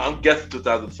I'm guessing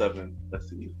 2007. Let's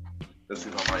see if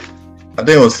I'm right. I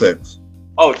think it was 6.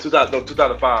 Oh,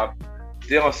 2005.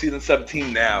 They're on season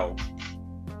 17 now.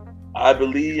 I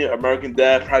believe American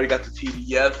Dad probably got to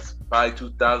TBS by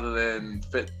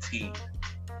 2015.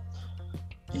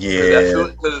 Yeah.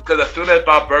 Because as soon as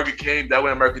Bob Burger came, that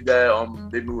when American Dad,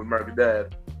 they moved American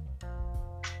Dad.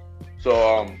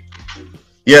 So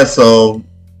yeah. So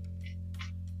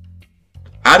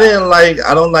I don't like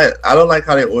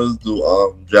how they always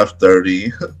do Jeff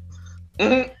Dirty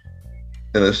in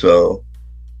the show.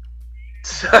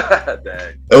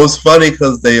 It was funny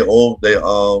because they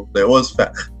always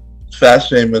fat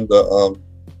shaming the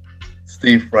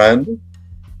Steve Friend.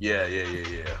 Yeah.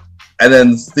 And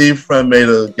then Steve Friend made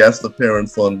a guest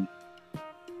appearance on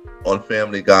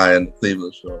Family Guy and the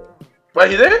Cleveland Show.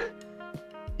 Wait, he did?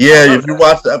 Yeah, if you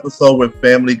watch the episode with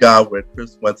Family Guy where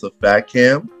Chris went to fat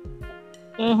camp.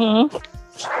 Mm-hmm.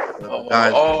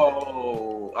 I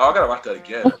gotta watch that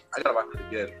again. I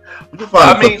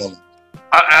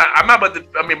remember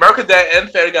American Dad and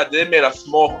Family Guy, they made a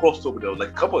small crossover though, like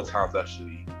a couple of times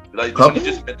actually. Like the one you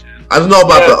just mentioned. I don't know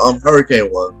about the Hurricane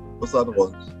one. What's the other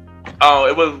ones? Oh,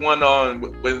 it was one on.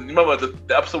 When remember the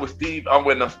episode with Steve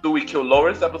when Stewie killed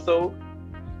Loris episode.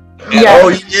 And, oh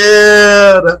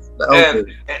yeah,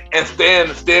 and Stan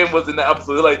was in the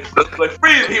episode. Like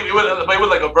freeze. It was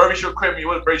like a very short clip. He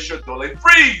was very short though. Like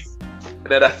freeze. And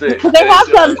then that's it. They have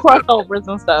done crossovers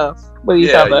and stuff with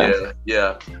each other.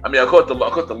 Yeah. I mean, I caught the.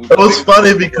 It was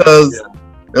funny because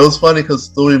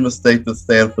Stewie mistaken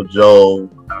Stan for Joe.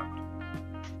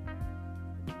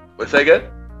 What's that again?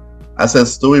 I said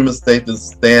Stewie mistaken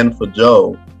Stan for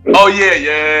Joe. Oh yeah.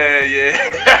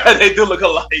 They do look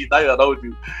alike. I told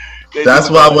you. That's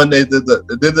why when they did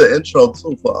the intro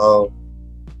too for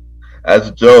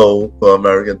as Joe for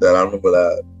American Dad, I remember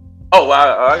that. Oh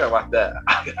wow, I gotta watch that.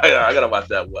 I gotta watch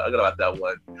that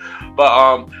one. But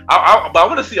I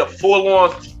want to see a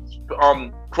full-on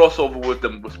crossover with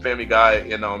Family Guy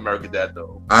and American Dad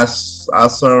though. I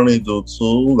certainly do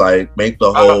too. Like make it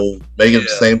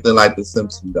the same thing like the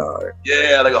Simpsons guy.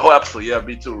 Yeah, like a whole episode. Yeah,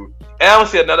 me too. And I want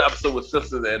to see another episode with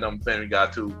Simpsons and Family Guy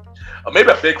too. Or maybe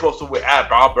a big crossover with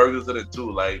Bob Burgers in it too.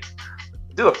 Like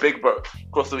do a big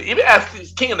crossover. Even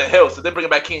as King of the Hill, so they bring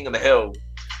back King of the Hill.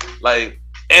 Like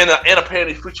and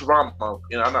apparently Futurama.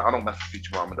 You know, I don't mess with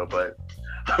Futurama though, but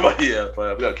we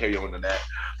gotta carry on to that.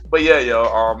 But yeah,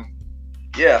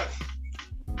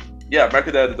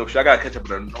 American Dad is a dope show. I gotta catch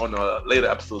up on the later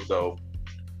episodes though.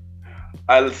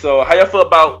 So how y'all feel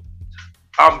about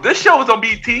this show was on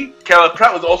BT. Calvin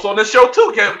Pratt was also on this show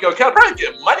too. Calvin Pratt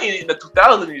get money in the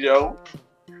 2000s, yo.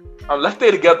 Let's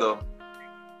Stay Together.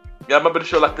 Y'all remember the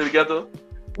show Let's Stay Together?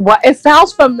 What? It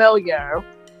sounds familiar.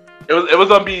 It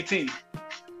was on BT.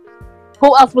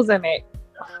 Who else was in it?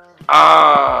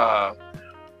 Hold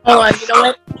on, you know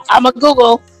what? I'm gonna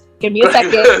Google. Give me a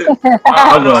second.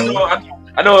 I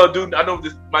I know, dude. I know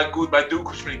this. My dude,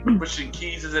 Christian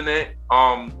Keys is in it.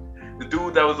 The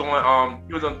dude that was on,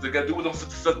 he was on. The dude was on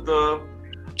Sister.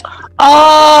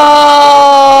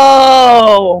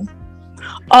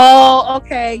 Oh,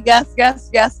 okay. Yes.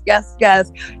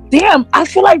 Damn, I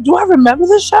feel like, do I remember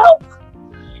the show?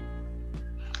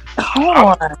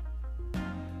 Hold on.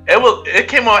 It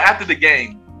came on after the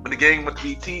game. When the game went to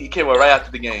BT, it came on right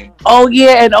after the game. Oh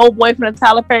yeah, and old boy from the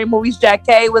Tyler Perry movies, Jack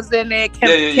K was in it. Kim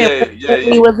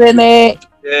was in it.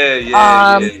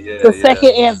 The second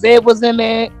Aunt Viv was in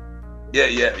it. Yeah.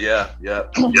 There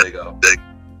you go.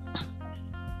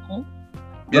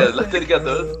 Yeah, let's stay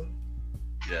together.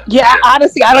 Yeah.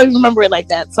 Honestly, I don't even remember it like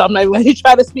that, so I'm not even going to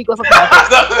try to speak on something like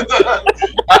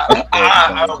that.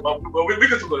 I don't know, but we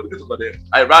can talk about it.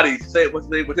 All right, Roddy, say what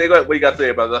you got to say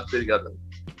about Let's Stay Together?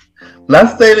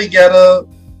 Let's Stay Together.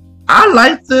 I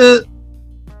liked it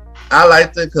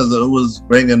because it was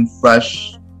bringing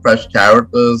fresh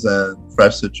characters and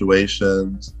fresh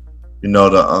situations. You know,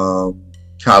 the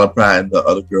Kyla Pratt and the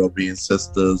other girl being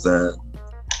sisters and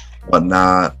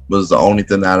whatnot was the only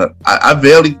thing that I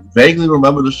vaguely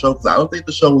remember the show because I don't think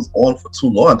the show was on for too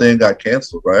long. I think it got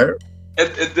canceled, right?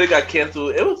 It did got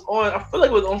canceled. It was on. I feel like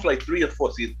it was on for like 3 or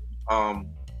 4 seasons. I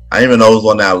didn't even know it was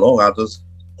on that long. I just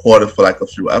caught it for like a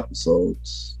few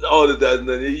episodes. Oh,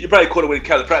 you probably caught it when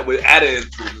Kyla Pratt was added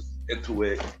into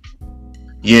it.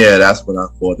 Yeah, that's when I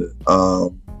caught it.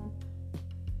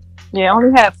 Yeah, it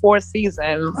only had 4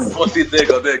 seasons. 4 seasons.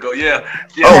 There you go. Yeah.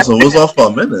 Oh, so it was off for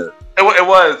a minute. It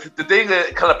was. The thing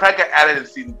that Kyla Pratt got added in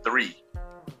season 3.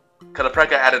 Kyla Pratt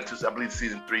got added to, I believe,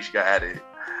 season 3. She got added.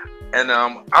 And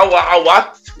I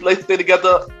watched Let's Stay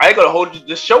Together. I ain't gonna hold you.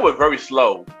 This show was very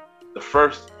slow. The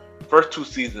first 2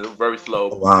 seasons were very slow.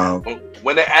 Wow.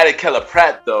 When they added Kyla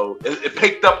Pratt, though, it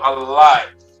picked up a lot.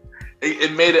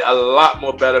 It made it a lot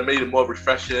more better. Made it more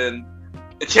refreshing.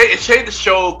 It changed the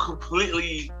show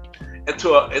completely into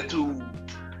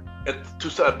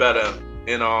something better.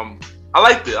 And I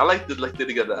liked it. Let's Stay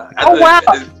Together. Wow.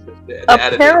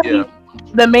 Apparently,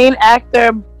 the main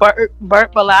actor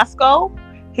Burt Belasco,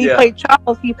 he played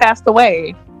Charles. He passed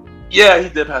away. Yeah, he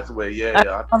did pass away. Yeah.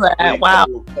 I saw that. Wow.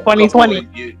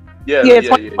 2020. Yeah.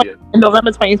 In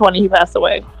November 2020, he passed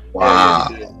away. Wow.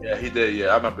 Yeah, he did. Yeah,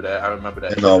 I remember that. I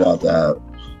didn't know about that.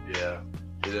 Yeah,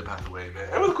 he did pass away,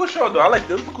 man. It was a cool show, though. I liked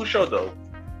it. It was a cool show, though.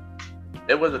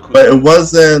 It was a cool but show.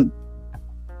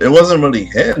 It wasn't really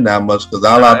hitting that much because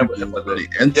a lot of people were really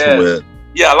into it.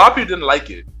 Yeah, a lot of people didn't like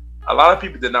it. A lot of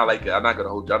people did not like it. I'm not gonna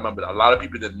hold you. I remember a lot of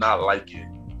people did not like it.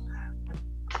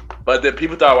 But then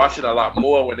people started watching a lot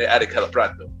more when they added Kyla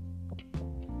Pratt, though.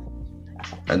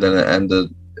 And then it ended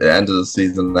the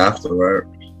season after, right?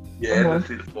 Yeah, end of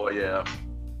season 4. Yeah,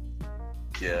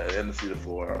 end of season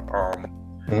 4.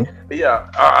 But yeah,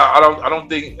 I don't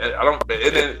think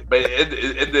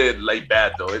it did like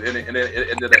bad though. It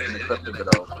ended up in the clip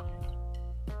though.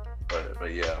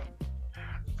 But yeah.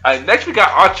 All right, next we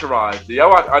got Entourage. Do y'all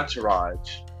watch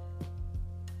Entourage?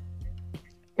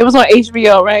 It was on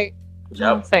HBO, right?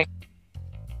 Yep. Did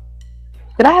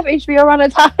I have HBO around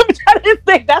that time? I'm trying to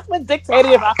think. That's what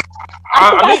dictated about.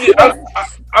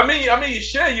 I mean, you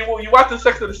sure you watch the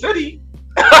Sex of the City?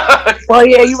 Well,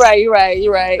 yeah, you're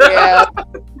right. Yeah.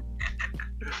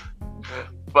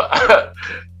 But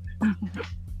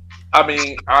I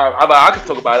mean, I could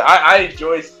talk about it. I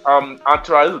enjoyed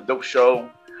Entourage. It was a dope show.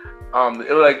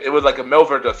 It was like a male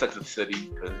version of Sex and the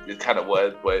City. It kind of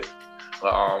was, but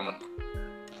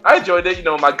I enjoyed it. You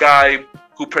know, my guy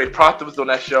who played Proctor was on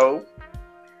that show.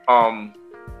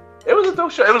 It was a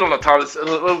dope show. It was on a time. It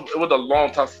was a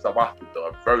long time since I watched it, though.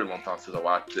 A very long time since I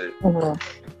watched it. Mm-hmm.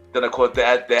 Then of course they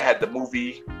had the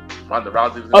movie. Ronda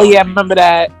Rousey. Oh yeah, I remember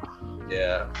that.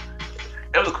 Yeah,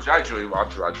 it was a cool show. I enjoyed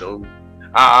Entourage though.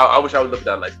 I wish I would live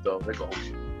that life though. They go hold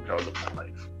you. I would live that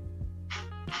life.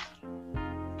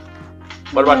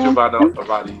 What about you,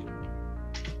 Roddy?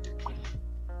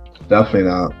 Definitely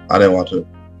not. I didn't watch it.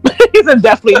 He said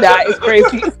definitely not. It's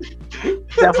crazy.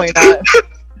 Definitely not.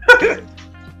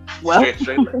 Well,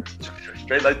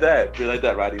 straight like that. Straight like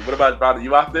that, Roddy. What about Roddy?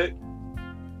 You watched it?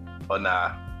 Or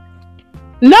nah?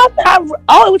 No,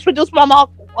 it was produced by Mark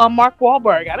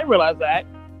Wahlberg. I didn't realize that.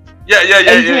 Yeah.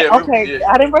 Okay, yeah.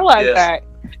 I didn't realize that.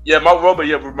 Yeah, Mark Wahlberg.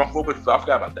 I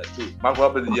forgot about that too. Mark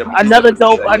Wahlberg. Yeah, another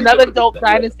dope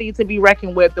dynasty to be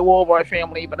reckoned with, the Wahlberg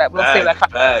family. But we'll say that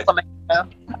kind of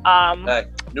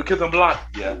New Kids on the Block.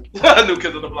 Yeah, New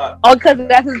Kids on the Block. Oh, because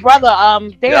that's his brother.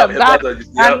 Donnie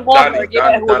Wahlberg.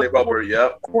 Donnie Wahlberg.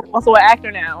 Yep. Also an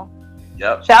actor now.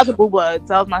 Yep. Shout out to Blue Bloods.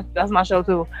 That's my show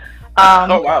too.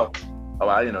 Oh wow,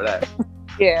 I didn't know that.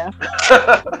 Yeah.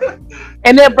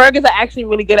 And their burgers are actually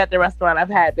really good at the restaurant. I've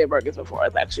had their burgers before.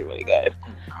 It's actually really good.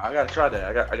 I gotta try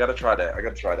that. I gotta try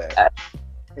that.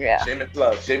 Yeah. Shame and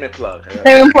plug. Same plug,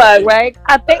 right?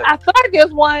 I feel like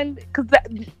there's one because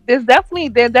there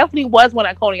definitely was one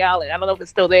at Coney Island. I don't know if it's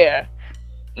still there.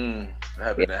 I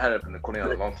haven't been to Coney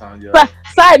Island in a long time. Yeah. But,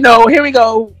 side note, here we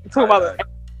go. Talk about it.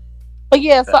 But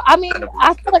yeah, so I mean,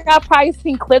 I feel like I've probably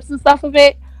seen clips and stuff of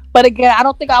it. But again, I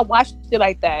don't think I watched it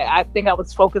like that. I think I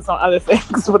was focused on other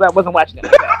things, but I wasn't watching it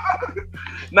like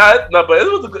that. No, but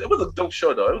it was a dope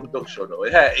show though.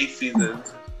 It had 8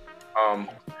 seasons.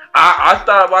 I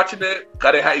started watching it.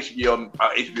 I didn't have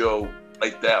HBO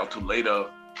like that until later.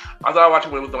 I started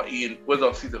watching when it was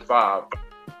on season 5.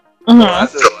 Mm-hmm.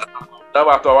 So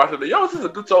I started watching it. Yo, this is a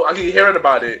good show. I keep hearing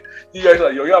about it. You guys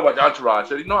like, yo, y'all watch Entourage.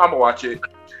 So, I'm gonna watch it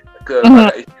because I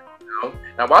got HBO.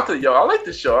 And I watched it. Yo, I like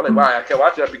this show. I'm like, wow, I can't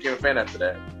watch it. I became a fan after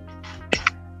that.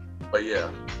 But yeah,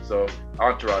 so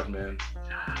Entourage, man.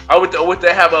 Would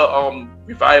they have a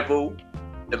revival?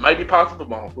 It might be possible,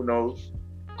 but who knows?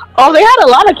 Oh, they had a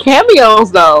lot of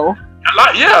cameos though. A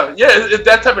lot, yeah. It's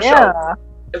that type of show.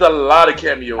 It's a lot of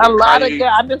cameos.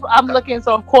 I'm looking.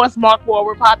 So of course, Mark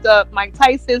Wahlberg popped up. Mike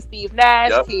Tyson, Steve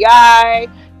Nash, T.I.,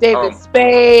 David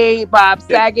Spade, Bob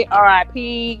Saget,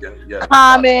 R.I.P.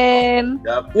 Common,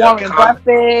 Warren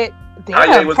Buffett.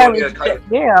 Kanye was on there.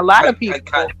 Yeah, a lot of people.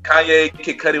 Kanye,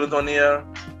 Kid Cudi was on there.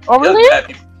 Oh really?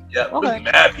 Yeah. Okay.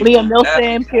 Liam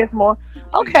Neeson, Piers Moore.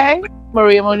 Okay.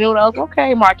 Maria Menounos.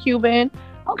 Okay. Mark Cuban.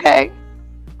 Okay.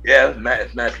 Yeah,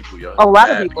 it's mad people, yo. A lot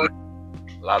of people.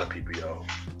 A lot of people, yo.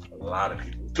 A lot of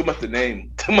people. Too much to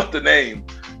name.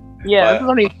 Yeah, this is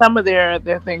only some of their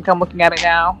thing. I'm looking at it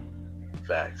now.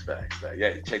 Facts.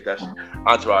 Yeah, check that shit.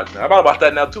 Entourage, man. I'm about to watch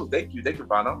that now too. Thank you,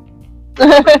 Vano.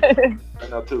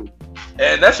 Now too.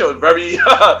 And that show is very,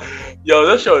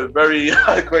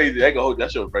 crazy.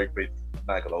 That show is very crazy. I'm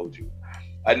not gonna hold you.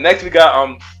 Next we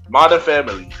got Modern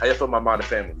Family. How you feel about Modern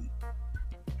Family?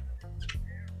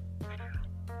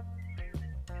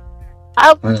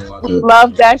 I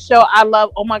love that show.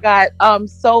 Oh my god.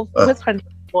 What's her name?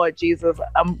 Lord Jesus.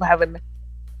 I'm having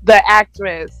the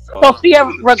actress. Sofia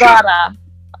Vergara.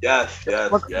 Yes.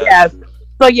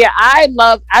 So yeah,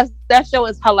 that show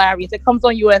is hilarious. It comes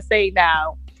on USA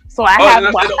now. So I have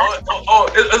it's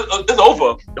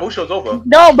over. The whole show's over.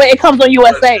 No, but it comes on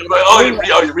USA. The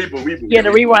reboot. Yeah, the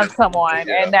reruns come on.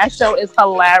 Yeah. And that show is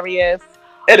hilarious.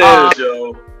 It is,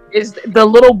 yo. Is the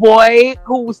little boy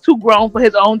who was too grown for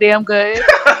his own damn good.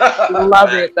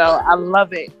 Love it though. I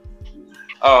love it.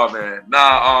 Oh man.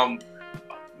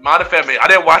 Modern Family. I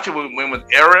didn't watch it when it was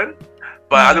airing,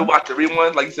 but I did watch the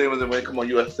rerun, like you said, when it come on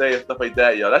USA and stuff like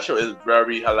that. Yo, that show is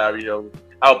very hilarious. Yo.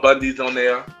 Al Bundy's on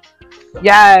there.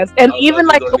 Yes, and even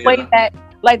like the way that,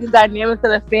 like the dynamics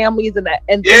of the families and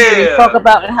they talk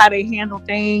about and how they handle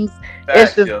things.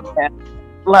 It's just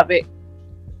love it.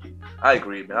 I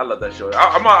agree, man. I love that show.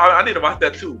 I need to watch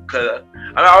that too, cause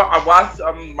I watched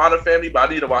Modern Family, but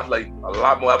I need to watch like a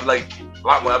lot more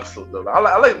episodes though.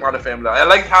 I like Modern Family. I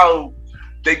like how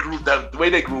they the way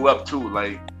they grew up too.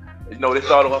 Like, they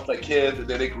started off like kids, and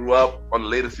then they grew up on the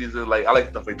later season. Like, I like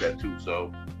stuff like that too.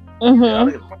 So, yeah,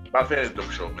 Modern Family is a dope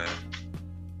show, man.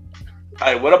 All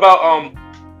right, what about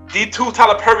D2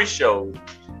 Tyler Perry show,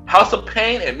 House of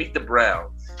Pain and Meet the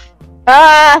Browns?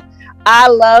 I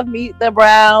love Meet the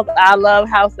Browns. I love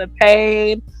House of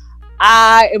Pain.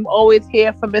 I am always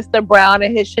here for Mr. Brown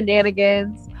and his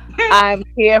shenanigans. I'm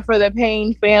here for the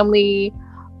Payne family.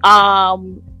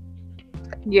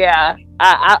 Yeah,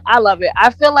 I love it.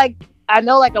 I feel like I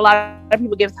know like a lot of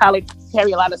people give Tyler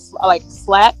Perry a lot of like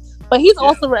slack, but he's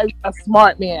also a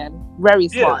smart man. Very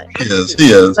smart. He is.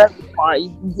 Very smart.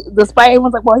 Despite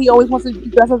everyone's like, well, he always wants to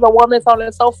dress as a woman, so on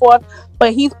and so forth.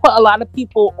 But he's put a lot of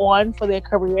people on for their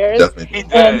careers. Definitely.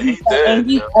 And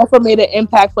he also made an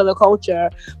impact for the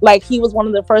culture. Like, he was one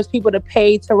of the first people to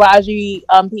pay Taraji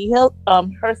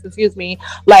Hurst,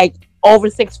 like over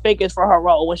 6 figures for her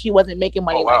role when she wasn't making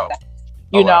money like that.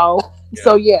 You know?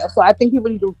 Yeah. So I think people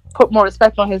need to put more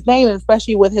respect on his name,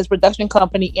 especially with his production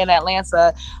company in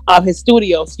Atlanta, his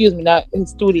studio, not his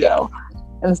studio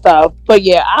and stuff. But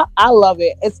yeah, I love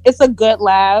it. It's a good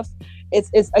laugh.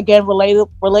 It's again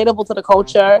relatable to the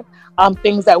culture,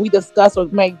 things that we discuss or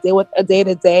make deal with a day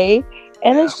to day,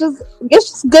 and it's just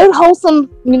good, wholesome,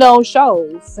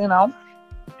 shows.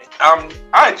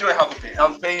 I enjoy House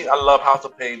of Pain. I love House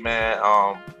of Pain, man.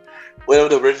 When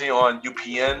it was originally on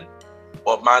UPN.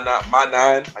 Or My 9,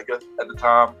 I guess, at the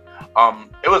time.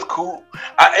 It was cool.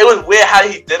 It was weird how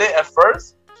he did it at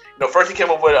first. First he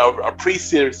came up with a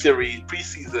preseason.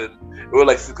 It was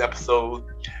like 6 episodes.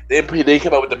 Then they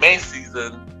came up with the main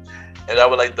season. and that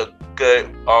was like the good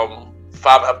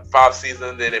 5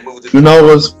 seasons. Then they moved to. You know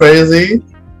what's crazy?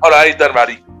 Hold on, I ain't done,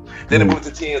 Roddy. Then they moved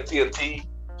to TNT,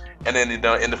 and then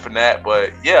ended for that.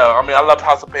 But yeah, I mean, I love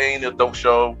House of Pain. It's a dope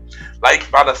show. Like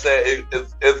Vanna said,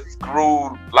 it grew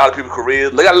a lot of people's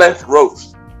careers. Look at Lance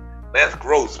Gross. Lance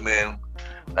Gross, man.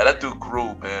 Like, that dude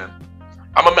grew, man.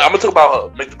 I'm gonna talk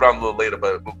about Make the Brown a little later,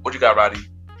 but what you got, Roddy?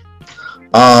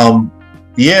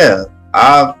 Yeah,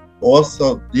 I've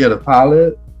also the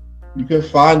pilot. You can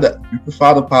find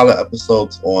the pilot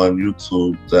episodes on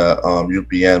YouTube, the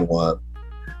UPN one.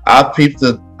 I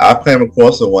came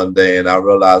across it one day and I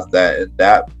realized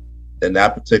that in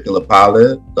that particular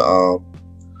pilot, the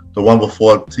one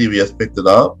before TBS picked it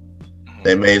up,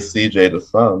 they made CJ the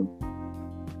son.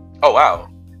 Oh wow,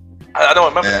 I don't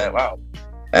remember that. Wow.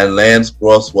 And Lance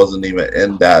Gross wasn't even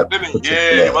in that.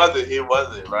 Yeah, he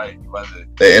wasn't. Right, he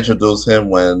wasn't. They introduced him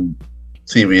when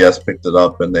TBS picked it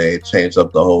up, and they changed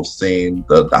up the whole scene,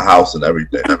 the house, and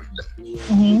everything.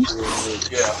 Mm-hmm.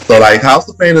 Yeah. So like, House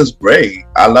of Pain is great.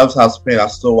 I love House of Pain. I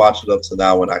still watch it up to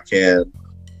now when I can.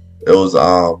 It was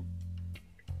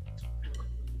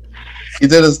he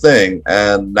did his thing,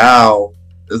 and now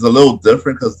it's a little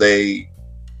different because they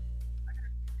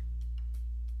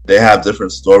have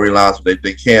different storylines, but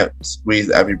they can't squeeze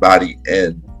everybody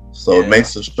in. So it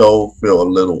makes the show feel a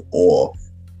little off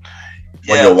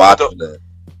when you're watching it.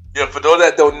 Yeah, for those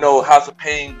that don't know, House of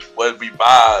Pain was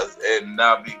revised, and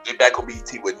now they back on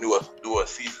BET with newer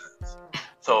seasons.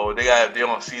 So they got their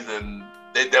own season.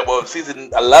 Season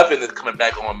 11 is coming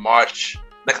back on March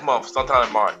next month, sometime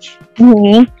in March.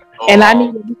 Mm-hmm. And I knew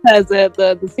it because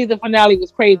the season finale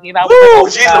was crazy, and I was like, what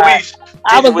is happening?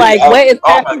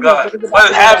 Oh my god, what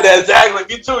is happening? Exactly,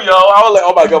 me too, yo. I was like,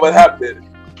 oh my god, what happened?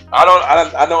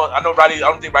 I know, Roddy. I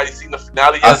don't think Roddy's seen the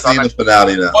finale yet. I've seen the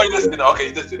finale now. Oh, you just did. Okay,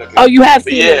 you just did. Okay. Oh, you have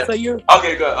seen it, so you're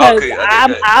okay. Good. Okay.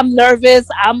 I'm nervous.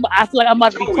 I feel like I'm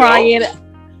about to be crying.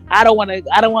 I don't want to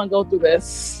go through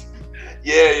this.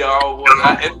 Yeah, yo.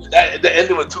 The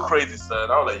ending was too crazy, son.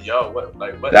 I was like, yo, what?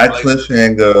 That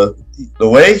cliffhanger.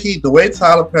 The way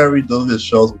Tyler Perry does his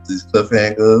shows with these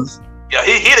cliffhangers. Yeah,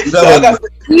 he's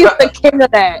the king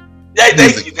of that. Yeah,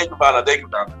 thank you. Think about it.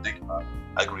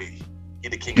 I agree.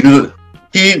 He's the king of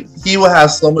that. He will have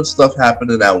so much stuff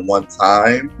happening at one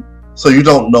time, so you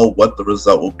don't know what the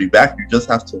result will be back. You just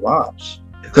have to watch.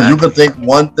 Because you can think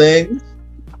one thing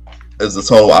is the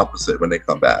total opposite when they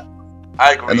come back.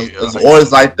 I agree. And it's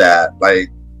always like that.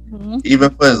 Like, even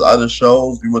for his other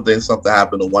shows, you would think something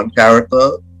happened to one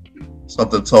character,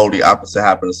 something totally opposite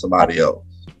happened to somebody else.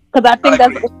 Because I think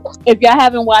if y'all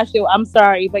haven't watched it, I'm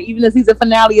sorry, but even the season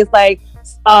finale is like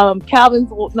Calvin's.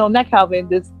 No, not Calvin.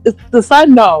 The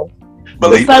son. No,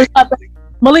 Malik.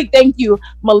 Thank you.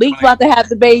 Malik's about to have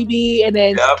the baby, and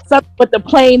then something with the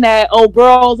plane that old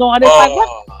girl's on. It's like,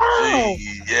 what?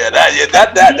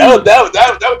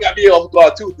 That got me off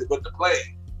guard too with the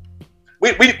plane.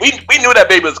 We knew that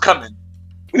baby was coming.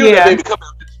 We knew that baby coming.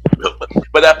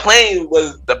 But that plane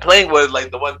was like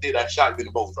the one thing that shocked me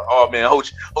the most. Like, oh man, hope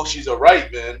she's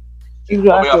alright, man.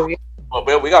 Exactly.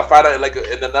 We gotta find out like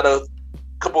in another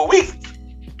couple of weeks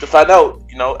to find out.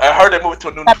 You know, I heard they moved to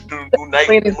a new night.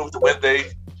 They moved to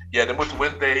Wednesdays. Yeah, they moved to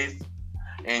Wednesdays.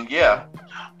 And yeah,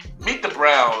 Meet the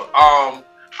Brown.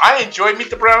 I enjoyed Meet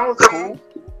the Brown. It was cool.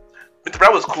 Meet the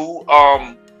Brown was cool.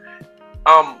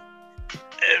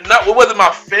 It wasn't my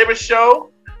favorite show.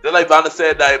 Then, like Vanna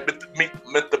said, that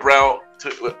Meet the Brown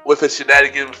with his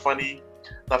shenanigans, funny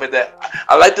stuff like that.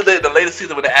 I liked the latest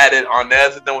season when they added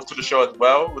Arnaz and then to the show as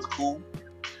well. It was cool.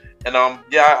 And I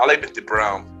like Meet the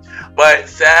Brown. But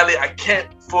sadly, I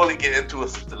can't fully get into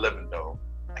Assisted Living though.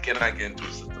 I cannot get into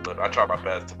Assisted Living. I try my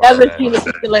best to. Never seen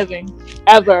Assisted Living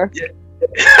ever. Yeah.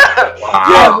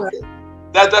 Wow.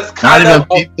 That's kind of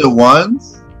not even the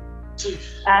ones.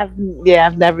 I've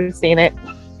never seen it.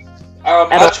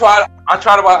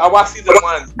 I watched season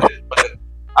 1, but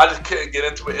I just couldn't get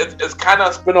into it. It's kind of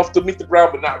a spin-off to Meet the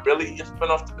Brown, but not really a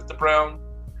spin-off to Meet the Brown.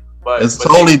 But it's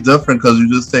totally different because you're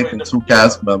just taking two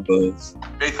cast members.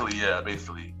 Basically.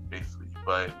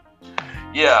 But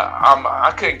yeah,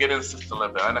 I couldn't get into Sister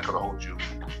Living. I'm not gonna hold you.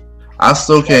 I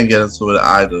still can't get into it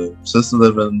either. Sister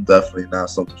Living definitely not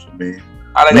something for me.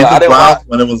 Meet the Brown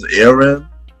when it was airing.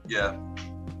 Yeah,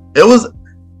 it was.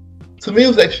 To me, it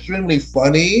was extremely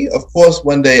funny. Of course,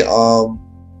 when they changed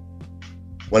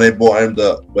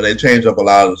up a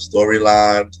lot of the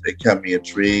storylines, it kept me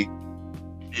intrigued.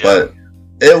 Yeah. But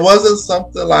it wasn't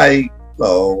something like,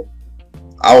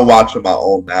 I would watch on my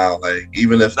own now. Like,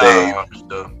 even if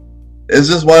it's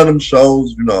just one of them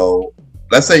shows,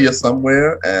 let's say you're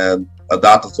somewhere and a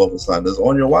doctor's office sign is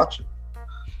on, you're watching.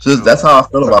 That's how I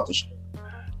feel about the show.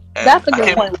 And that's a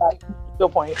good point. Right?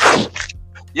 Good point.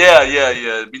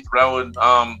 Yeah. Meet Brown.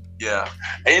 Yeah.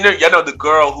 And y'all know the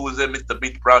girl who was in Mr.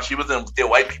 Meet Brown. She was in the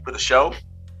White People, the show.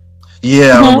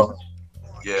 Yeah, I remember.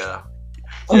 Yeah.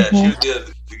 She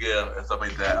did. Yeah, and stuff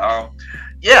like that.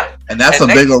 Yeah. And that's a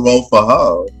bigger role for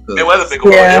her. It was a bigger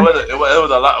role. It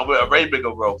was a very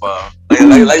bigger role for her.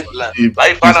 Like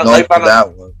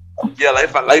that one. Yeah, like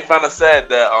Fana said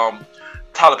that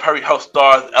Tyler Perry helped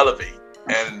stars elevate,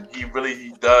 and he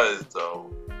does.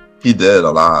 So he did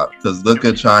a lot. Because look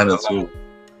at China too.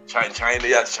 China.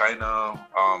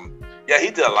 Yeah,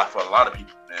 he did a lot for a lot of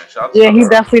people, man. He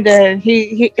definitely did.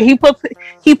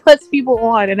 He puts people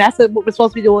on, and that's what we're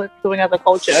supposed to be doing as a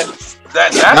culture.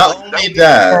 Not only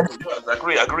that.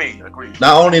 Agree.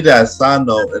 Not only that, side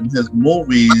note, in his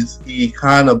movies, he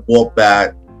kind of brought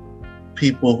back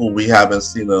people who we haven't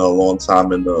seen in a long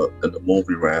time in the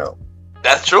movie realm.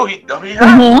 That's true. He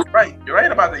has. Right. You're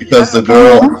right about that. Because the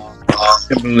girl,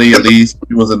 Kimberly, at least,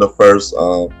 she was in the first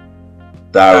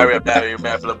Diary of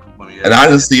Mad Blood movie. And I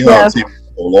didn't see her on TV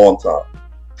for a long time.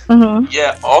 Mm-hmm.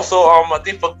 Yeah. Also, I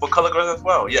think for Color Girls as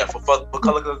well. Yeah, for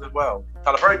Color Girls as well.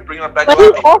 Tyler Perry bringing them back.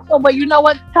 But you know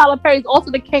what? Tyler Perry's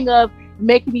also the king of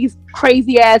making these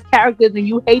crazy ass characters, and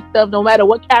you hate them no matter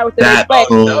what character they play.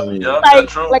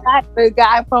 Like the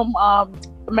guy from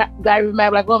Diary of a Mad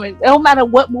Black Woman. It don't matter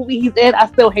what movie he's in, I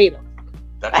still hate him.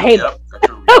 I hate him. I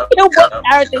don't know what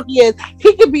character he is.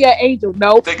 He could be an angel.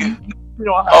 Nope.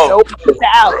 Nope.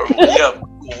 Yeah.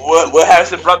 What has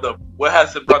his brother?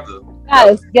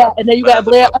 Yes, and then you got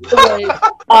Blair Underwood.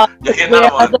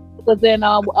 Blair Underwood was in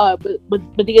with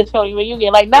the Tony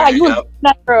Reunion. Like, nah, you was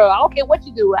not girl. I don't care what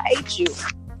you do. I hate you.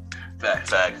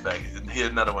 Fact. Here's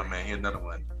another one, man. Here's another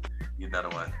one.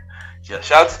 Yeah,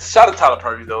 shout out to Tyler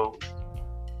Perry though.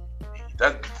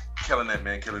 That's killing it,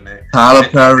 man. Tyler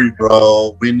Perry,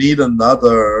 bro. We need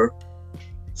another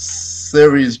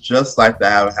series just like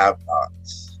that. Have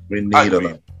Nots. We need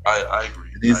another. I agree.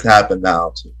 It needs to happen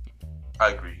now too. I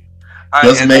agree.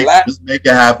 Just make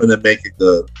it happen and make it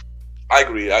good. I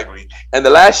agree. And the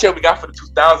last show we got for the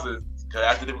 2000s,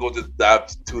 after we go to the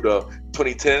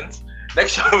 2010s,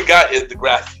 next show we got is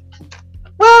Degrassi.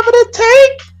 Whatever it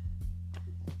take.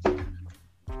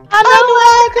 I know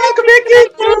I can make it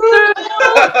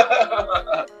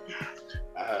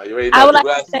through. You ready to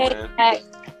Degrassi, man?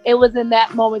 It was in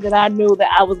that moment that I knew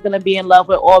that I was gonna be in love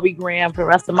with Aubrey Graham for the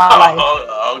rest of my life.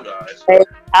 Oh gosh!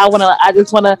 I wanna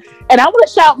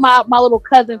shout my little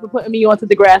cousin for putting me onto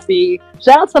Degrassi.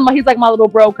 Shout out to he's like my little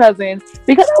bro cousin,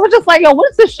 because I was just like, yo,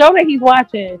 what's the show that he's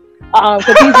watching? Because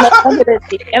he's much younger than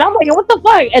me, and I'm like, yo, what the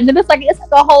fuck? And then it's like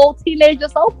a whole teenager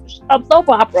soap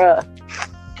opera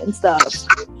and stuff.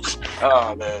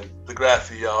 Oh man,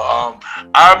 Degrassi, yo.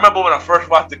 I remember when I first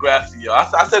watched Degrassi, yo. I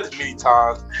said this many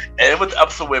times, and it was the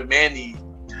episode where Manny,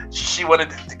 she wanted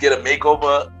to get a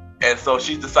makeover, and so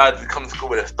she decided to come to school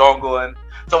with a thong on.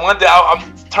 So one day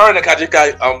I'm turning, I just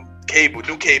got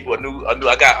new cable,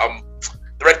 I got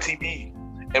DirecTV,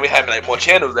 and we had like more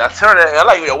channels. And I turned it, and I'm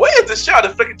like, yo, what is this show? The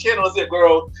freaking channel is there,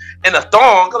 girl, in a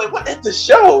thong. I'm like, what is this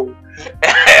show? And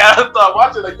I started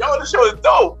watching, like, yo, this show is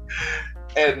dope.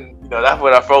 And that's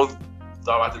when I first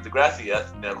started watching Degrassi.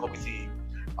 That's Kobe T.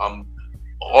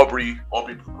 Aubrey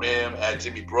Graham, and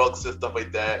Jimmy Brooks and stuff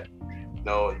like that.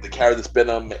 The character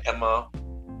spinner, Emma.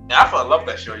 And I fell in love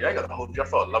with that show. I gotta hold you. I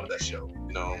fell in love with that show.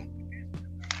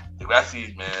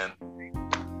 Degrassi, man,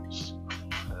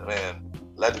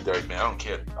 legendary, man. I don't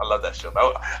care. I love that show.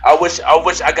 I wish I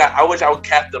was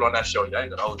casted on that show. I ain't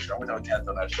gonna hold you. I wish I was casted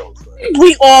on that show. So.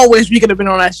 We all wish we could have been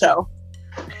on that show.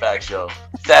 Fact show.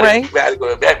 Saturday, right?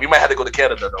 we might have to go to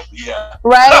Canada though. Yeah.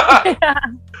 Right.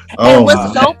 And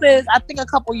what's dope is, I think a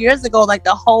couple years ago, like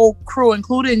the whole crew,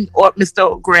 including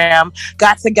Mr. Graham,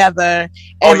 got together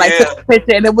and took a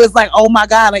picture, and it was like, oh my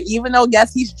god! Like, even though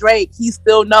yes, he's Drake, he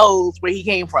still knows where he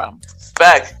came from.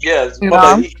 Fact, yes. He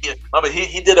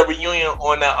did a reunion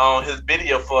on that his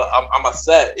video for I'm a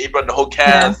set. He brought the whole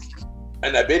cast.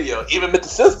 In that video, even Mr.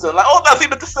 Sister, like, oh, that's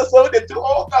even Mr. Sister, we did do,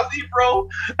 oh, that's he, bro.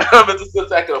 Mr.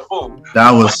 Sister acting a fool. That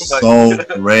was so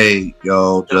great,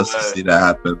 yo, just to see that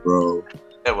happen, bro.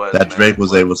 It was. That Drake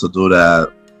was able to do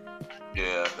that.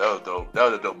 Yeah, that was dope. That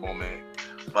was a dope moment.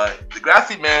 But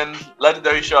Degrassi, man,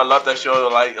 legendary show. I love that show.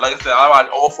 Like I said, I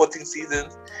watched all 14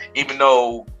 seasons, even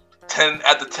though 10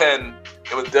 after 10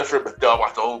 it was different. But still, I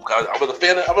watched the whole. I was a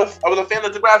fan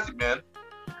of Degrassi, man.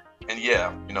 And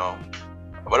yeah,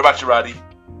 What about you, Roddy?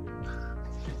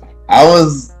 I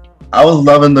was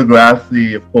loving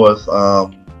Degrassi, of course.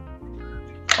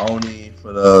 Only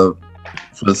for the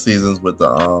seasons with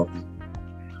the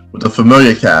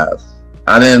familiar cast.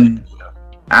 I didn't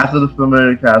After the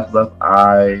familiar cast left,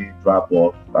 I dropped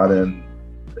off. It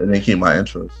didn't keep my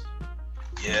interest.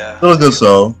 Yeah. It was a good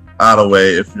show. Either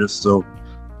way, if you're still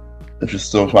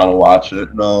trying to watch it,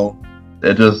 it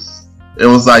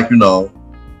was like,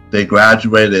 they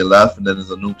graduated, they left, and then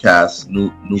there's a new cast,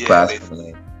 new class coming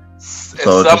in.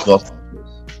 So it just lost.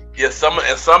 Yeah, some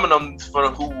of them for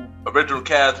who original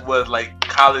cast was like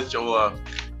college or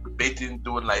basically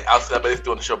doing like outside, but they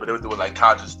doing the show, but they were doing like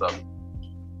college stuff.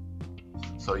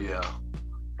 So yeah,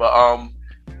 but I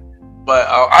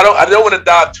don't want to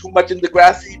dive too much into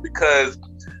Degrassi because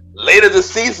later this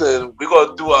season we're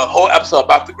gonna do a whole episode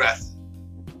about Degrassi.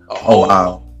 Oh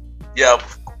wow! Yeah,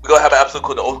 we're gonna have an episode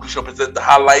called The Old School Show Presents the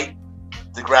Highlight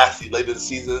Degrassi later this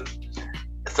season.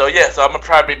 So yeah, so I'm gonna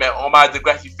try to bring back all my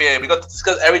Degrassi fans. We're gonna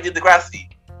discuss everything Degrassi.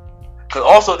 Because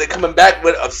also they're coming back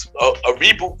with a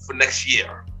reboot for next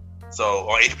year. So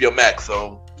on HBO Max.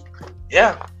 So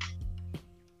yeah.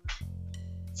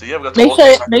 So yeah, we're gonna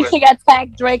make sure you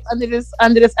tag Drake under this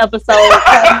episode.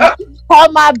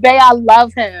 Tell my bae I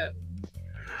love him.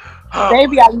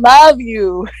 Baby, I love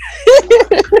you.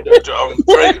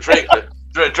 Drake,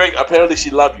 apparently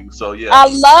she love you, so yeah. I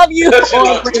love you.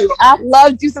 I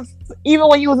loved you since even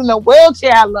when you was in a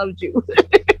wheelchair. I loved you.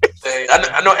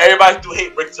 I know everybody do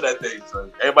hate Rick to that day, so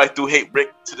everybody do hate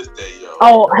Rick to this day, yo.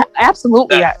 Oh,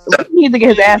 absolutely. We need to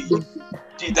get his ass beat.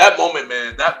 Gee, that moment,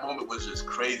 man, was just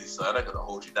crazy, son. I'm not gonna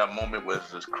hold you. That moment was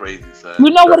just crazy, son.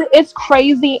 You know what? It's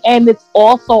crazy, and it's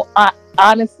also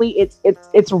honestly,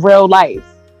 it's real life.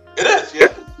 It is, yeah.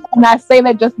 And I say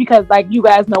that just because, like, you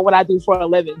guys know what I do for a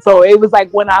living. So it was like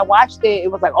when I watched it,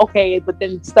 it was like, okay, but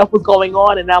then stuff was going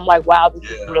on, and I'm like, wow, this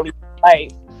is really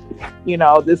life.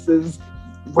 This is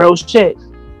real shit.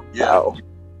 Yeah. So.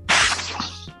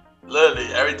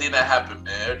 Literally, everything that happened,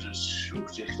 man,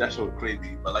 that's so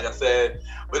crazy. But like I said,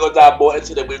 we're gonna dive more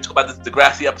into that. We're talk about this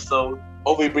Degrassi episode.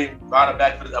 Hopefully, bring Rana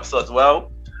back for this episode as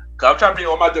well. Cause I'm trying to bring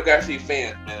all my Degrassi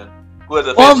fans, man. Who is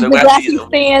a fan of Degrassi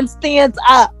fans stands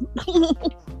up.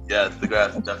 Yes,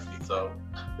 Degrassi, definitely. So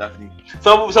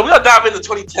we're gonna dive into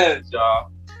 2010s, y'all.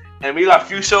 And we got a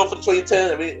few shows for the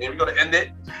 2010s, and we're gonna end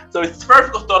it. So first,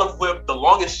 we're gonna start off with the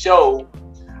longest show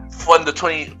for the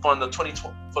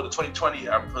 2020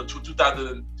 era, for the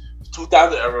 2000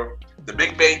 era, The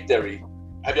Big Bang Theory.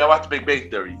 Have y'all watched The Big Bang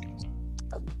Theory?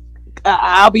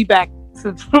 I'll be back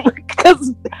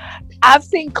because I've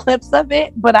seen clips of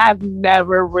it, but I've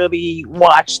never really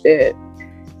watched it.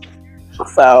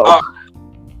 So,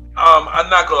 I'm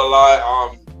not gonna lie.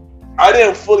 I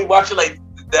didn't fully watch it like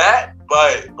that,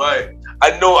 but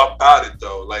I know about it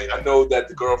though. Like I know that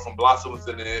the girl from Blossom was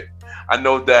in it. I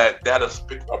know that they had a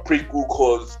prequel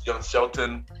called Young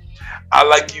Shelton. I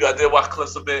like you. I did watch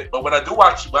clips of it, but when I do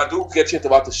get a chance to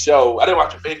watch the show, I didn't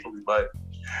watch it faithfully, but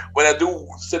when I do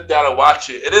sit down and watch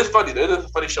it, it is funny. It is a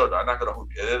funny show though. I'm not gonna hold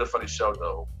you. It is a funny show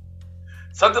though.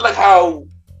 Something like how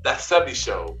that 70s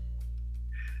show.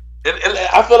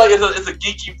 I feel like it's a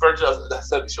geeky version of that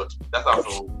 70s show. That's how I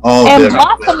feel. And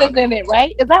Blossom is in it,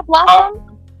 right? Is that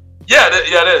Blossom? Yeah,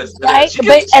 it is. Right, I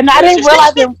didn't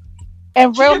realize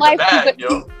in real life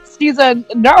she's a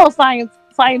neuroscience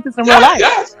scientist in real life.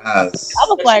 Yes. I was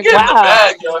like, wow. The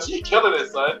bag, yo. She killing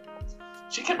it, son.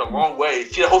 She came a long way.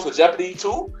 She hosted Jeopardy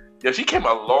too. Yeah, she came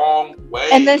a long way.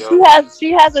 And then she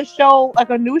has a show, like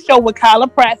a new show with Kyla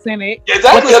Pratt's in it. Yeah,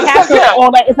 exactly.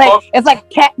 It's like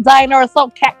Cat Diner or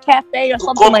something, Cat Cafe or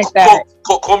something like that.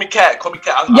 Call me Cat.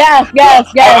 Yes. I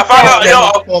found out,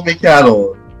 yo. Call me Cat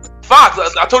on Fox.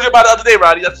 I told you about it the other day,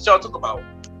 Roddy. That's the show I talk about.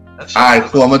 Alright,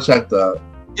 cool. I'm gonna check that.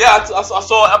 Yeah, I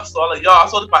saw an episode. I'm like, yo, I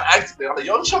saw this by accident. I'm like,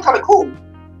 yo, this show kind of cool.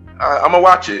 I'm gonna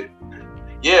watch it.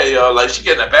 Yeah, yo, like she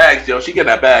getting that bag, yo. She getting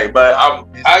that bag, but I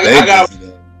got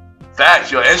facts,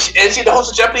 yo. And she the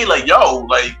host of Jeopardy. Like, yo,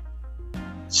 like,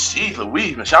 jeez,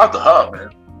 Louise, man, shout out to her,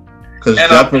 man. Because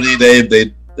Jeopardy,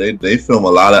 they film a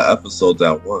lot of episodes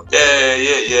at once.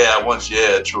 Yeah, at once.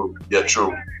 Yeah, true.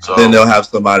 So then they'll have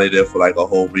somebody there for like a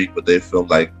whole week, but they film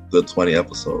like good 20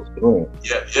 episodes. Boom.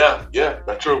 Yeah.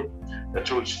 That's true.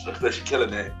 She's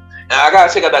killing it. And I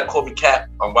gotta check out that Kobe Cat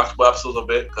on watchable episodes of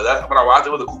it because when I watched it,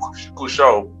 it was a cool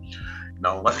show. You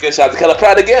know, once again, shout out to Kyla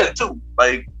Pratt again too.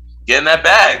 Like getting that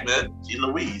bag, man. G.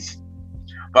 Louise.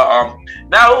 But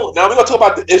now we're gonna talk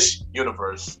about the Ish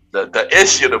universe, the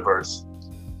Ish universe.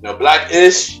 You know,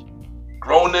 Black-ish,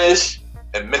 grown-ish,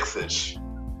 and mixed-ish.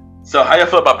 So how you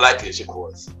feel about Black-ish, of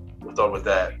course? We'll start with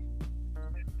that.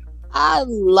 I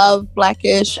love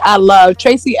Black-ish. I love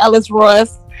Tracy Ellis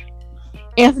Ross,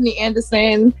 Anthony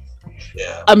Anderson.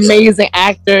 Yeah. Amazing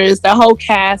actors. The whole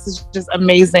cast is just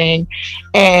amazing.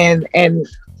 And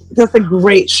just a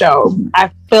great show. I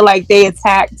feel like they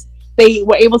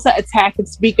were able to attack and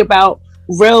speak about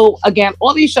real, again,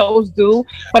 all these shows do,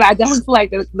 but I definitely feel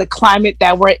like the climate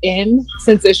that we're in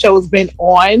since the show's been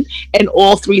on and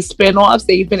all 3 spinoffs,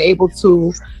 they've been able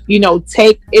to, you know,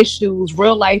 take issues,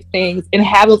 real life things, and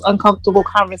have those uncomfortable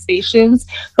conversations,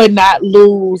 but not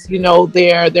lose, you know,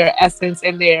 their essence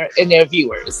and their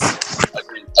viewers.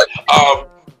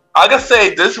 I gotta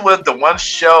say, this was the one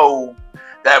show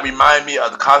that reminded me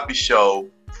of the Cosby Show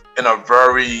in a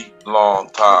very long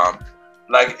time.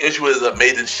 Like, it was an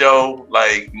amazing show.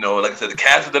 Like, you know, like I said, the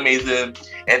cast was amazing.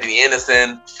 Anthony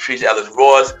Anderson, Tracee Ellis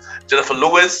Ross, Jennifer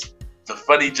Lewis, the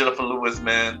funny Jennifer Lewis,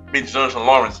 man. I mean, Jennifer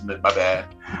Lawrence, my bad.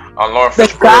 Lauren The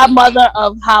Fishburne. godmother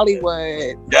of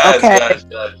Hollywood. Yes, okay.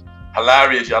 yes.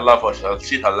 Hilarious. I love her.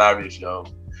 She's hilarious, yo.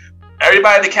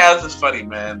 Everybody in the cast is funny,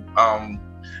 man.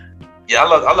 Yeah,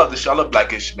 I love the show. I love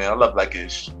Blackish, man. I love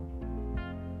Blackish.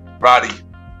 Roddy.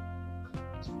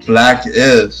 Blackish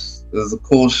is a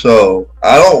cool show.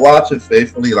 I don't watch it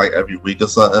faithfully like every week or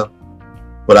something,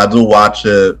 but I do watch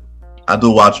it. I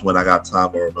do watch when I got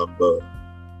time to remember.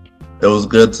 It was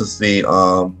good to see.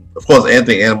 Of course,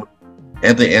 Anthony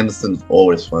Anderson's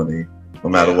always funny, no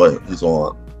matter what he's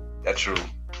on. That's true.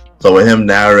 So with him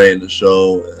narrating the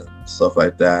show and stuff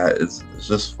like that, it's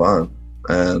just fun.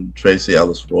 And Tracee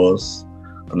Ellis Ross,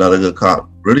 another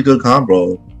really good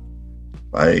combo.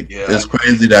 Like, it's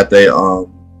crazy that they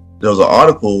there was an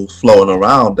article floating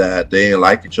around that they didn't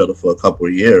like each other for a couple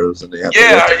of years, and they had I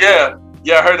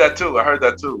heard that too.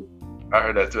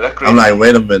 That's crazy. I'm like,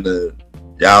 wait a minute,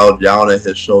 y'all in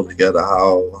his show together.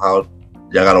 How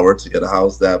y'all gotta work together? How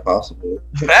is that possible?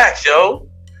 Facts, yo.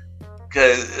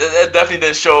 Because it definitely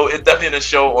didn't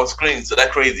show on screen. So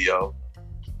that's crazy, yo.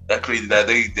 That's crazy that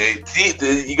they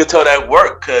you can tell that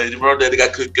work because they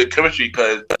got good chemistry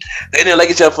because they didn't like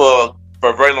each other for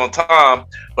a very long time,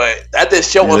 but that did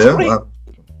show on screen.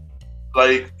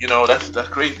 Like, you know, that's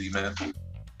crazy, man.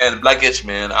 And Blackish,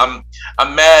 man, I'm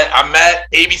mad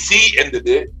ABC ended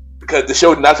it because the show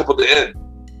was not supposed to end.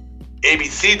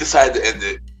 ABC decided to end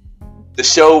it. The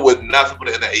show was not supposed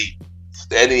to end at 8.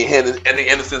 Andy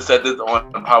Anderson said this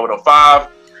on Power 5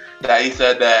 that he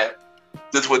said that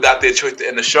this was not their choice to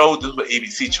end the show. This was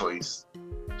ABC choice.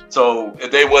 So if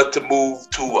they were to move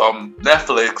to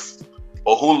Netflix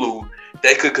or Hulu,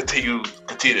 they could continue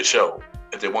the show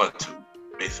if they wanted to,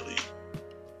 basically.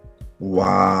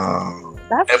 Wow.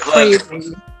 That's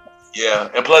crazy. Yeah,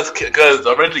 and plus, because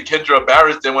originally Kendra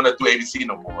Barris didn't want to do ABC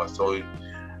no more, so he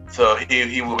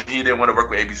didn't want to work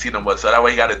with ABC no more. So that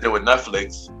way he got to deal with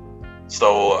Netflix.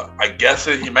 So I guess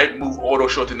he might move all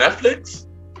those shows to Netflix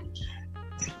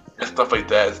and stuff like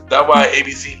that. That's why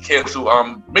ABC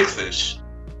canceled Mixed-ish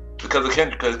because of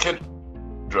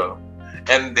Kendra.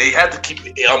 And they had to keep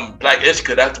Blackish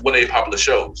because that's one of their popular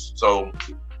shows. So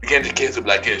you can't just cancel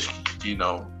Blackish, you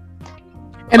know.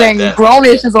 And like then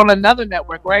Grownish is on another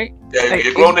network, right? Yeah, like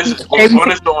Grownish is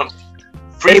on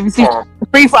Freeform.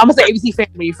 Freeform. I'm gonna say ABC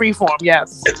Family. Freeform,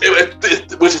 yes.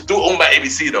 Which is still owned by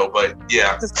ABC though, but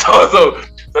yeah. So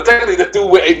technically they're still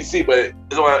with ABC, but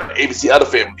it's on ABC other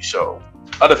family channel.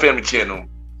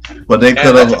 But they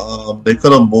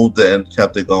could have moved it and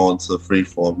kept it going to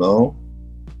Freeform, no?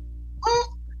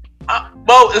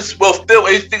 Still,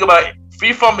 if you think about it,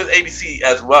 Freeform is ABC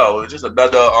as well. It's just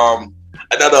another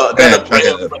brand.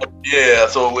 Yeah,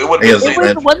 so it wouldn't be the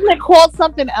same. Wasn't it called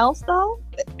something else though?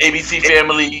 ABC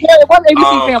Family. Yeah, it was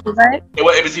ABC Family, right? It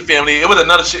was ABC Family. It was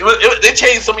another shit. They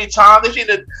changed so many times.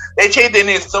 They changed their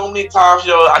name so many times,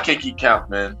 yo. I can't keep count,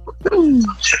 man. They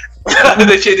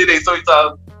changed their name so many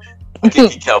times. I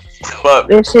can't keep count. But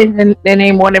they changed their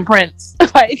name more than Prince.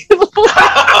 Like.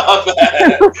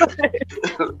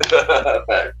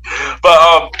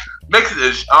 But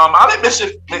Mixed-ish. I like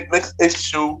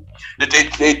Mixed-ish too.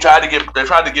 They tried to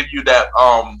give you that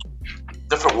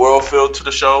different world feel to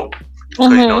the show.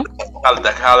 Mm-hmm. You know, how the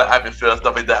atmosphere and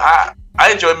stuff like that.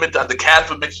 I enjoy the cast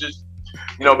with Mixed-ish.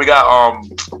 You know, we got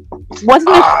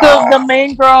wasn't it the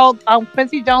main girl,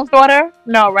 Quincy Jones' daughter?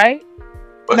 No, right?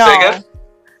 No.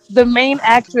 The main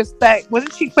actress that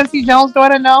wasn't she Quincy Jones'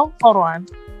 daughter? No, hold on.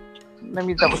 Let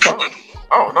me double check.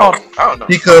 Oh no, I don't know.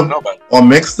 Tika on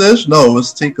Mixed-ish? No, it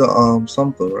was Tika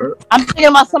something, right? I'm thinking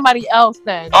about somebody else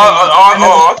then.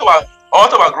 I'm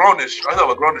talking about Grownish. I'm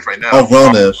talking about Grownish right now. Oh,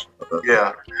 Grownish.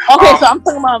 Yeah. Okay, so I'm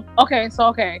talking about.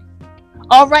 Okay.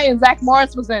 All right, and Zach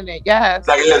Morris was in it. Yes.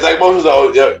 Zach Morris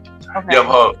was yeah. Okay.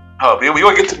 Yeah, we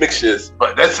gonna get to Mixed-ish,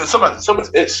 but that's so much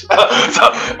ish.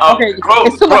 Okay,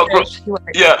 it's too much ish.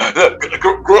 Yeah,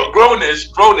 Grownish.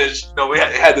 You know, we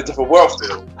had the different world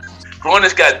feel.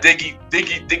 Grownish got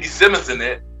Diggy Simmons in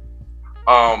it.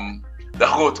 The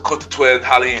whole twins,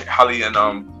 Holly and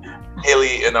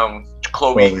Haley and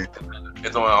Chloe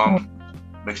is on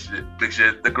Mix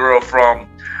Shit. The girl from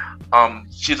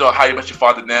she's on How You Met Your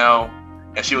Father now,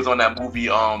 and she was on that movie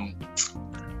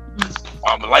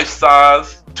Life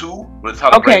Size 2 with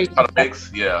Tyler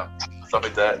Banks, yeah, stuff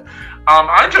like that.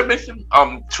 I enjoy mixing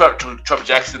Trevor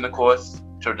Jackson, of course.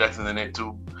 Trevor Jackson in it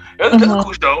too. It's a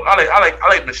cool show. I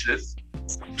like Mix Shit.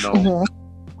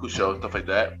 Cool show, stuff like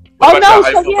that. Oh no,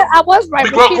 so yeah, I was right.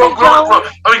 Grownish.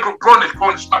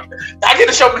 I get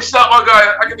the show mixed up, my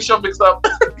guy. I get the show mixed up.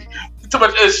 Too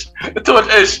much ish.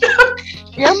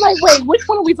 Yeah, I'm like, wait, which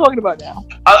one are we talking about now?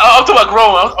 I'm talking about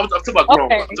Grown. I'm talking about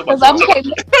Grown. Okay, well,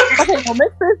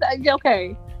 Mixed,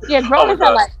 okay. Yeah, Grown is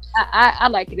I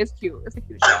like it. It's cute. It's a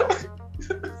cute show.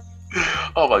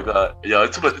 Oh my god, yo,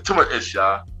 it's too much ish,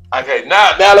 y'all. Okay,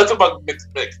 now let's talk about mix.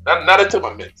 Now let's talk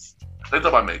about mix. Let's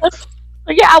talk about mix.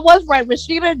 Yeah, I was right.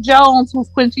 Rashida Jones, who's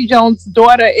Quincy Jones'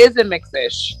 daughter, is in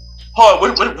Mix-ish.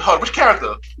 Hold on, which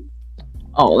character?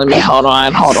 Oh, hold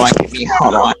on.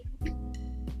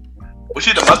 Was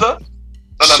she the mother?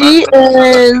 She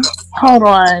is. Hold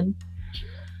on.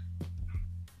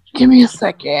 Give me a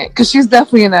second, because she's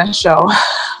definitely in that show.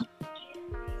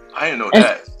 I didn't know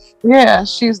that. Yeah,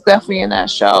 she's definitely in that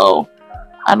show.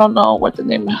 I don't know what the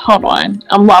name. Hold on.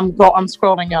 I'm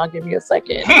scrolling, y'all. Give me a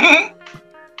second. I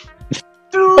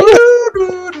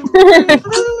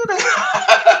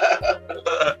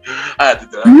had to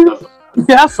do that.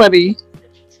 Yeah, funny.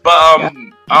 But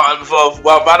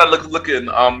while Vanna looking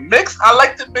mix, I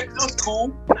liked the mix. It was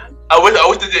cool. I wish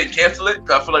they didn't cancel it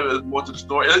because I feel like it was more to the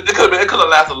story. It could have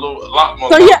lasted a lot more.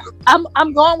 So longer. Yeah,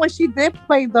 I'm going when she did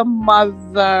play the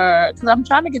mother, because I'm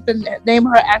trying to get the name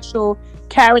of her actual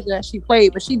character that she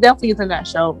played, but she definitely is in that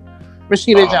show.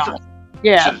 Rashida Jones.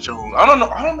 Yeah. I don't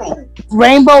know.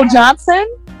 Rainbow Johnson.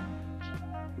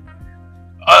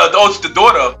 It's the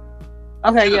daughter.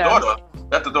 Okay, she's yeah. The daughter.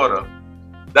 That's the daughter.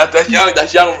 That's young.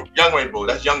 That's young Rainbow.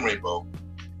 That's young Rainbow.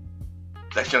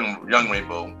 That's young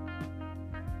Rainbow.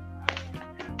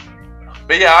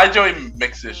 But yeah, I enjoy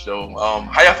Mix-ish though.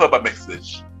 How y'all feel about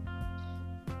Mix-ish?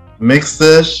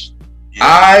 Mix-ish. Yeah.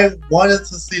 I wanted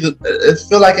to see it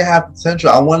feel like it had potential.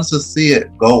 I wanted to see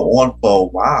it go on for a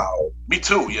while. Me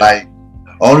too, yeah. Like,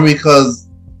 only because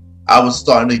I was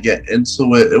starting to get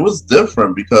into it. It was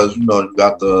different because, you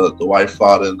got the white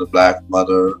father and the black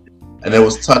mother, and it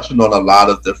was touching on a lot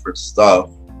of different stuff.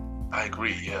 I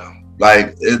agree, yeah.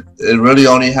 Like, it really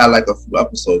only had like a few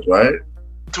episodes, right?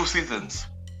 2 seasons.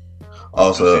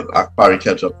 Oh, so I could probably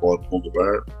catch up on Hulu,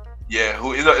 right? Yeah,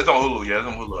 it's on Hulu. Yeah, it's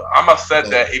on Hulu. I'm upset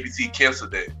that ABC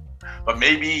canceled it, but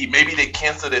maybe they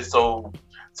canceled it so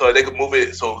they could move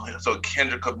it so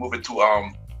Kendra could move it to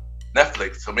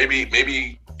Netflix. So maybe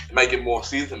it might get more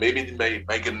season. Maybe they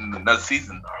may get another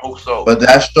season. I hope so. But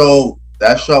that show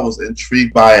I was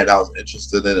intrigued by it. I was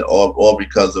interested in it all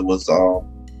because it was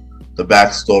the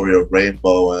backstory of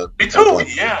Rainbow and me too.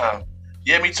 Yeah,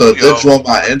 me too. So it did draw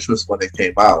my interest when it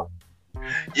came out.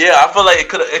 Yeah, I feel like it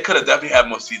could have definitely had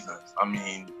more seasons. I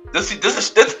mean, this is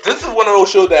one of those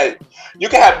shows that you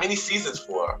can have many seasons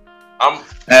for.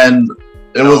 And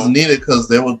it was needed because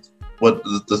they were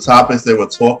the topics they were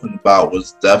talking about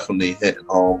was definitely hitting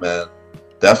home and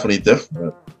definitely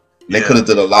different. And they could have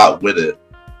did a lot with it.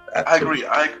 Actually.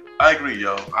 I agree,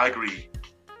 yo. I agree.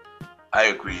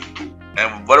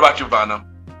 And what about you, Vanna?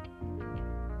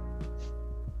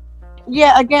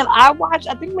 Yeah, again, I watched,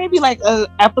 I think maybe like an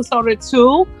episode or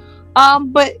 2.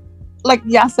 But like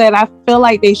y'all said, I feel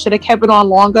like they should have kept it on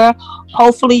longer.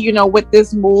 Hopefully, with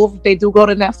this move, they do go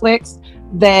to Netflix,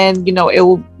 then, it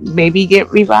will maybe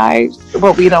get revived,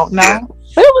 but we don't know.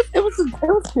 But it was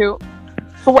cute.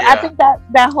 So I think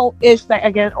that whole ish, like,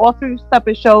 again, all through stuff,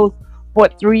 it shows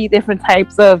what 3 different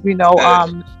types of,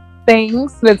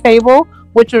 things to the table,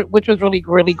 which was really,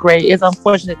 really great. It's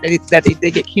unfortunate that they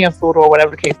did get canceled or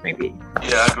whatever the case may be.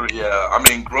 Yeah, I agree. Yeah, I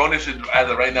mean, Grownish is, as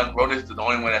of right now, Grownish is the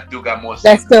only one that still got more.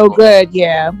 That's still good,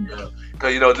 yeah.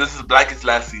 Because this is Blackest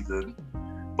last season,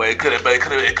 but it could have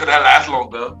lasted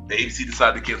longer. The ABC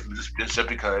decided to cancel just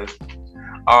because.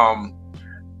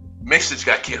 Mix-ish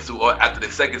got canceled after the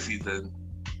 2nd season,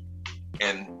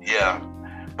 and yeah.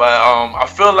 But I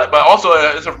feel like, but also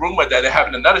it's a rumor that they're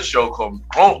having another show called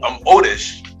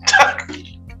Odish.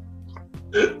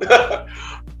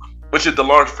 Which is the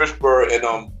Lawrence Fishburne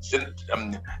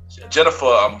and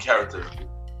Jennifer character.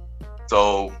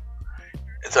 So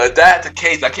if that's the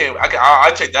case, I'll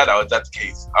check that out. If that's the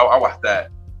case, I'll watch that.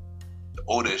 The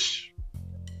Odish.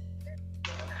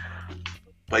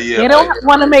 But yeah, they don't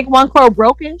want to make one called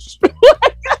Brokish.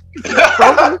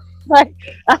 Brokish? Like,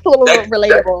 that's a little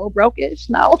relatable. Brokish?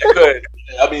 No. That could.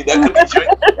 I mean, that could be.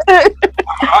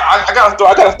 I got a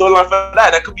storyline for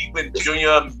that. That could be when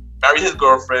Junior marry his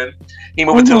girlfriend. He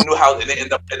moved into a new house, and they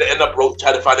end up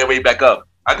trying to find their way back up.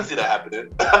 I can see that happening.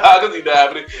 I can see that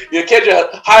happening. Yeah, Kendra,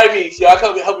 hire me. So I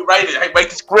come help me write it. I write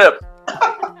the script.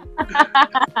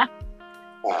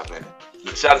 Oh man.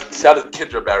 Shout out to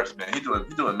Kendra Barris, man. He's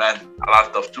doing man a lot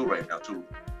of stuff too right now too.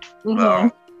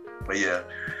 But yeah.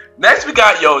 Next we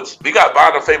got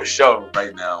Bob's favorite show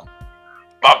right now.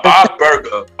 Bob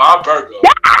Burger. Bob Burger.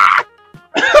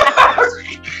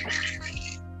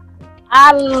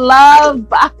 I love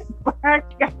Bob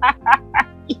Burger.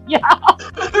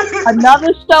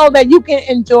 Another show that you can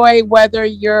enjoy whether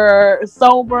you're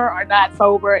sober or not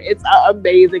sober. It's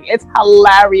amazing. It's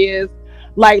hilarious.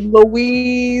 Like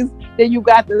Louise, then you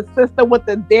got the sister with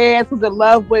the dance who's in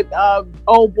love with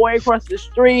old boy across the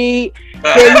street.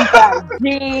 Then you got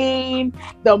Jean.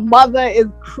 The mother is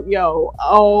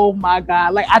oh my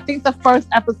god. Like I think the first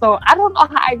episode, I don't know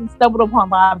how I even stumbled upon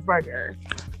Bob's Burger,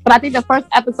 but I think the first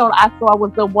episode I saw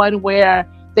was the one where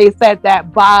they said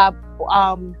that Bob's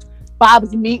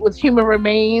meat was human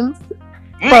remains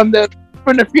from the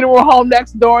funeral home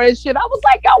next door and shit. I was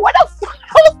like, yo, what the fuck?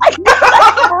 I was like, what the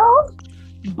hell?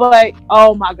 But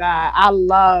oh my god, I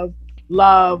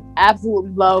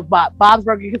absolutely love Bob's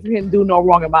Burger because he didn't do no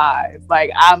wrong in my eyes. Like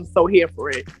I'm so here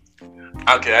for it.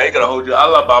 Okay, I ain't gonna hold you. I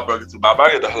love Bob Burger too. Bob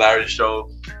Burger is a hilarious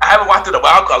show. I haven't watched it in a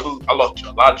while because I lost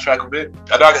a lot of track of it.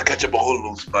 I know I can catch up a whole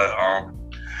loose, but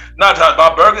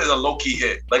Bob Burger is a low key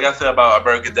hit. Like I said about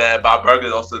Burger Dad, Bob Burger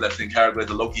is also that same character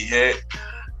is a low key hit.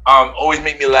 Always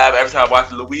make me laugh every time I watch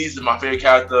Louise is my favorite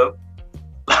character.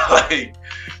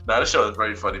 This show is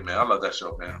very funny, man. I love that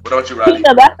show, man. What about you, Roddy?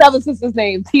 Tina, that's the other sister's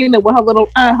name. Tina with her little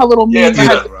yeah,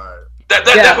 Tina. Right. That's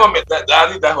what I meant. I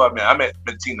think that's what I meant. I meant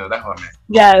Tina. That's what I meant.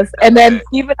 Yes, and then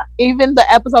even the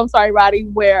episode, sorry, Roddy,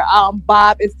 where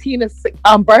Bob is Tina's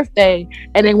birthday,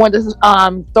 and they wanted to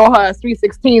throw her a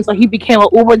 316, so he became an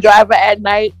Uber driver at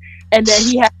night, and then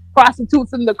he had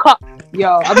prostitutes in the car.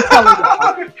 Yo, I'm telling you,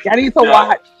 I need to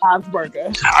watch Bob's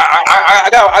Burger. I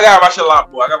gotta watch it a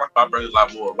lot more. I gotta watch Bob's Burger a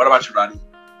lot more. What about you, Roddy?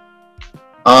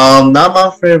 Not my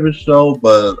favorite show,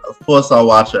 but of course I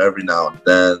watch it every now and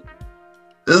then.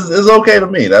 It's okay to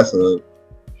me. That's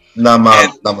not my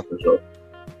favorite show.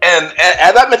 And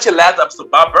as I mentioned last episode,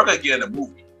 Bob Burger getting a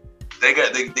movie. They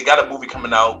got a movie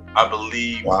coming out, I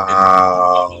believe.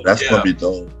 Wow, that's gonna be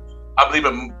dope. I believe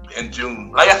in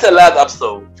June. Like I said last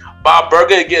episode, Bob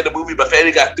Burger getting a movie, but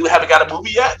Family Guy haven't got a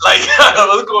movie yet. Like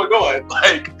what's going on?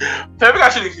 Like Family Guy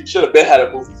should have been had a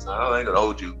movie, so I ain't gonna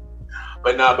hold you.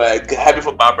 But happy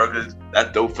for Bob Burgers.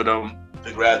 That's dope for them.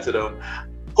 Congrats to them.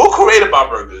 Who created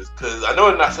Bob Burgers? Because I know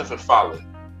it's not Stephen Fowler.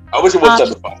 I wish it was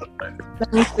Stephen Fowler. Right?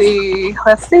 Let me see.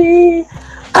 Let's see.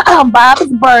 Bob's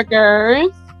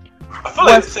Burgers. I feel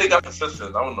like they got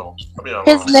consistent. I don't know.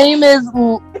 His name is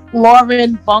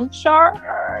Lauren Bunkshar.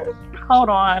 Hold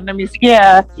on. Let me see.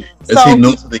 Yeah. Is he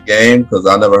new to the game? Because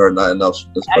I never heard nothing else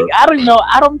from this person. I don't know.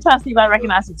 I'm trying to see if I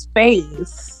recognize his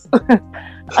face.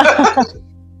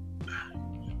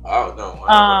 I don't know.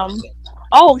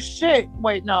 Oh shit!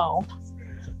 Wait, no.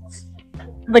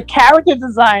 The character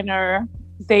designer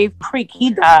Dave Creek, he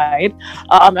died.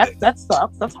 That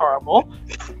sucks. That's horrible.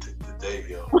 There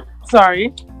you go.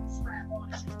 Sorry,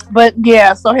 but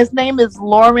yeah. So his name is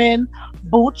Lauren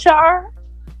Buchar.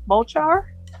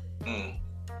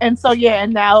 And so yeah,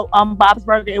 and now Bob's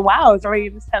Burger. Wow, it's already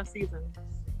in its 10th season.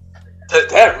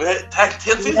 10th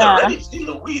season already?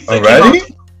 Already?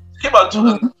 Came out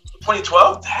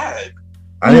 2012? Dang.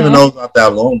 I didn't even know it was not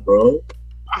that long, bro.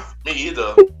 Me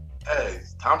either. Hey,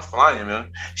 time's flying,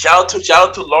 man. Shout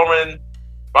out to Lauren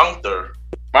Bunker.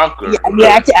 Yeah,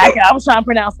 I was trying to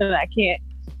pronounce it. I can't.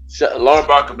 Lauren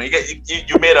Bunker, man.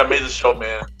 You made an amazing show,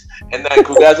 man. And then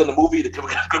congrats on the movie.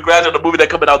 Congrats on the movie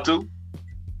that's coming out too.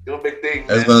 Doing big things.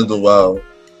 It's gonna do well.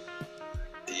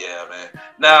 Yeah, man.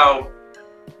 Now,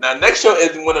 next show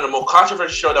is one of the most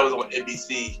controversial shows that was on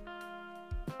NBC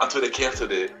until they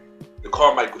canceled it. The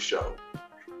Carmichael Show.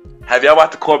 Have y'all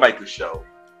watched the Carmichael Show?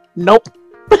 Nope.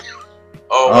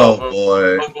 Oh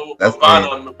boy. That's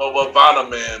Vanna,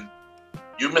 man.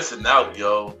 You're missing out,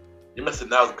 yo. You're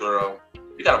missing out, girl.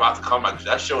 You gotta watch the Carmichael Show.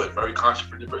 That show is very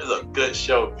controversial. It's a good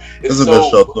show. It's a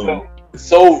good show too. It's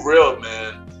so real,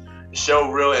 man. It's so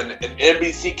real, and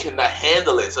NBC cannot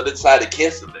handle it, so they decided to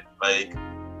cancel it. Like,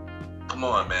 come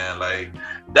on, man. Like,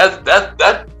 that's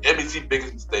NBC's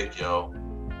biggest mistake, yo.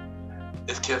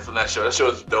 It's canceling that show. That show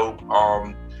is dope.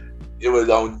 It was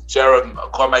on Jared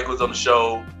Carmichael was on the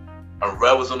show.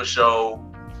 Red was on the show.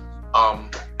 What's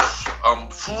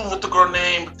the girl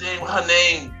name? Dang, what's her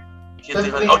name? Can't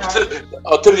think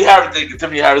of Tiffany Harris.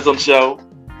 Tiffany Harris on the show.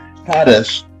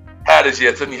 Haddish,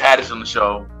 yeah, Tiffany Haddish on the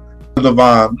show.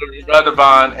 Devon. Brother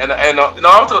Devon, and no,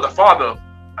 I'm talking the father.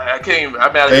 I can't even.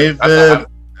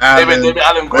 David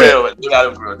Allen Grill. David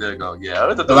Allen Grill. There you go.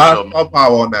 Yeah, it's a lot of star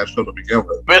power on that show to begin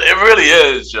with. It really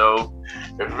is, Joe.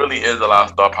 It really is a lot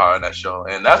of star power in that show,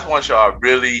 and that's one show I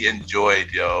really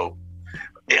enjoyed, yo.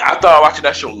 I started watching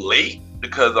that show late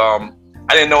because I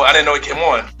didn't know it came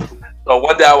on. So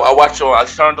one day I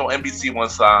turned on NBC one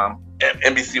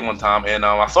time, and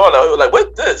I saw that. I was like,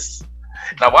 "What's this?"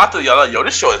 And I watched it, y'all. Yo,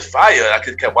 this show is fire. I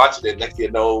just kept watching it. Next thing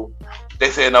you know,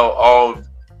 they said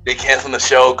they canceled the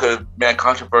show because man,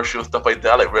 controversial stuff like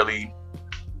that. Like really,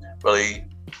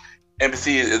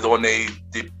 NBC is on the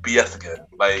BS again.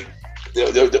 Like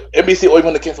the NBC always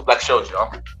want to cancel black shows,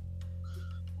 y'all.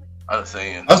 I'm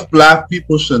saying us black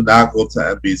people should not go to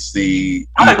NBC.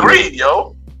 I agree,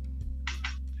 yo.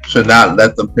 Should not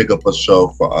let them pick up a show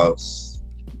for us.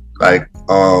 Like,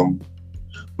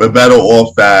 we're better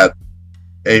off at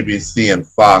ABC and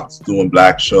Fox doing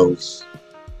black shows.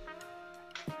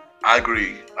 I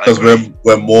agree. Because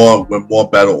we're more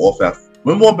better off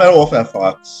at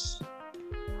Fox.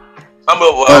 I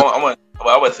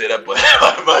wouldn't say that, but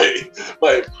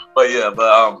yeah,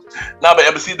 but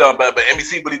NBC done, but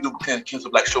NBC really do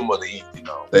cancel black show more than anything, you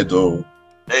know. They do.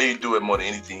 They do it more than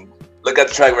anything. Look at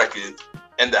the track record.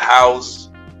 In the House,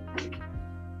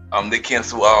 they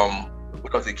cancel.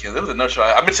 Because they canceled. It was another show.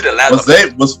 I mentioned it last.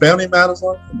 Was Family Matters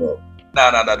on? No.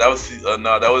 No. That was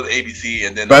ABC,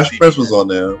 and then Fresh Prince was on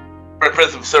there.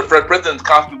 Fresh Prince and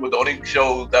Cosby was the only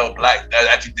show that was black that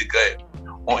actually did good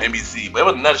on NBC. But it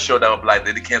was another show that was black.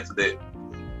 They canceled it.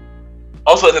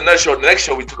 Also, there's another show. The next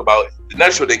show we talk about, the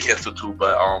next show they canceled too.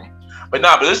 But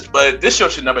this show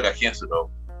should never got canceled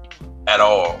though, at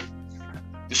all.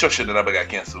 This show should have never got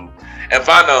canceled. And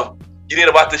final, you need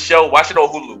to watch the show. Watch it on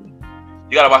Hulu.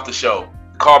 You gotta watch the show,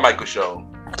 the Carmichael Show.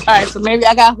 All right, so maybe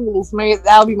I got Hulu. So maybe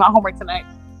that'll be my homework tonight.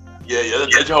 Yeah,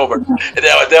 that's your homework. And then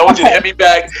I want you to hit me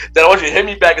back.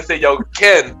 And say, yo,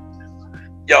 Ken,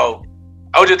 I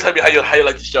want you to tell me how you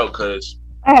like the show, cause.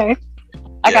 Hey,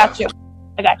 I got you.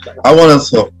 I want to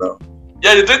talk now.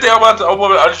 Yeah, the thing I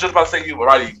was just about to say,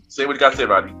 Roddy. Say what you gotta say,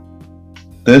 Roddy.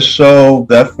 This show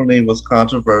definitely was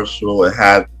controversial. It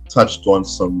had touched on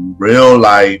some real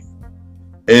life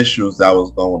issues that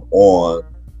was going on.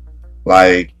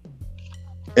 Like,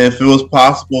 if it was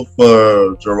possible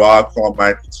for Gerard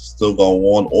Carmichael to still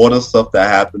go on, all the stuff that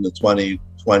happened in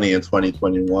 2020 and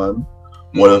 2021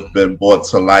 would have been brought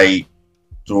to light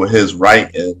through his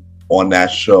writing on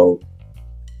that show.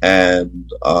 And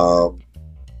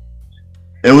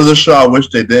it was a show I wish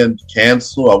they didn't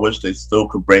cancel. I wish they still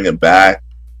could bring it back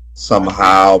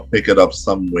somehow, pick it up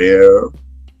somewhere,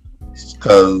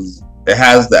 because it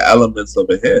has the elements of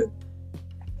a hit.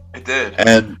 It did.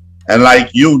 And like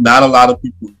you, not a lot of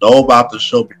people know about the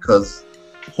show because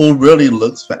who really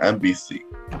looks for NBC?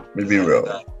 Let me be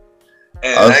real.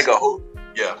 And I go,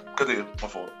 yeah, continue. My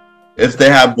fault. If they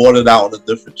had brought it out on a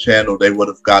different channel, they would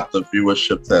have got the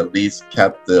viewership to at least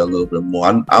kept it a little bit more.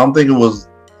 I don't think it was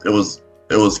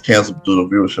canceled due to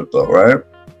viewership though, right?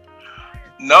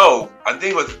 No, I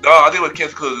think it was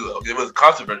canceled because it was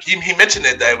controversy. He mentioned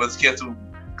that it was canceled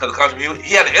because of controversy.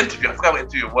 He had an interview. I forgot what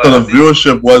interview it was. So the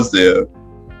viewership was there.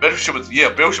 Viewership was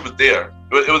there.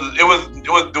 It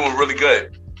was doing really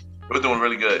good. It was doing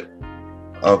really good.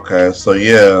 Okay, so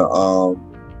yeah,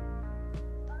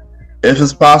 if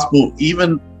it's possible,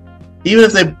 even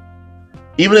if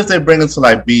they bring it to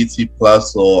like BET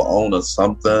Plus or OWN or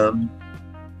something,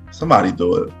 somebody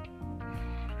do it.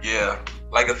 Yeah.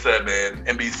 Like I said, man,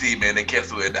 NBC, man, they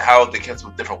canceled it. The House, they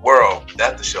canceled Different World.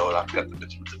 That's the show. I forgot to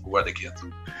mention Different World. They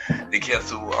canceled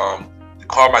the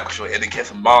Carmichael Show, and they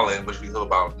canceled Marlon, which we hear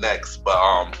about next. But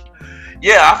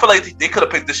yeah, I feel like they could have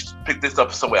picked this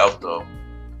up somewhere else, though.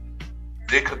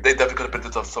 They definitely could have picked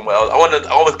this up somewhere else. I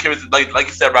was curious, like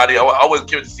you said, Roddy. I was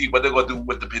curious to see what they're gonna do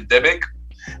with the pandemic,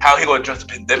 how he gonna address the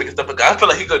pandemic and stuff like that. I feel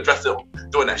like he could address it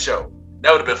during that show.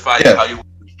 That would have been fire. Yeah.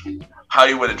 How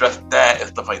you would address that and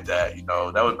stuff like that, you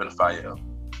know, that would have been fire.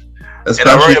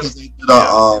 Especially because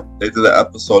they did an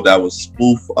episode that was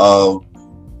spoof of,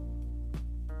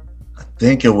 I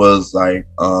think it was like,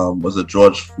 was it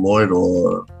George Floyd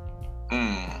or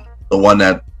the one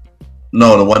that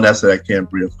said I can't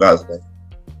breathe? I forgot his name.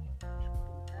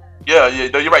 Yeah,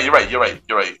 no, you're right.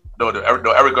 No,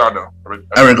 Eric Garner.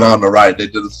 Eric Garner, right? They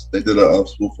did a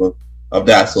spoof of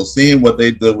that. So seeing what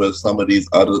they did with some of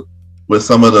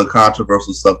the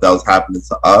controversial stuff that was happening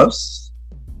to us,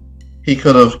 he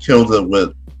could have killed it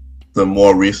with the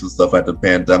more recent stuff like the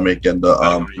pandemic and the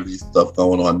police stuff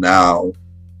going on now.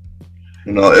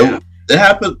 You know, it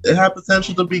had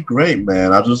potential to be great,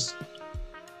 man. I just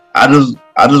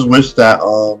wish that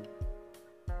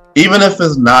Even if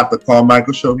it's not the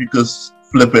Carmichael show, he could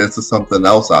flip it into something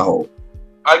else. I hope.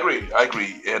 I agree,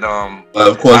 and But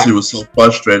of course, he was so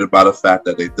frustrated by the fact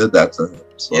that they did that to him.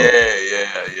 So. Yeah.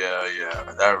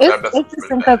 It's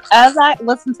interesting because as I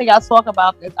listen to y'all talk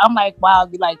about this, I'm like, wow,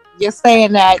 you're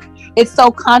saying that it's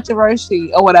so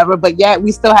controversial or whatever, but yet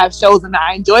we still have shows, and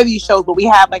I enjoy these shows. But we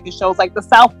have shows like the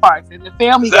South Parks and the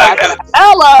Family Guy.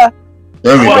 Ella.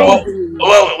 There we go.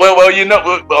 Well, you know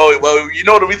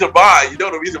the reason why. You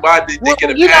know the reason why they get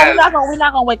a pass. We're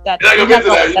not gonna wake that. We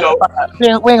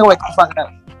ain't gonna wake the fuck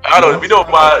up. I don't know. We know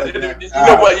why.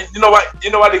 You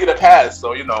know why they get a pass.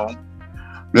 So you know.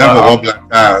 We have an all-black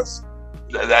pass.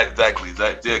 Exactly.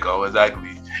 There you go.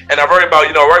 Exactly. And I worry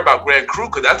about Grand Crew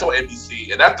because that's on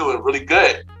NBC and that's doing really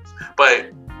good.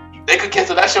 But they could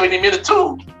cancel that show any minute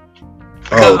too.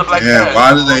 Yeah.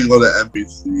 Why did they go to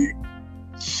NBC?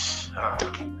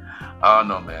 I don't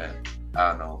know, man.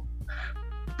 I don't know.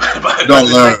 Don't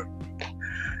learn.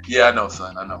 Yeah, I know,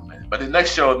 son. I know, man. But the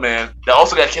next show, man, that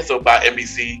also got canceled by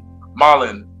NBC.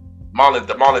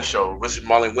 The Marlon Show, Richard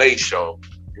Marlon Wade show.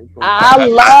 I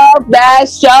love that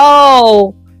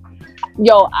show.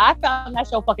 Yo, I found that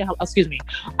show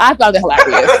I found it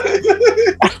hilarious.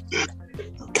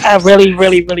 I really,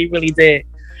 really, really, really did.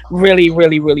 Really,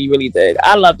 really, really, really did.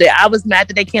 I loved it. I was mad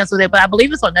that they canceled it, but I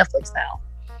believe it's on Netflix now.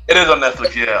 It is on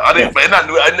Netflix, yeah. But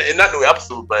it's not new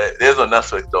episode, but it is on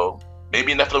Netflix though.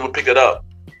 Maybe Netflix will pick it up.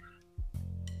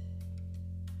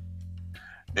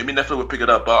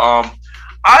 But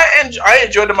I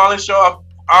enjoyed the Marlon Show.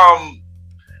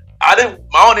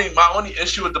 My only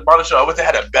issue with the Marlon Show, I wish they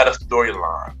had a better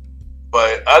storyline.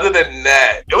 But other than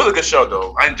that, it was a good show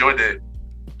though. I enjoyed it.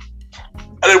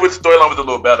 I think the storyline was a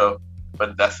little better,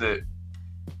 but that's it.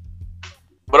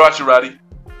 What about you, Roddy?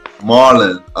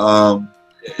 Marlon.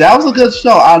 That was a good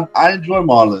show. I enjoy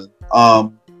Marlon.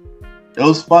 It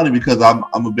was funny because I'm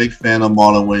a big fan of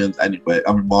Marlon Wayans anyway.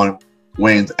 Marlon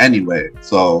Wayans anyway.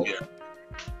 So, yeah.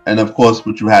 And of course,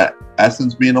 you had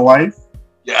Essence being a wife.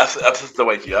 Yeah, Essence the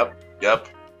wife. Yep.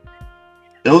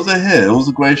 It was a hit. It was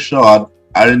a great show.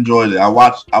 I enjoyed it. I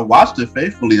watched it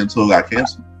faithfully until it got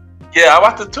canceled. Yeah, I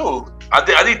watched it too. I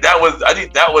think that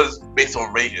was based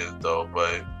on ratings though,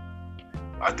 but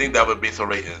I think that was based on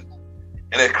ratings.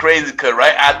 And it's crazy because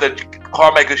right after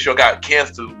Carmichael Show got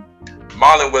canceled,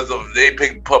 they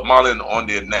put Marlon on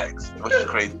their next, which is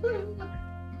crazy.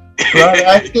 Right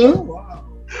after? Wow.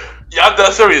 Yeah, I'm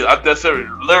dead serious.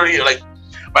 Literally, right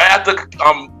after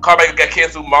Carmichael got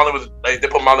canceled, Marlon was they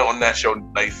put Marlon on that show,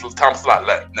 time slot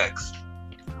next.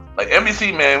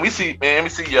 NBC, man, NBC,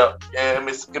 yeah,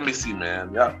 NBC,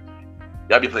 man, yeah.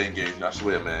 Y'all be playing games, I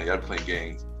swear, man. Y'all be playing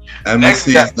games.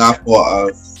 NBC is not for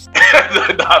us.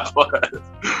 Not for us.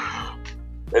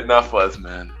 It's not for us,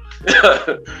 man.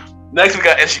 Next, we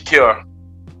got Insecure.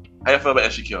 How you feel about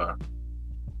Insecure?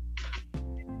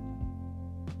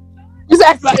 You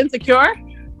asked about Insecure?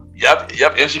 Yep,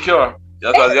 Insecure.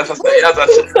 Yes,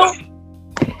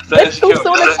 It's too soon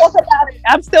to talk about it.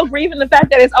 I'm still grieving the fact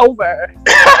that it's over.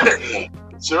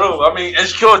 True. I mean,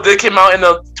 Insecure did came out in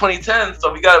 2010,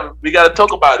 so we gotta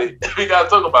talk about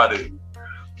it.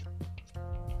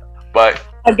 But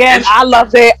again, I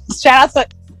loved it. Shout out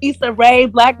to Issa Rae,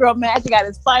 Black Girl Magic at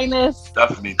its finest.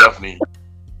 Definitely.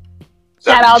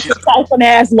 Shout out to siphon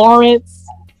ass Lawrence.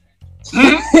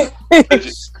 Shit.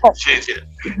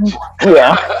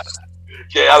 Yeah.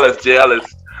 Jay Ellis.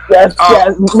 Yes.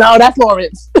 No, that's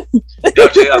Lawrence.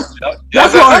 That's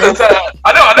Lawrence.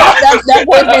 I know. That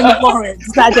boy's name is Lawrence.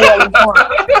 It's not Jay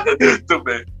Ellis.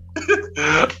 Stupid.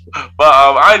 But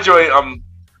I enjoy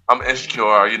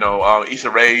Insecure. Issa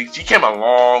Rae. She came a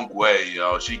long way,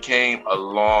 yo. She came a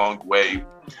long way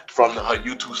from her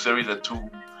YouTube series to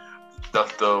the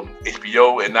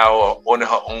HBO, and now owning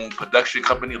her own production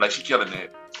company. She killing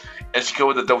it. Insecure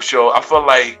was a dope show. I feel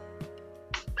like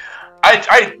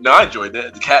I enjoyed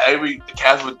it. The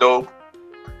cast was dope.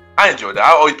 I enjoyed it.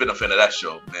 I've always been a fan of that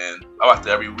show, man. I watched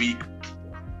it every week.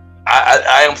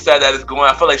 I am sad that it's going.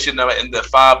 I feel like she never ended at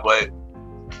 5, but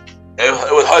it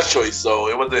was her choice. So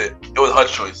it was her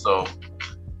choice. So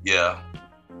yeah.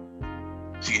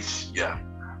 Yeah.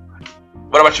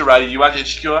 What about you, Roddy? You watch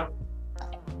Insecure?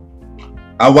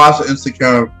 I watched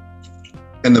Insecure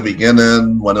in the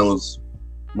beginning when it was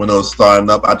starting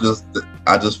up. I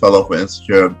just fell off with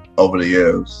Insecure over the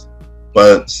years,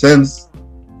 but since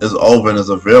it's over and is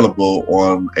available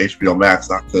on HBO Max,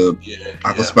 I could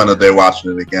spend a day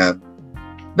watching it again.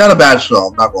 Not a bad show.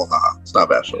 I'm not gonna lie, it's not a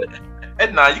bad show.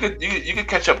 And you can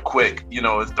catch up quick.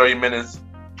 It's 30 minutes.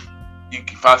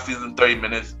 5 seasons, 30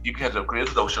 minutes. You can catch up quick.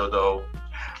 It's a dope show though.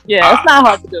 Yeah, it's not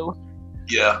hard to do.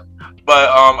 Yeah, but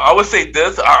I would say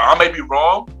this. I may be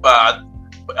wrong, but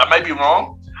I might be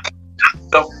wrong.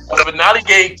 The finale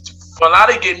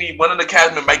gave me one of the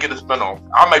cast members might get a spinoff.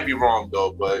 I might be wrong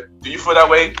though, but do you feel that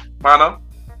way, Mana?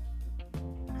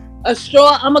 I'm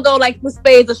gonna go like with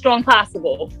Spades, a strong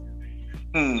possible.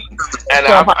 And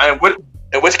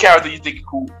which character do you think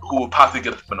who would possibly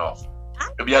get a spinoff?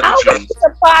 If you had to I would choose. be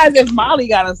surprised if Molly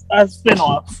got a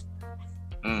spinoff.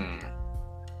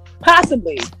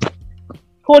 Possibly.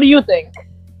 Who do you think?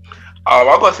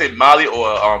 I'm gonna say Molly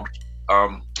or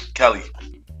Kelly.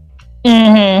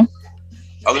 Mm-hmm.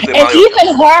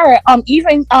 And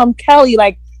even Kelly,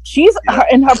 like she's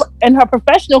in her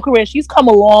professional career, she's come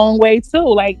a long way too.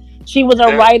 Like she was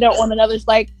a writer on another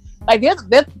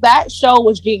that show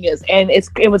was genius, and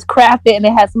it was crafted, and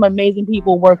it had some amazing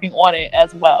people working on it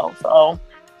as well. So,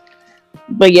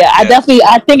 but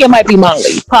I think it might be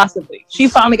Molly, possibly. She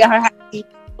finally got her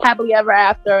happily ever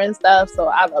after and stuff. So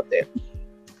I loved it.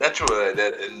 That's true, and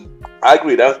I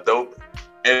agree. That was dope.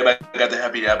 Everybody got the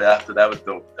happy ever after. That was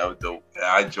dope. Yeah,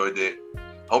 I enjoyed it.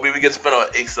 Hope we get spent on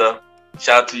Asa.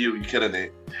 Shout out to you. You're killing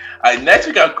it. All right, next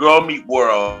we got Girl Meet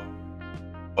World.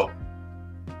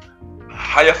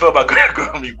 How you feel about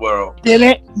Girl Meet World?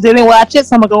 Didn't watch it,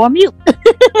 so I'm gonna go on mute.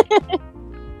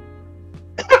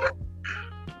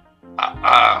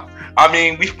 I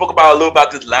mean, we spoke a little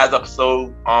about this last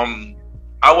episode.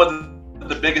 I wasn't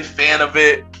the biggest fan of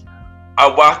it. I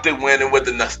watched it when it was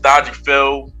the nostalgic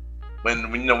feel, when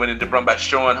it run by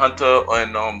Sean Hunter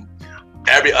and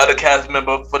every other cast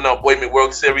member from the Boy Meet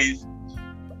World series.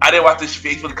 I didn't watch this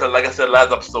faithfully because, like I said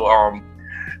last episode,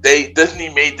 Disney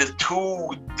made this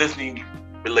too Disney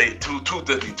related, too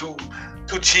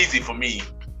cheesy for me.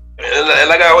 And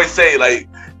like I always say, like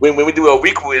when we do a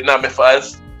week, it's not meant for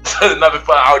us, it's not meant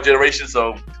for our generation.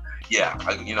 So yeah,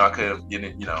 I could,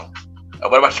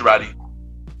 What about you, Roddy?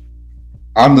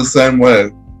 I'm the same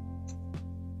way.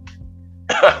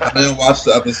 I didn't watch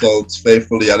the episodes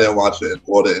faithfully. I didn't watch it in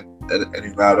order in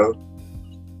any matter.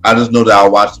 I just know that I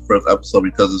watched the first episode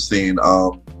because of seeing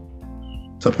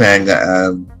Topanga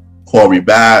and Corey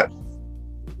back.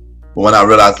 But when I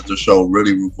realized that the show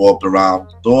really revolved around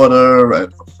the daughter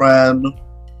and her friend,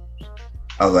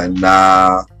 I was like,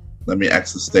 nah, let me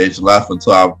exit stage left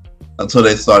until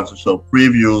they started to show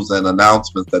previews and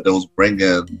announcements that they was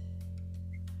bringing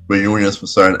reunions for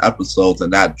certain episodes,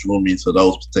 and that drew me to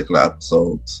those particular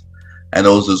episodes. And it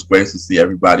was just great to see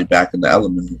everybody back in the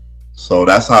element. So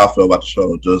that's how I feel about the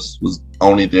show. It just was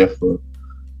only there for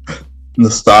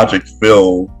nostalgic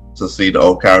feel to see the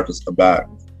old characters come back.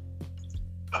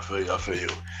 I feel you.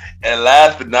 And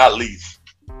last but not least,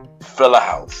 Fuller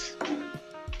House.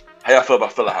 How y'all feel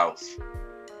about Fuller House?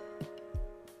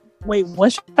 Wait,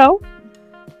 what show?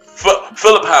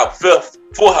 Fuller House.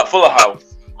 Fuller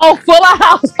House. Oh, Fuller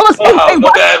House. Fuller House.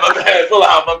 My bad. Fuller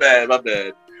House. My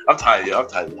bad. I'm tired.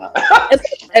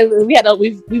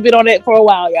 We've been on it for a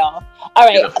while, y'all. All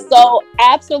right. Yeah, so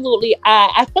absolutely,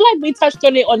 I feel like we touched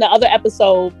on it on the other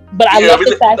episode, but I love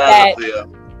the fact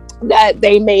that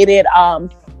they made it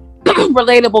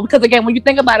relatable, because again, when you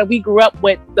think about it, we grew up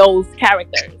with those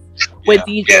characters, with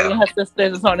DJ and her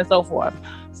sisters and so on and so forth.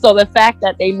 So the fact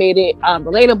that they made it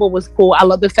relatable was cool. I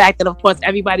love the fact that, of course,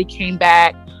 everybody came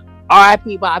back.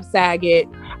 R.I.P. Bob Saget.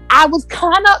 I was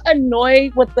kind of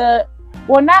annoyed with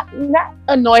not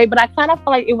annoyed, but I kind of felt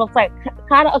like it was like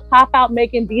kind of a cop-out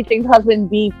making DJ's husband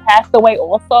be passed away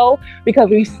also, because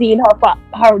we've seen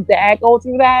her dad go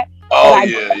through that.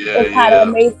 It kind of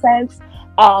made sense.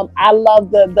 I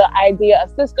love the idea of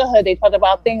sisterhood. They talked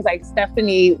about things like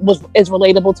Stephanie is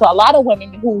relatable to a lot of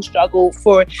women who struggle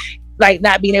for like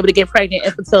not being able to get pregnant,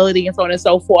 infertility, and so on and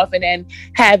so forth. And then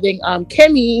having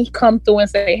Kimmy come through and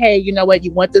say, hey, you know what,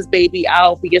 you want this baby,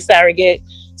 I'll be your surrogate.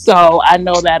 So I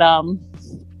know that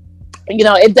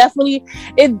it definitely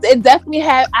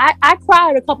had I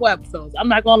cried a couple episodes. I'm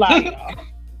not gonna lie to y'all.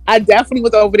 I definitely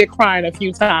was over there crying a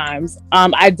few times.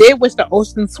 I did wish the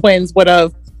Olsen twins would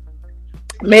have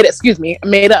made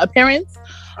an appearance.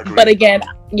 Agreed. But again,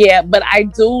 but I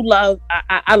do love,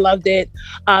 I loved it.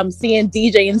 Seeing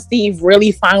DJ and Steve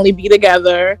really finally be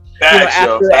together,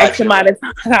 after X amount of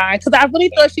time. Because I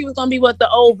really thought she was going to be with the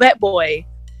old vet boy.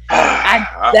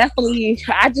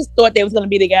 I just thought they was going to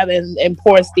be together and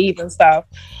poor Steve and stuff.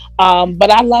 But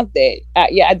I loved it.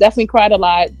 I definitely cried a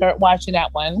lot watching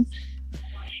that one.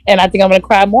 And I think I'm going to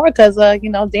cry more because,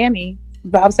 Danny,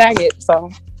 Bob Saget, so.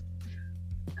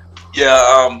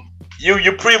 Yeah,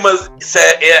 you pretty much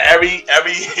said every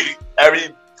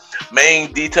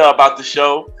main detail about the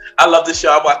show. I love the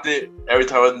show. I watched it every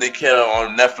time they came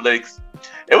on Netflix.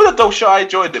 It was a dope show. I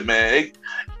enjoyed it, man.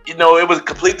 it was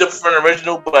completely different from the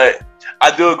original, but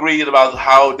I do agree about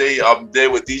how they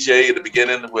did with DJ at the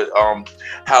beginning, with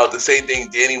how the same thing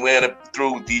Danny went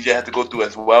through, DJ had to go through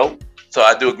as well. So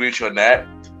I do agree with you on that.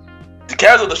 The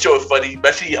character of the show is funny,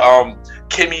 especially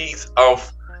Kimmy's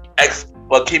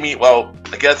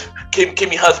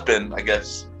Kimmy husband, I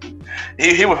guess.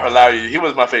 He was hilarious. He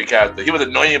was my favorite character. He was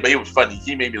annoying, but he was funny.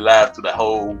 He made me laugh through the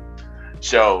whole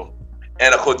show.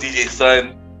 And of course, DJ's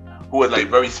son, who was like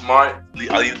very smart.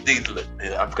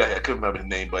 I forgot. I couldn't remember his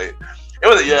name, but it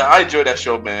was. Yeah, I enjoyed that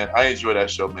show, man.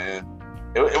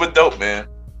 It was dope, man.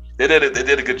 They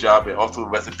did a good job, and also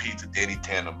rest in peace to Danny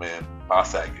Tanner, man. Bob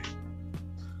Saget.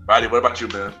 Roddy, what about you,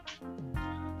 man?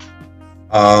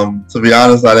 To be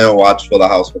honest, I didn't watch Full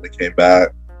House when it came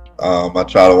back. I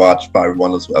tried to watch probably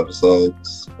 1 or 2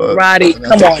 episodes. But Roddy,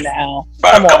 come on now.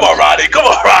 Come on, Roddy, man. Come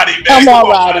on,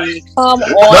 Roddy. Come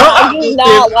on. I did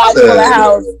not watch Full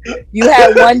House. You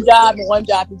had one job and one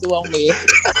job to do on me.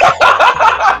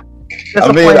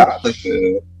 I mean, I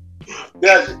understand.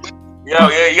 Yeah,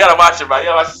 you gotta watch it, right? You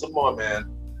gotta watch it some more, man.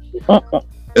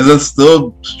 Is it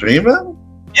still streaming?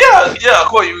 Yeah, of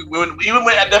course. Even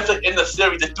when at Netflix in the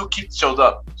series, they do keep the shows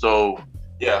up. So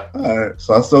yeah. All right,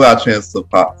 so I still got a chance to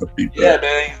pop for people. Yeah,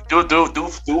 man. Do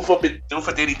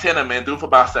for Danny Tanner, man. Do for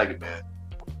Bob Saget, man.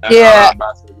 Yeah.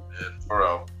 For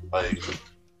real, like,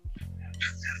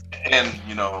 and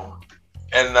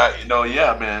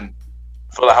yeah, man.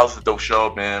 Full House is a dope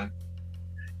show, man.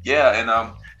 Yeah, and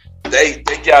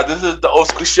thank y'all. This is the Old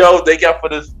School Show. Thank y'all for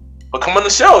coming on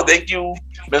the show. Thank you,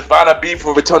 Miss Vanna B,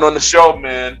 for returning on the show,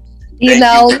 man. You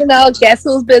know, guess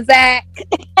who's back?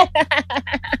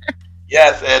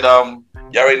 Yes, and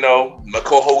you already know my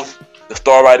co-host, the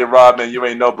star writer Rob, man. You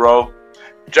already know, bro.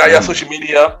 Drop your social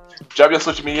media,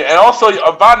 and also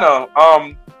Vanna.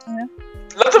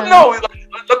 Let them know.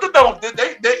 Let them know.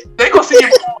 They gonna see you.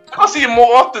 They gonna see you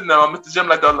more often now, Mr. Jim,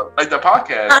 like the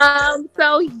podcast.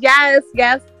 So yes.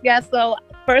 So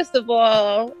first of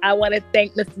all, I want to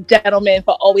thank Mr. Gentleman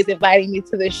for always inviting me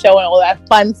to the show and all that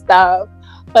fun stuff.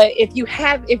 But if you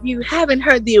haven't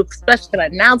heard the special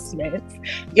announcements,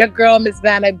 your girl Miss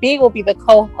Vanna B will be the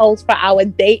co-host for our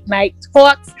date night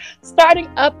talks starting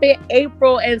up in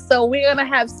April, and so we're gonna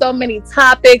have so many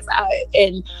topics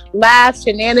and laughs,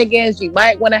 shenanigans. You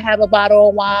might want to have a bottle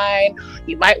of wine.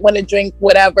 You might want to drink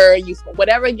whatever you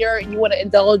want to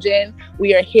indulge in.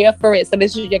 We are here for it. So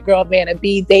this is your girl Vanna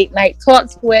B date night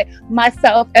talks with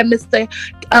myself and Mr.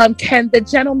 Ken the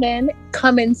Gentleman,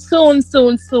 coming soon,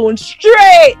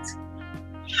 straight.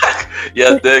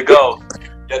 Yes, there you go.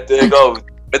 Mr.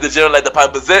 Gentleman, like the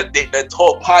podcast present date night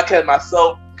talk podcast,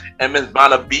 myself and Miss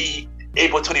Vanna B,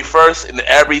 April 21st, and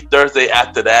every Thursday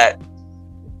after that.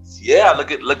 Yeah,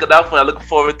 look it out for. I'm looking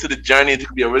forward to the journey. It's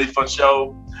gonna be a really fun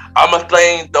show. I'm gonna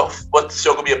explain what the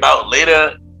show gonna be about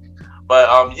later. But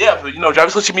drop your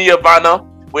social media, Vanna,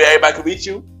 where everybody can reach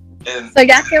you. And so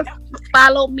y'all can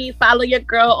follow your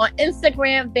girl on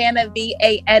Instagram, Vanna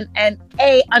VANNA_BEE.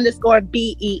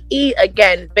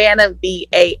 Again, Vanna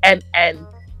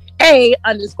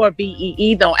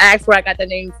VANNA_BEE. Don't ask where I got the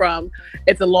name from.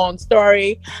 It's a long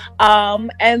story.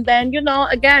 And then,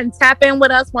 again, tap in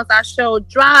with us once our show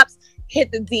drops.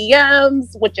 Hit the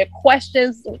DMs with your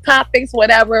questions, topics,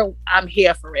 whatever. I'm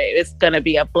here for it. It's gonna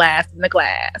be a blast in the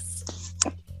glass.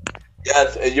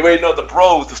 Yes, and you already know the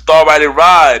bros, the Star Riding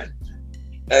Ride.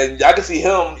 And y'all can see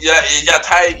him.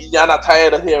 Y'all not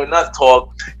tired of hearing us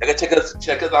talk. Y'all can check us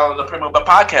out on the Premier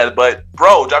Podcast. But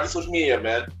bro, drop your social media,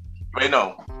 man. You already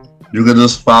know. You can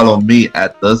just follow me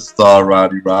at the Star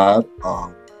Roddy Rod.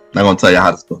 Not gonna tell you how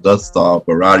to spell the Star,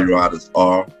 but Roddy Rod is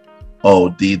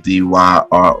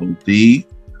RODDYROD.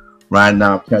 Right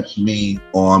now, catch me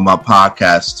on my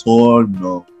podcast tour.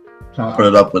 Chopping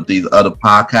it up with these other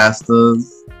podcasters.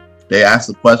 They ask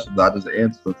the questions, I just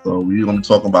answer. So we're going to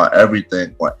talk about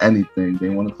everything or anything they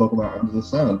want to talk about under the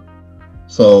sun.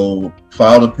 So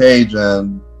follow the page,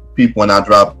 and people, when I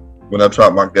drop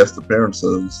my guest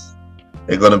appearances,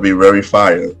 they're going to be very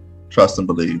fire. Trust and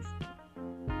believe.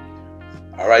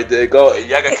 All right, there you go. And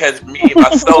y'all can catch me,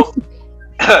 myself,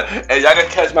 and y'all can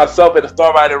catch myself at the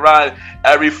Star Rider Ride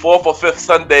every 4th or 5th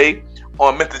Sunday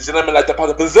on Mr. Gentleman Like the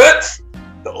Podcast presents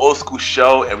the Old School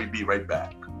Show, and we be right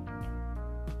back.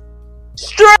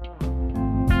 Straight.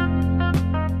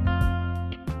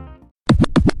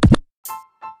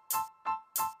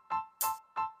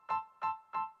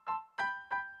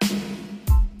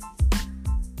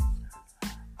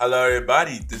 Hello,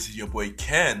 everybody. This is your boy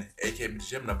Ken, aka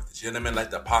Mr. Gentleman Like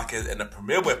the Podcast and the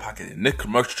Premier Boy Podcast. And this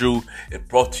commercial is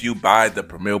brought to you by the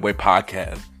Premier Boy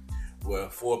Podcast, where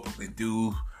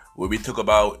we talk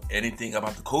about anything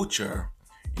about the culture,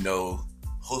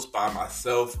 hosted by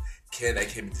myself, Ken,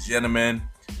 aka Mr. Gentleman,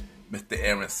 Mr.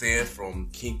 Aaron Sands from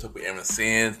King Talk with Aaron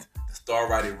Sands, the Star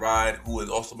Riding Ride, who is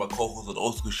also my co-host of the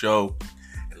Old School Show,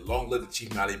 and long live the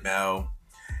Chief Mally Mel.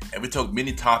 And we talk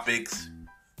many topics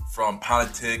from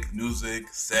politics, music,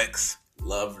 sex,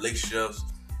 love, relationships,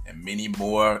 and many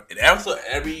more. And also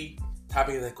every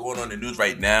topic that's going on in the news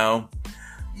right now.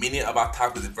 Many of our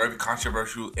topics are very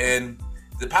controversial, and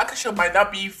the podcast show might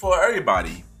not be for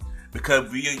everybody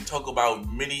because we talk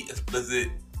about many explicit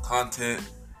content,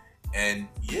 and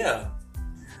yeah.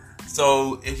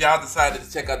 So if y'all decided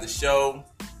to check out the show,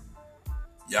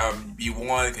 y'all be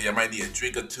warned because y'all might need a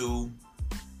drink or two.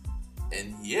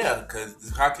 And yeah, because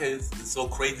this podcast is so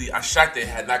crazy. I'm shocked that it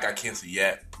had not got canceled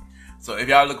yet. So if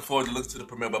y'all looking forward to listen to the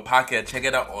premiere of the podcast, check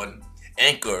it out on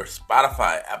Anchor,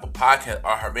 Spotify, Apple Podcasts,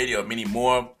 iHeartRadio, and many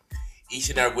more. Each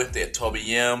and every Wednesday at 12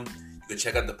 a.m. You can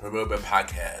check out the premiere of the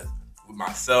podcast with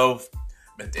myself,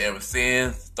 Mr. Aaron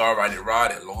Sands, Star Riding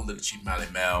Rod, and long live the Chief Mally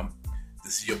Mel.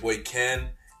 This is your boy Ken,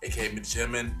 aka Mr.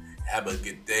 Gentleman. Have a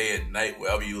good day and night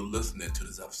wherever you're listening to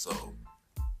this episode.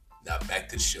 Now back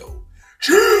to the show.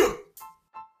 Yeah!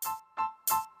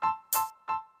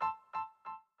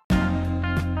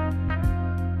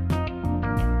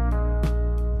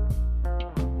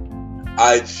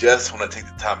 I just want to take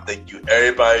the time to thank you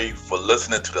everybody for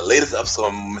listening to the latest episode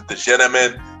of Mr.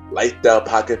 Gentleman Lifestyle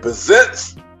Podcast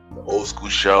presents the Old School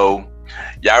Show.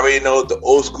 Y'all already know the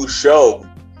Old School Show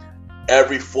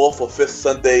every 4th or 5th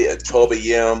Sunday at 12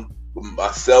 a.m. with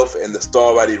myself and the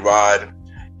Star Riding Rod.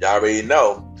 Y'all already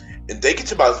know. And thank you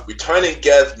to my returning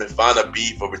guest, Ms. Vanna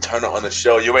B, for returning on the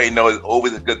show. You already know it's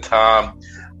always a good time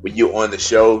when you're on the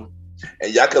show.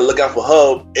 And y'all can look out for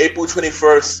her April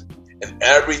 21st. And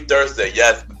every Thursday,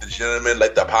 yes, Mr. Gentleman,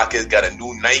 like the podcast, got a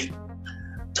new night,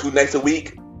 2 nights a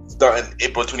week, starting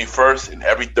April 21st, and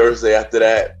every Thursday after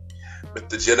that,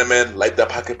 Mr. Gentleman, like the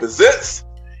podcast presents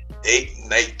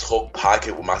 8-Night Talk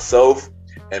Podcast with myself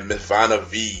and Miss Vanna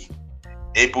V,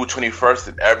 April 21st,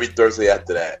 and every Thursday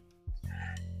after that.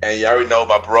 And you already know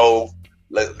my bro,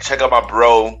 check out my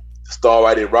bro, Star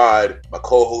Riding Rod, my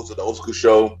co-host of the Old School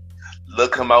Show.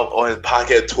 Look him out on his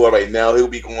podcast tour right now. He'll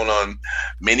be going on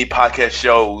many podcast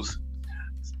shows.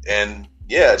 And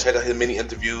yeah, check out his many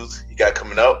interviews he got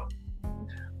coming up.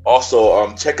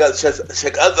 Also, check us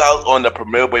out on the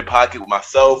Premier Boy Podcast with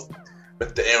myself,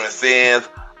 Mr. Aaron Sands,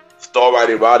 Star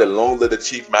Riding Rod, and long live the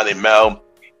Chief Mally Mel.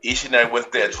 Each and every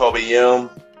Wednesday at 12 a.m.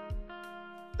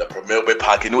 The Premier Boy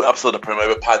Podcast, new episode of the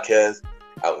Premier Boy Podcast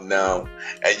out now.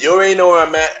 And you already know where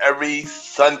I'm at every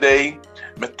Sunday,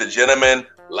 Mr. Gentleman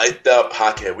Lifestyle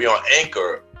Podcast. We on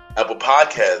Anchor, Apple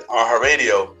Podcasts,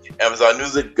 iHeartRadio, Amazon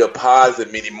Music, Good Pods, and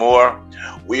many more.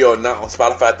 We are not on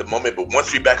Spotify at the moment, but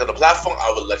once we're back on the platform, I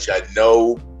will let y'all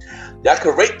know. Y'all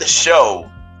can rate the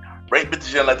show. Rate Mr.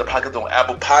 Gentleman Lifestyle Podcast on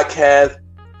Apple Podcasts,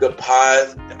 Good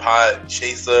Pods, and Pod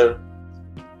Chaser.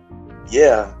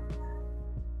 Yeah.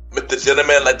 Mr.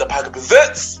 Gentleman Lifestyle Podcast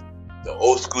presents the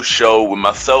Old School Show with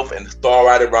myself and the Star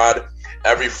Riding Rod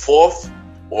every 4th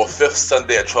or 5th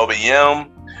Sunday at 12 a.m.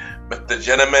 Mr.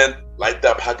 Gentleman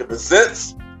Lifestyle Podcast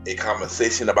presents a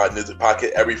conversation about music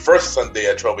podcast every 1st Sunday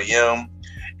at 12 a.m.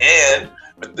 And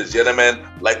Mr. Gentleman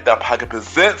Lifestyle Podcast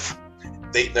presents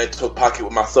Date Night Talk Podcast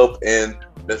with myself and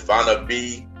Ms. Vanna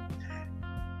B,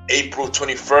 April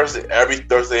 21st and every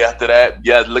Thursday after that.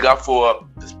 Yeah, look out for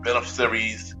the spin-off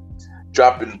series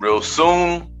dropping real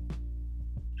soon.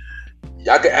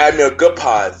 Y'all can add me on Good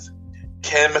Pods.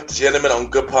 Ken, Mr. Gentleman on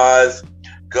Good Pods.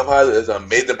 Good Pods is an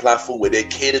amazing platform where they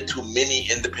cater to many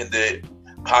independent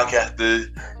podcasters.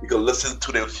 You can listen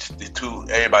to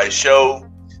everybody's show,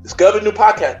 discover new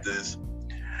podcasters.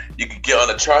 You can get on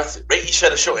the charts, rate each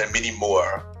other's show, and many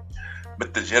more.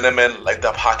 Mr. Gentleman, like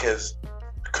that podcast,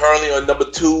 currently on number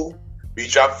 2. We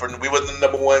wasn't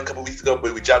number 1 a couple weeks ago,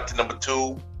 but we dropped to number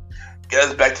 2. Get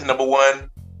us back to number 1,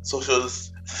 social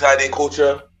society and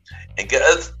culture, and get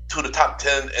us to the top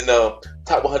 10 in the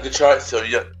top 100 charts. So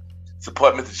yeah.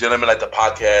 Support Mr. Gentleman like the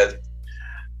podcast.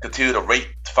 Continue to rate,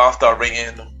 5-star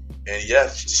rating. And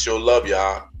yes, show love,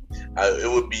 y'all.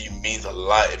 It means a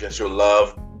lot if y'all show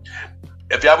love.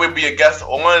 If y'all would be a guest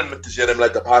on Mr. Gentleman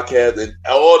like the podcast and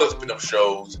all the spin-off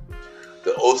shows,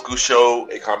 the Old School Show,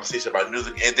 a conversation about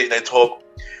music and date night talk,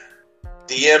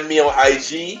 DM me on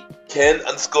IG,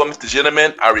 Ken_Mr.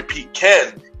 Gentleman. I repeat,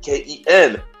 Ken,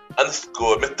 Ken_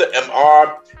 Mr.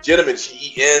 MR Gentleman,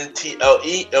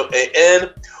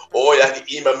 GENTLELAN. Or y'all can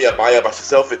email me a bio about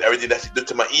yourself and everything that you do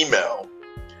to my email.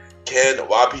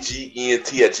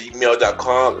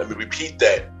 KenYPGENT@gmail.com. Let me repeat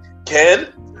that.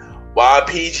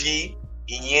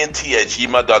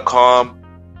 KenYPGENT@gmail.com.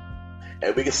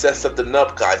 And we can set something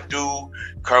up, because I do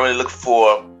currently look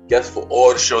for guests for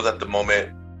all the shows at the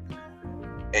moment.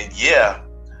 And yeah,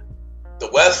 the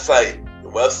website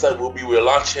will be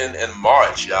relaunching in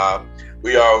March, y'all.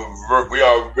 We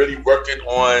are really working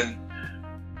on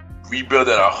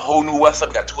rebuilding a whole new website.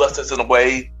 We got 2 websites in the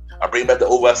way. I bring back the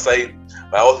old website,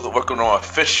 but I also working on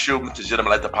official Mr.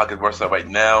 Gentleman Like the Podcast website right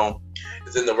now.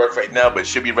 It's in the work right now, but it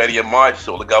should be ready in March,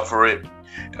 so look out for it.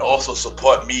 And also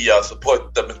support me, y'all.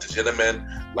 Support the Mr. Gentleman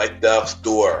Like the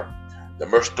store. The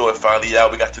merch store is finally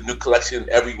out. We got the new collection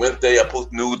every Wednesday. I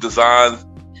post new designs.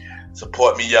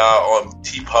 Support me, y'all, on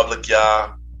TeePublic,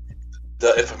 y'all.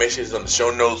 The information is on the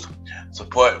show notes.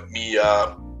 Support me,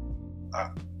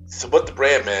 support the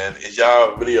brand, man. If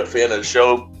y'all really a fan of the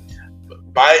show,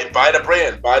 buy the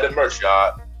brand, buy the merch,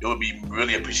 y'all. It would be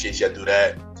really appreciate y'all do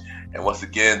that. And once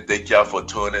again, thank y'all for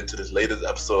tuning into this latest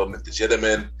episode of Mr.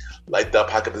 Gentleman Like the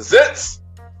Podcast Presents,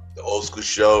 the old school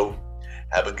show.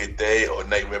 Have a good day or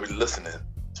night wherever you're listening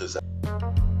to this.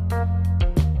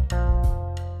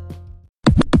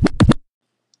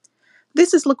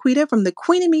 This is Laquita from the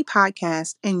Queen and Me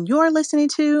podcast, and you're listening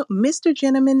to Mr.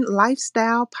 Gentleman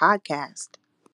Lifestyle Podcast.